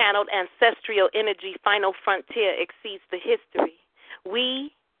 Channeled ancestral energy, final frontier exceeds the history.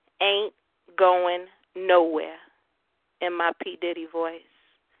 We ain't going nowhere. In my P. Diddy voice.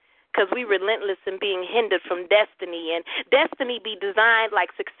 Because we relentless in being hindered from destiny. And destiny be designed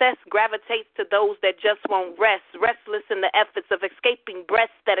like success gravitates to those that just won't rest. Restless in the efforts of escaping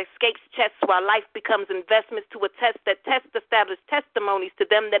breaths that escapes chests while life becomes investments to a test that tests established testimonies to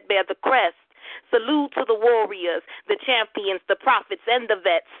them that bear the crest. Salute to the warriors, the champions, the prophets, and the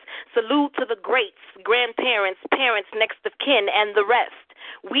vets. Salute to the greats, grandparents, parents, next of kin, and the rest.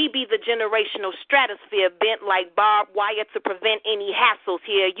 We be the generational stratosphere bent like barbed wire to prevent any hassles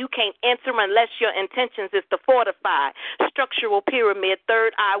here. You can't enter unless your intentions is to fortify. Structural pyramid,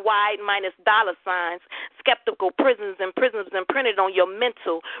 third eye wide minus dollar signs. Skeptical prisons imprinted on your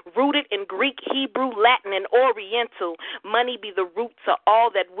mental. Rooted in Greek, Hebrew, Latin, and Oriental. Money be the root to all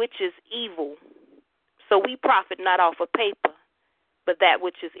that which is evil. So we profit not off of paper, but that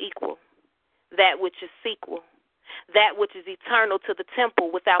which is equal. That which is sequel. That which is eternal to the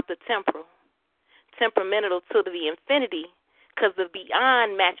temple without the temporal. Temperamental to the infinity, because the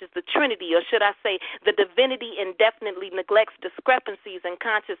beyond matches the Trinity, or should I say the divinity indefinitely neglects discrepancies and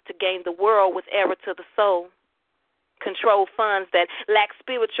conscious to gain the world with error to the soul. Control funds that lack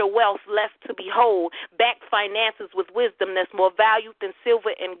spiritual wealth left to behold. Back finances with wisdom that's more valued than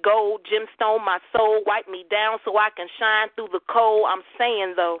silver and gold. Gemstone my soul, wipe me down so I can shine through the cold. I'm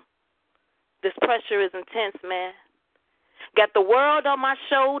saying, though, this pressure is intense, man. Got the world on my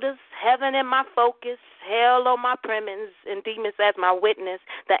shoulders, heaven in my focus, hell on my premise, and demons as my witness.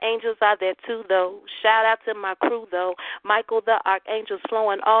 The angels are there too, though. Shout out to my crew, though. Michael the archangel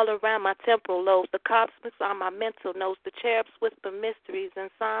flowing all around my temporal lobes. The cosmics are my mental notes. The cherubs whisper mysteries and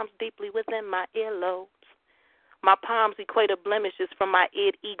psalms deeply within my earlobes. My palms equate blemishes from my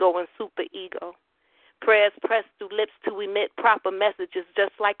id, ego, and superego. Prayers pressed through lips to emit proper messages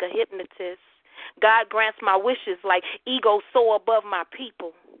just like a hypnotist. God grants my wishes like ego soar above my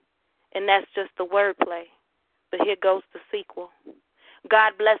people. And that's just the wordplay. But here goes the sequel.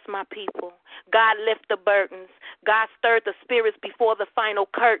 God bless my people. God lift the burdens. God stirred the spirits before the final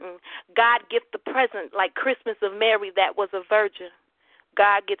curtain. God gift the present like Christmas of Mary that was a virgin.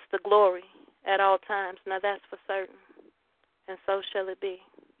 God gets the glory at all times. Now that's for certain. And so shall it be.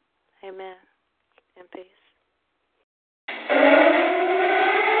 Amen. In peace.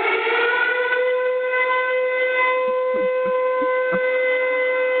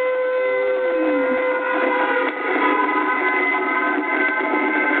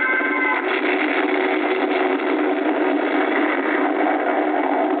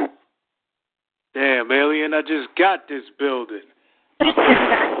 Damn, Alien, I just got this building.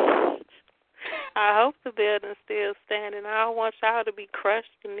 I hope the building's still standing. I don't want y'all to be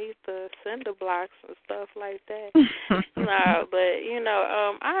crushed beneath the cinder blocks and stuff like that. No, but,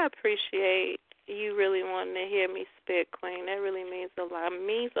 I appreciate you really wanting to hear me spit, Queen. That really means a lot. It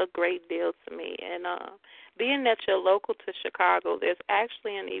means a great deal to me. And being that you're local to Chicago, there's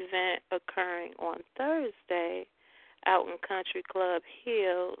actually an event occurring on Thursday out in Country Club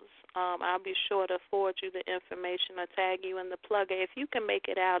Hills. I'll be sure to forward you the information or tag you in the plugger. If you can make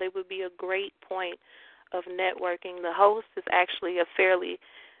it out, it would be a great point of networking. The host is actually a fairly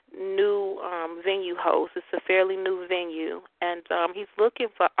new venue host. It's a fairly new venue, and he's looking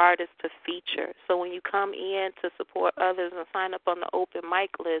for artists to feature. So when you come in to support others and sign up on the open mic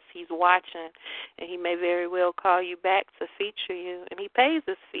list, he's watching, and he may very well call you back to feature you. And he pays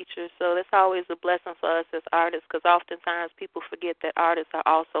his features, so that's always a blessing for us as artists, because oftentimes people forget that artists are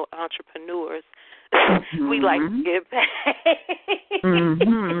also entrepreneurs. Mm-hmm. We like to get paid.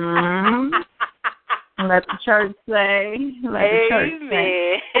 Mm-hmm. Let the church say. Let the church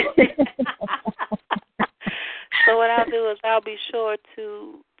say. So what I'll do is I'll be sure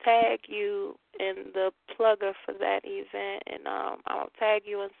to tag you in the plugger for that event, and I'll tag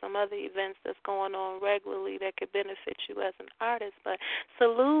you in some other events that's going on regularly that could benefit you as an artist. But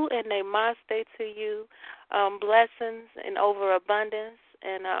salute and namaste to you. Blessings and overabundance.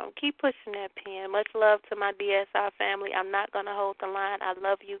 And keep pushing that pen. Much love to my DSR family. I'm not going to hold the line. I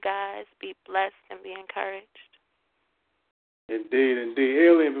love you guys. Be blessed and be encouraged. Indeed, indeed.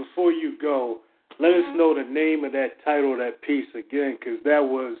 Alien, before you go, let us know the name of that title of that piece again, because that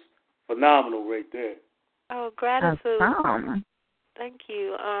was phenomenal right there. Oh, gratitude. Thank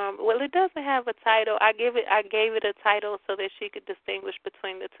you. Well, it doesn't have a title. I gave it a title so that she could distinguish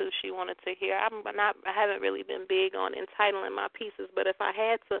between the two she wanted to hear. I haven't really been big on entitling my pieces, but if I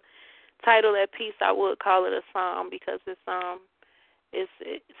had to title that piece, I would call it a psalm, because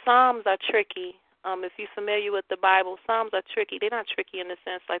psalms are tricky. If you're familiar with the Bible, psalms are tricky. They're not tricky in the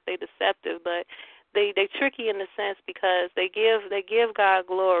sense like they're deceptive, but they tricky in the sense because they give God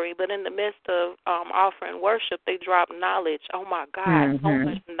glory, but in the midst of offering worship, they drop knowledge. Oh my God, so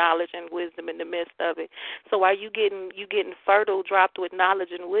much knowledge and wisdom in the midst of it. So while you getting fertile, dropped with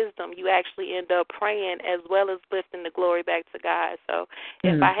knowledge and wisdom, you actually end up praying as well as lifting the glory back to God. So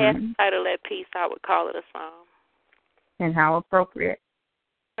if I had to title that piece, I would call it a psalm. And how appropriate.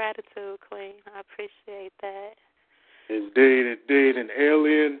 Gratitude, Queen. I appreciate that. Indeed, indeed. And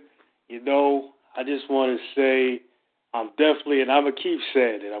Alien, I just want to say I'm definitely, and I'm going to keep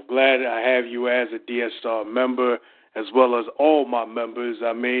saying it, I'm glad I have you as a DSR member as well as all my members.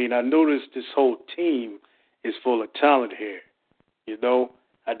 I mean, I noticed this whole team is full of talent here.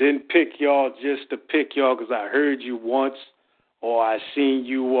 I didn't pick y'all just to pick y'all because I heard you once or I seen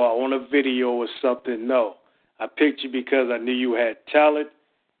you on a video or something. No, I picked you because I knew you had talent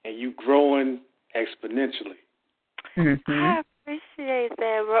and you growing exponentially. I appreciate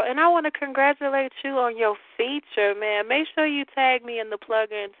that, bro. And I want to congratulate you on your feature, man. Make sure you tag me in the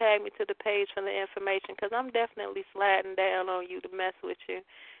plugger and tag me to the page for the information, because I'm definitely sliding down on you to mess with you,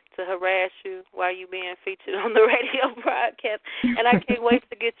 to harass you while you being featured on the radio broadcast. And I can't wait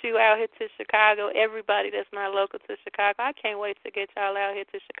to get you out here to Chicago. Everybody that's not local to Chicago, I can't wait to get y'all out here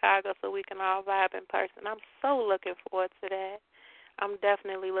to Chicago so we can all vibe in person. I'm so looking forward to that. I'm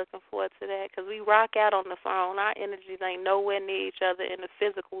definitely looking forward to that because we rock out on the phone. Our energies ain't nowhere near each other in the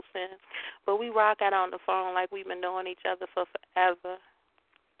physical sense, but we rock out on the phone like we've been knowing each other for forever.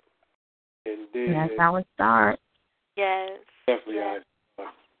 Indeed. That's how it starts. Yes. Definitely. Yes.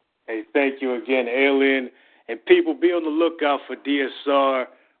 Hey, thank you again, Alien. And people, be on the lookout for DSR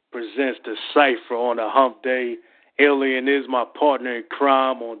presents the Cypher on a hump day. Alien is my partner in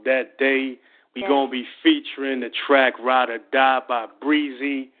crime on that day. We're going to be featuring the track Ride or Die by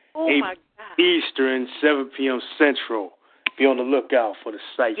Breezy, 8 Eastern, 7 p.m. Central. Be on the lookout for the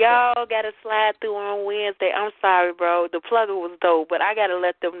Cypher. Y'all got to slide through on Wednesday. I'm sorry, bro. The plugger was dope, but I got to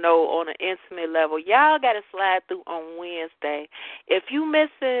let them know on an intimate level. Y'all got to slide through on Wednesday. If you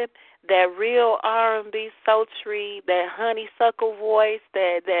missing that real R&B sultry, that honeysuckle voice,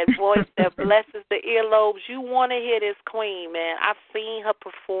 that voice that blesses the earlobes, you want to hear this queen, man. I've seen her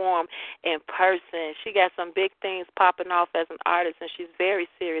perform in person. She got some big things popping off as an artist, and she's very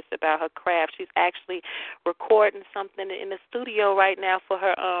serious about her craft. She's actually recording something in the studio right now for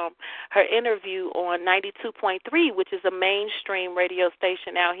her interview on 92.3, which is a mainstream radio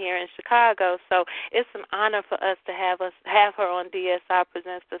station out here in Chicago. So it's an honor for us to have her on DSR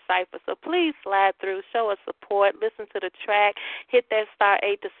Presents the Cypher. So please slide through, show us support, listen to the track, hit that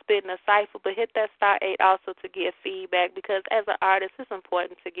 *8 to spit in a cipher, but hit that *8 also to give feedback, because as an artist, it's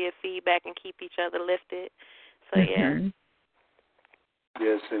important to give feedback and keep each other lifted. So, yeah.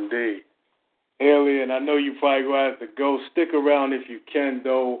 Yes, indeed. Alien, I know you probably going to have to go. Stick around if you can,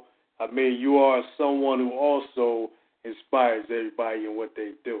 though. I mean, you are someone who also inspires everybody in what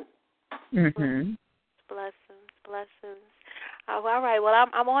they do. Blessings. Oh, all right. Well,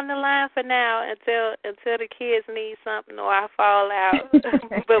 I'm on the line for now until the kids need something or I fall out.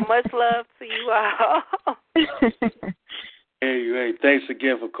 But much love to you all. Hey, thanks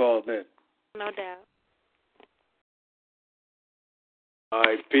again for calling in. No doubt. All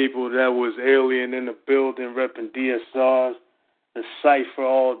right, people, that was Alien in the building, repping DSRs, the Cypher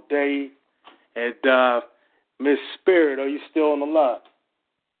all day. And Miss Spirit, are you still on the line?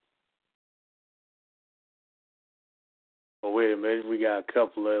 Oh, wait a minute. We got a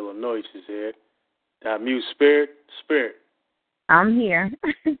couple of Illinoises here. Mute Spirit. Spirit. I'm here.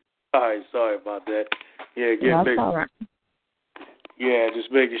 All right, sorry about that. Yeah, all right. Yeah,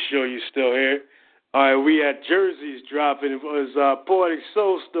 just making sure you're still here. All right, we had jerseys dropping. It was Poetic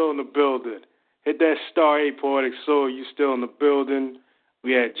Soul still in the building. Hit that *8, Poetic Soul. You still in the building.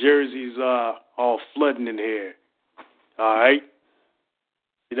 We had jerseys all flooding in here. All right?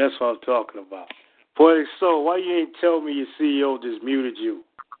 See, that's what I'm talking about. Poetic Soul, why you ain't tell me your CEO just muted you?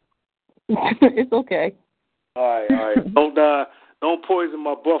 It's okay. All right. Don't poison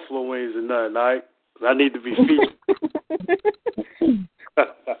my buffalo wings or nothing, all right? I need to be featured.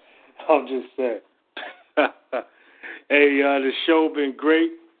 I'm just saying. Hey, the show been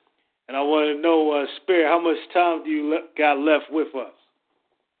great, and I want to know, Spirit, how much time do you got left with us?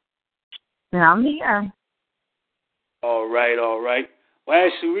 I'm here. All right. Well,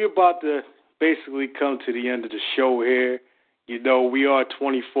 actually, we're about to basically come to the end of the show here. You know, we are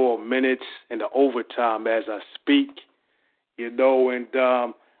 24 minutes in the overtime as I speak. You know, and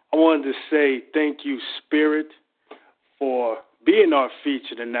I wanted to say thank you, Spirit, for being our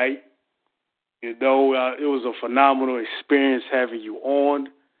feature tonight. You know, it was a phenomenal experience having you on.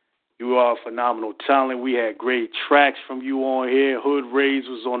 You are a phenomenal talent. We had great tracks from you on here. Hood Rays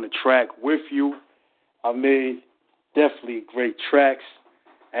was on the track with you. I mean, definitely great tracks.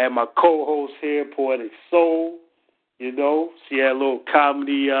 I had my co-host here, Poetic Soul. You know, she had a little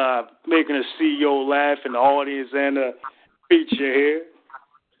comedy, making the CEO laugh in the audience and a feature here.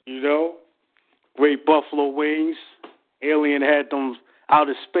 You know, great buffalo wings. Alien had them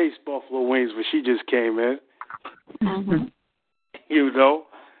outer space buffalo wings when she just came in. Mm-hmm. You know,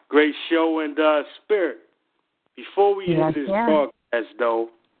 great show. And Spirit, before we end this broadcast, though,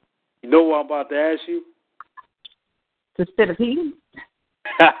 you know what I'm about to ask you? To spit a pee?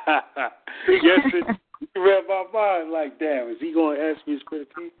 Yes, it read my mind like, damn, is he going to ask me to spit a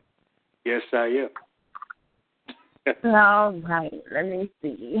pee? Yes, I am. All right, let me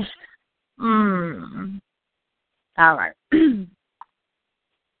see. All right.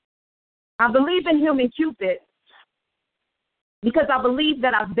 I believe in human Cupid because I believe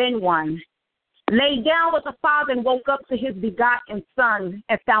that I've been one. Laid down with the Father and woke up to his begotten Son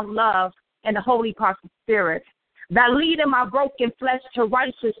and found love and the Holy Prophet Spirit. That lead in my broken flesh to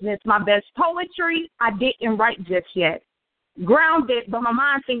righteousness, my best poetry I didn't write just yet. grounded, but my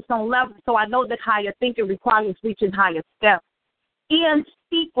mind thinks on level, so I know that higher thinking requires reaching higher steps. In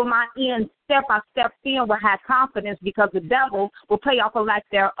speak with my end step, I step in with high confidence because the devil will play off a lack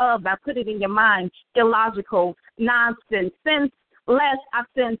thereof. I put it in your mind, illogical, nonsense. Sense less, I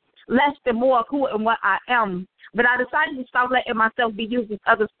sense less than more of who and what I am. But I decided to stop letting myself be used as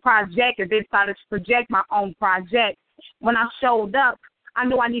others' project and then started to project my own project. When I showed up, I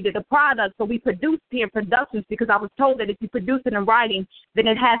knew I needed a product, so we produced here productions because I was told that if you produce it in writing, then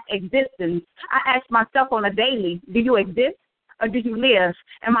it has existence. I asked myself on a daily, do you exist or do you live?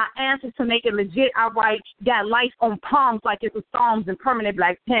 And my answer to make it legit, I write, got life on palms like it's a Psalms and permanent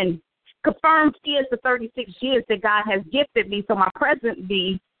black pen. Confirmed is the 36 years that God has gifted me, so my present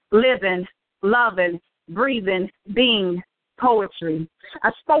be living, loving, breathing, being poetry.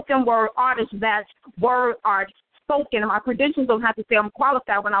 A spoken word artist, that's word art spoken. My credentials don't have to say I'm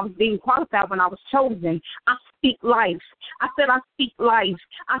qualified when I was being qualified when I was chosen. I speak life. I said I speak life.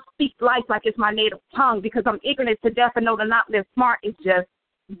 I speak life like it's my native tongue because I'm ignorant to death and know to not live smart is just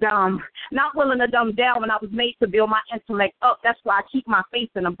dumb. Not willing to dumb down when I was made to build my intellect up. That's why I keep my face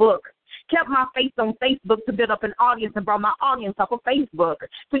in a book. Kept my face on Facebook to build up an audience and brought my audience up on Facebook.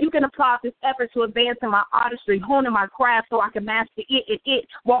 So you can apply this effort to advance in my artistry, honing my craft so I can master it, and it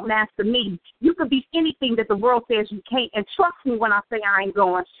won't master me. You can be anything that the world says you can't, and trust me when I say I ain't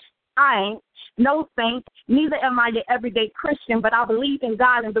going. I ain't. No saint, neither am I your everyday Christian, but I believe in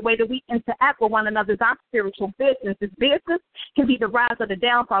God and the way that we interact with one another is our spiritual business. This business can be the rise or the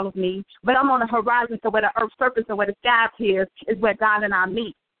downfall of me, but I'm on the horizon, so where the earth's surface and where the sky appears is where God and I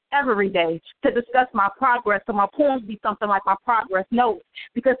meet every day to discuss my progress, so my poems be something like my progress notes,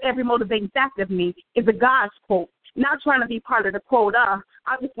 because every motivating fact of me is a God's quote. Not trying to be part of the quota.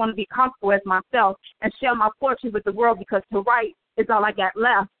 I just want to be comfortable as myself and share my poetry with the world because to write is all I got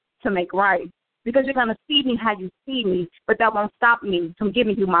left to make right. Because you're going to see me how you see me, but that won't stop me from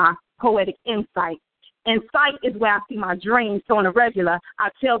giving you my poetic insight. Insight is where I see my dreams, so on a regular, I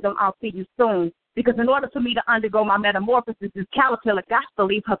tell them I'll see you soon. Because in order for me to undergo my metamorphosis, this caterpillar got to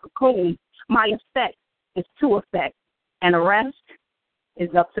leave her cocoon. My effect is to effect, and the rest is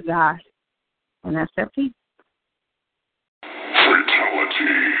up to God. And that's that piece.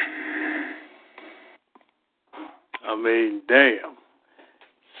 Fatality. I mean, damn.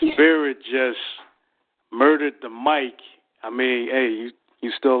 Spirit just murdered the mic. I mean, hey,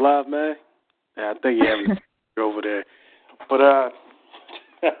 you still alive, man? Yeah, I think you have it over there. But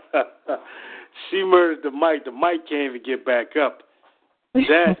she murdered the mic. The mic can't even get back up.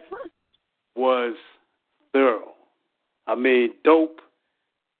 That was thorough. I mean, dope.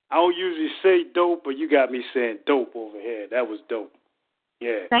 I don't usually say dope, but you got me saying dope over here. That was dope.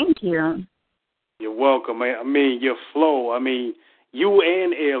 Yeah. Thank you. You're welcome, man. I mean, your flow. I mean, you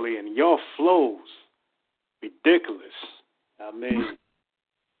and Alien, your flows, ridiculous. I mean,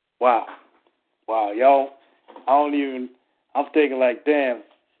 wow. Y'all, I'm thinking like, damn,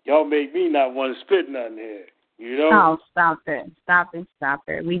 y'all make me not want to spit nothing here, you know? Oh, stop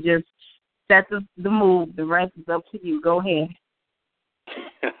it. We just set the move. The rest is up to you. Go ahead.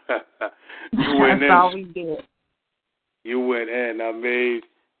 That's all we did. You went in. I mean,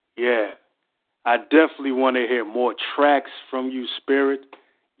 yeah. I definitely want to hear more tracks from you, Spirit,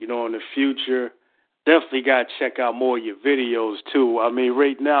 in the future. Definitely got to check out more of your videos, too. I mean,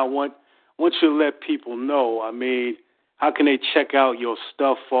 right now, I want you to let people know, I mean, how can they check out your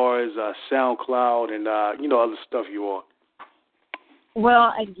stuff as far as SoundCloud and, other stuff you on?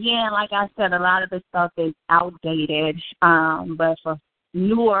 Well, again, like I said, a lot of the stuff is outdated, but for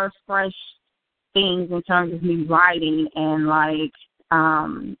newer, fresh things in terms of me writing and,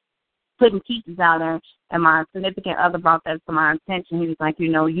 putting pieces out there, and my significant other brought that to my attention. He was like,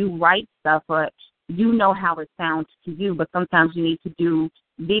 you write stuff, but you know how it sounds to you, but sometimes you need to do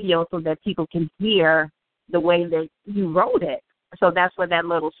video so that people can hear the way that you wrote it. So that's where that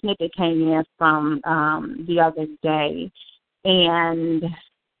little snippet came in from the other day. And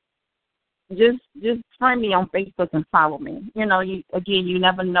just friend me on Facebook and follow me. You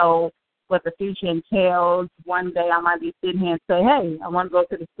never know what the future entails. One day I might be sitting here and say, hey, I want to go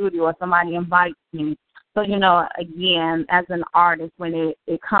to the studio, or somebody invites me. So, again, as an artist, when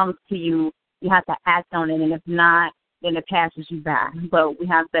it comes to you, you have to act on it, and if not, then it passes you by. But we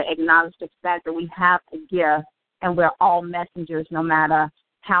have to acknowledge the fact that we have a gift, and we're all messengers no matter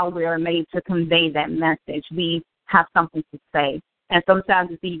how we're made to convey that message. We have something to say. And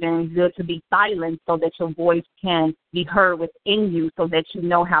sometimes it's even good to be silent so that your voice can be heard within you so that you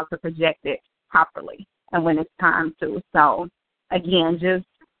know how to project it properly and when it's time to. So, again, just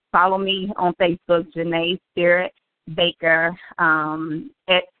follow me on Facebook, Janae Spirit Baker,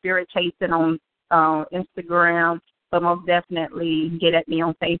 at Spirit Chasing on Instagram, but most definitely get at me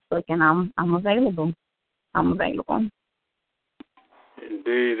on Facebook, and I'm available. I'm available.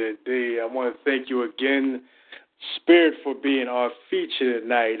 Indeed, indeed. I want to thank you again, Spirit, for being our feature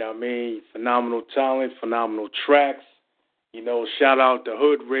tonight. I mean, phenomenal talent, phenomenal tracks. You know, shout out to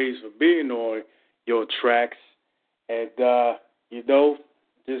Hood Rays for being on your tracks. And, you know,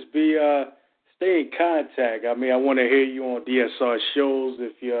 just stay in contact. I mean, I want to hear you on DSR shows.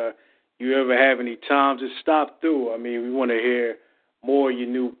 If you ever have any time, just stop through. I mean, we want to hear more of your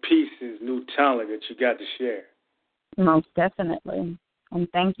new pieces, new talent that you got to share. Most definitely. And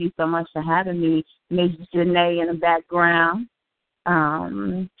thank you so much for having me. Ms. Janae in the background,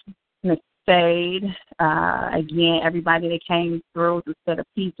 Ms. Fade, again, everybody that came through, the set of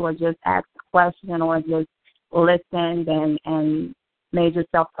people, or just asked a question or just listened and made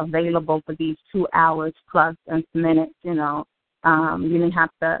yourself available for these 2 hours plus and minutes, you know. You didn't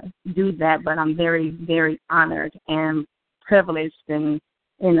have to do that, but I'm very, very honored and privileged, and,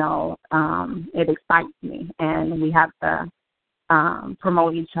 you know, it excites me. And we have to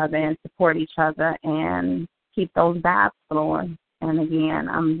promote each other and support each other and keep those vibes flowing. And again,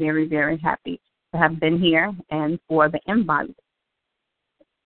 I'm very, very happy to have been here and for the invite.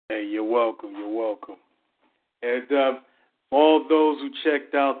 Hey, you're welcome. You're welcome. And all those who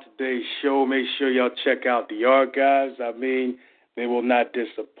checked out today's show, make sure y'all check out the archives. I mean, they will not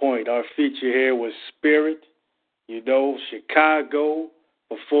disappoint. Our feature here was Spirit, you know, Chicago,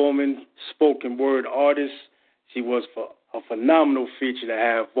 performing spoken word artist. She was a phenomenal feature to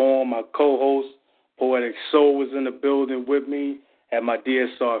have on. My co-host, Poetic Soul, was in the building with me. At my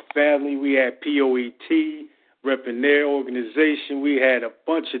DSR family, we had POET repping their organization. We had a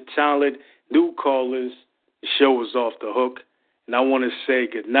bunch of talent, new callers. The show was off the hook. And I want to say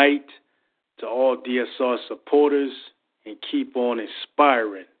good night to all DSR supporters and keep on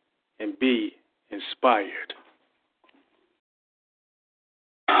inspiring and be inspired.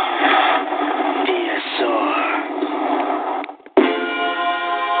 DSR.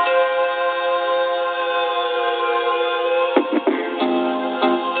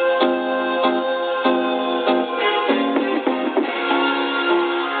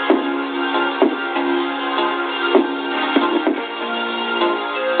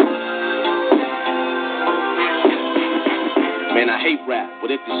 Man, I hate rap, but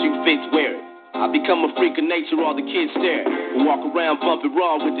if the shoe fits, wear it. I become a freak of nature, all the kids stare. We walk around bumping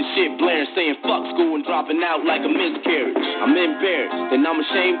raw with the shit blaring, saying fuck school and dropping out like a miscarriage. I'm embarrassed, and I'm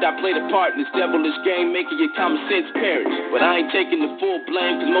ashamed I played a part in this devilish game, making your common sense perish. But I ain't taking the full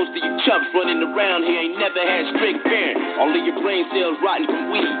blame, cause most of you chumps running around here ain't never had strict parents. All of your brain cells rotten from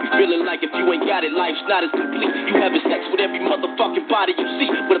weed. You feeling like if you ain't got it, life's not as complete. You having sex with every motherfucking body you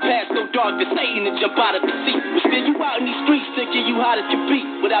see, with a past so dark that Satan to jump out of the seat. But still you out in these streets thinking you hot as can be,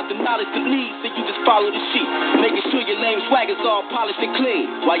 without the knowledge to lead, so you just follow the sheep, making sure your lame swagger's all polished and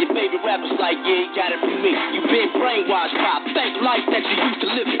clean, while your favorite rapper's like, yeah, he got it from me. You been brainwashed, pop, thank life that you used to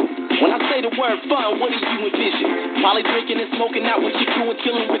live in. When I say the word fun, what do you envision? Probably drinking and smoking out what you doing,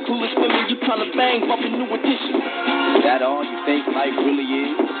 chilling with clueless women, you trying to bang, bumping new editions. Is that all you think life really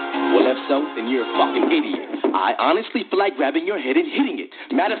is? Well, if so, then you're a fucking idiot. I honestly feel like grabbing your head and hitting it.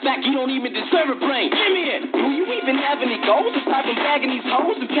 Matter of fact, you don't even deserve a brain. Give me it. Do you even have any goals aside from bagging these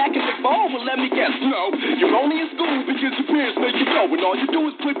hoes and packing the ball? Well, let me guess. No, you're only in school because your parents make you go, and all you do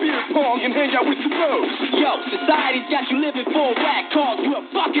is play beer pong and hang out with your bros. Yo, society's got you living for a whack cause. You're a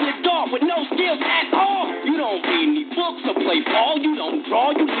fucking adult with no skills at all. You don't read any books or play ball. You don't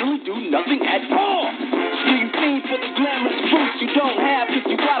draw. You literally do nothing at all. So you fiend for the glamorous fruits you don't have because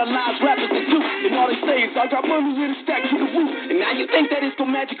you idolize rappers that do. And all they say is, I got money in a stack to the roof. And now you think that it's gonna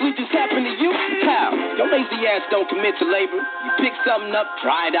magically just happen to you? How? Your lazy ass don't commit to labor. You pick something up,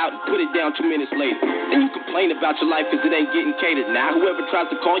 try it out, and put it down 2 minutes later. Then you complain about your life because it ain't getting catered. Now whoever tries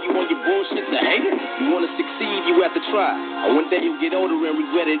to call you on your bullshit's a hater. You wanna succeed, you have to try. And one day you'll get older and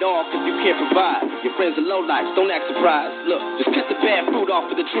regret it all because you can't provide. Your friends are lowlifes, don't act surprised. Look, just cut the bad fruit off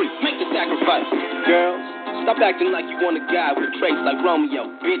of the tree. Make the sacrifice. Girls, stop acting like you want a guy with traits like Romeo.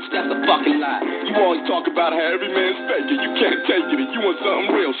 Bitch, that's a fucking lie. You always talk about how every man's fake it. You can't take it and you want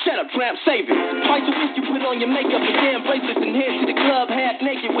something real. Shut up, tramp, save it. Twice a week you put on your makeup and damn bracelets and head to the club half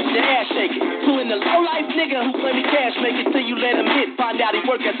naked with your ass shaking. Pulling the low-life nigga who plenty cash make it till you let him hit. Find out he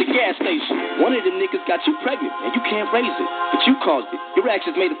work at the gas station. One of the niggas got you pregnant and you can't raise it, but you caused it. Your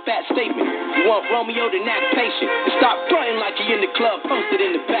actions made a fat statement. You want Romeo to act patient and stop fronting like you in the club, posted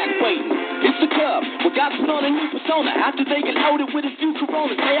in the back waiting. It's the club. We got to on a new persona after they get loaded with a few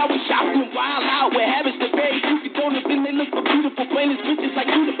coronas. They always shopping and wild out with habits that very few can don't have been. They look for beautiful, brainless bitches like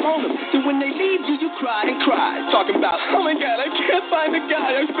you. The on them. So when they leave you, you cry and cry. Talking about, oh my God, I can't find the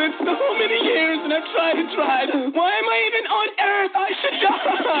guy. I've spent so many years and I've tried and tried. Why am I even on earth? I should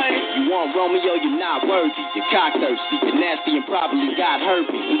die. You want Romeo, you're not worthy. You're cock-thirsty. You're nasty and probably got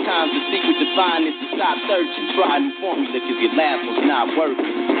herpes. Sometimes the secret to find is to stop searching. Try a new formula because your last one's not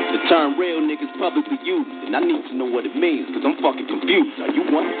working. The term real niggas publicly used, and I need to know what it means, cause I'm fucking confused. Are you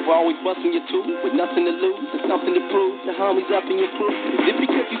one for always busting your tooth with nothing to lose and something to prove? The homies up in your crew. Is it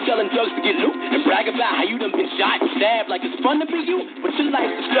because you selling drugs to get loot and brag about how you done been shot and stabbed like it's fun to be you? But your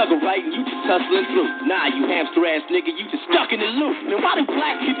life's a struggle, right? And you just hustling through. Nah, you hamster ass nigga, you just stuck in the loop. Man, why do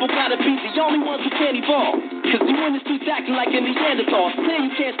black people gotta be the only ones who can't evolve? Cause you in the streets acting like a Neanderthal. Saying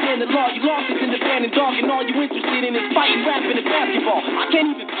you can't stand the law, you lost it in the band and dog, and all you interested in is fighting, rapping, and basketball. I can't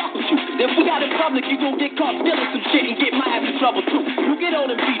even fuck with you. If we got in public, you gon' get caught stealing some shit and get my ass in trouble too. You get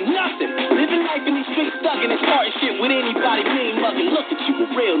old and be nothing. Living life in these streets, stuck in and starting shit with anybody, mean mugging. Look at you, a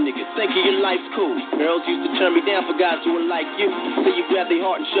real nigga, thinking your life's cool. Girls used to turn me down for guys who were like you. So you grab their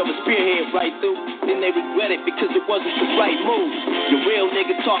heart and shove a spearhead right through. Then they regret it because it wasn't the right move. Your real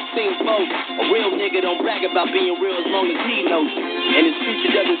nigga talk things both. A real nigga don't brag about being real as long as he knows it. And his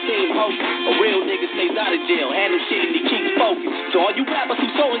future doesn't seem hopeless. A real nigga stays out of jail, handles shit and he keeps focused. So all you rappers who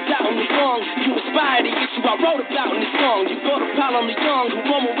sold us out on the song, you inspired the issue I wrote about in the song. You go to pile on the young who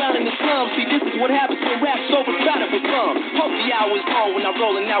roam around in the slums. See, this is what happens when rap's overcrowded with bums. Hope the hour is long when I'm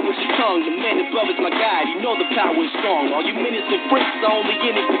rolling out with your tongue. The man above is my guide, you know the power is strong. All you minutes and freaks are only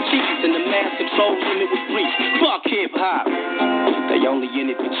in it for cheese, and the mass control limit was brief. Fuck hip hop. They only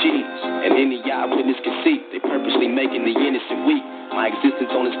in it for cheese, and any eyewitness can see they purposely making the innocent weak. My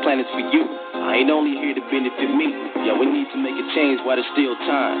existence on this planet's for you. I ain't only here to benefit me. Yo, we need to make a change while there's still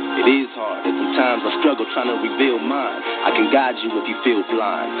time. It is hard, and sometimes I struggle trying to reveal mine. I can guide you if you feel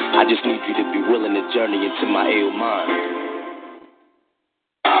blind. I just need you to be willing to journey into my ill mind.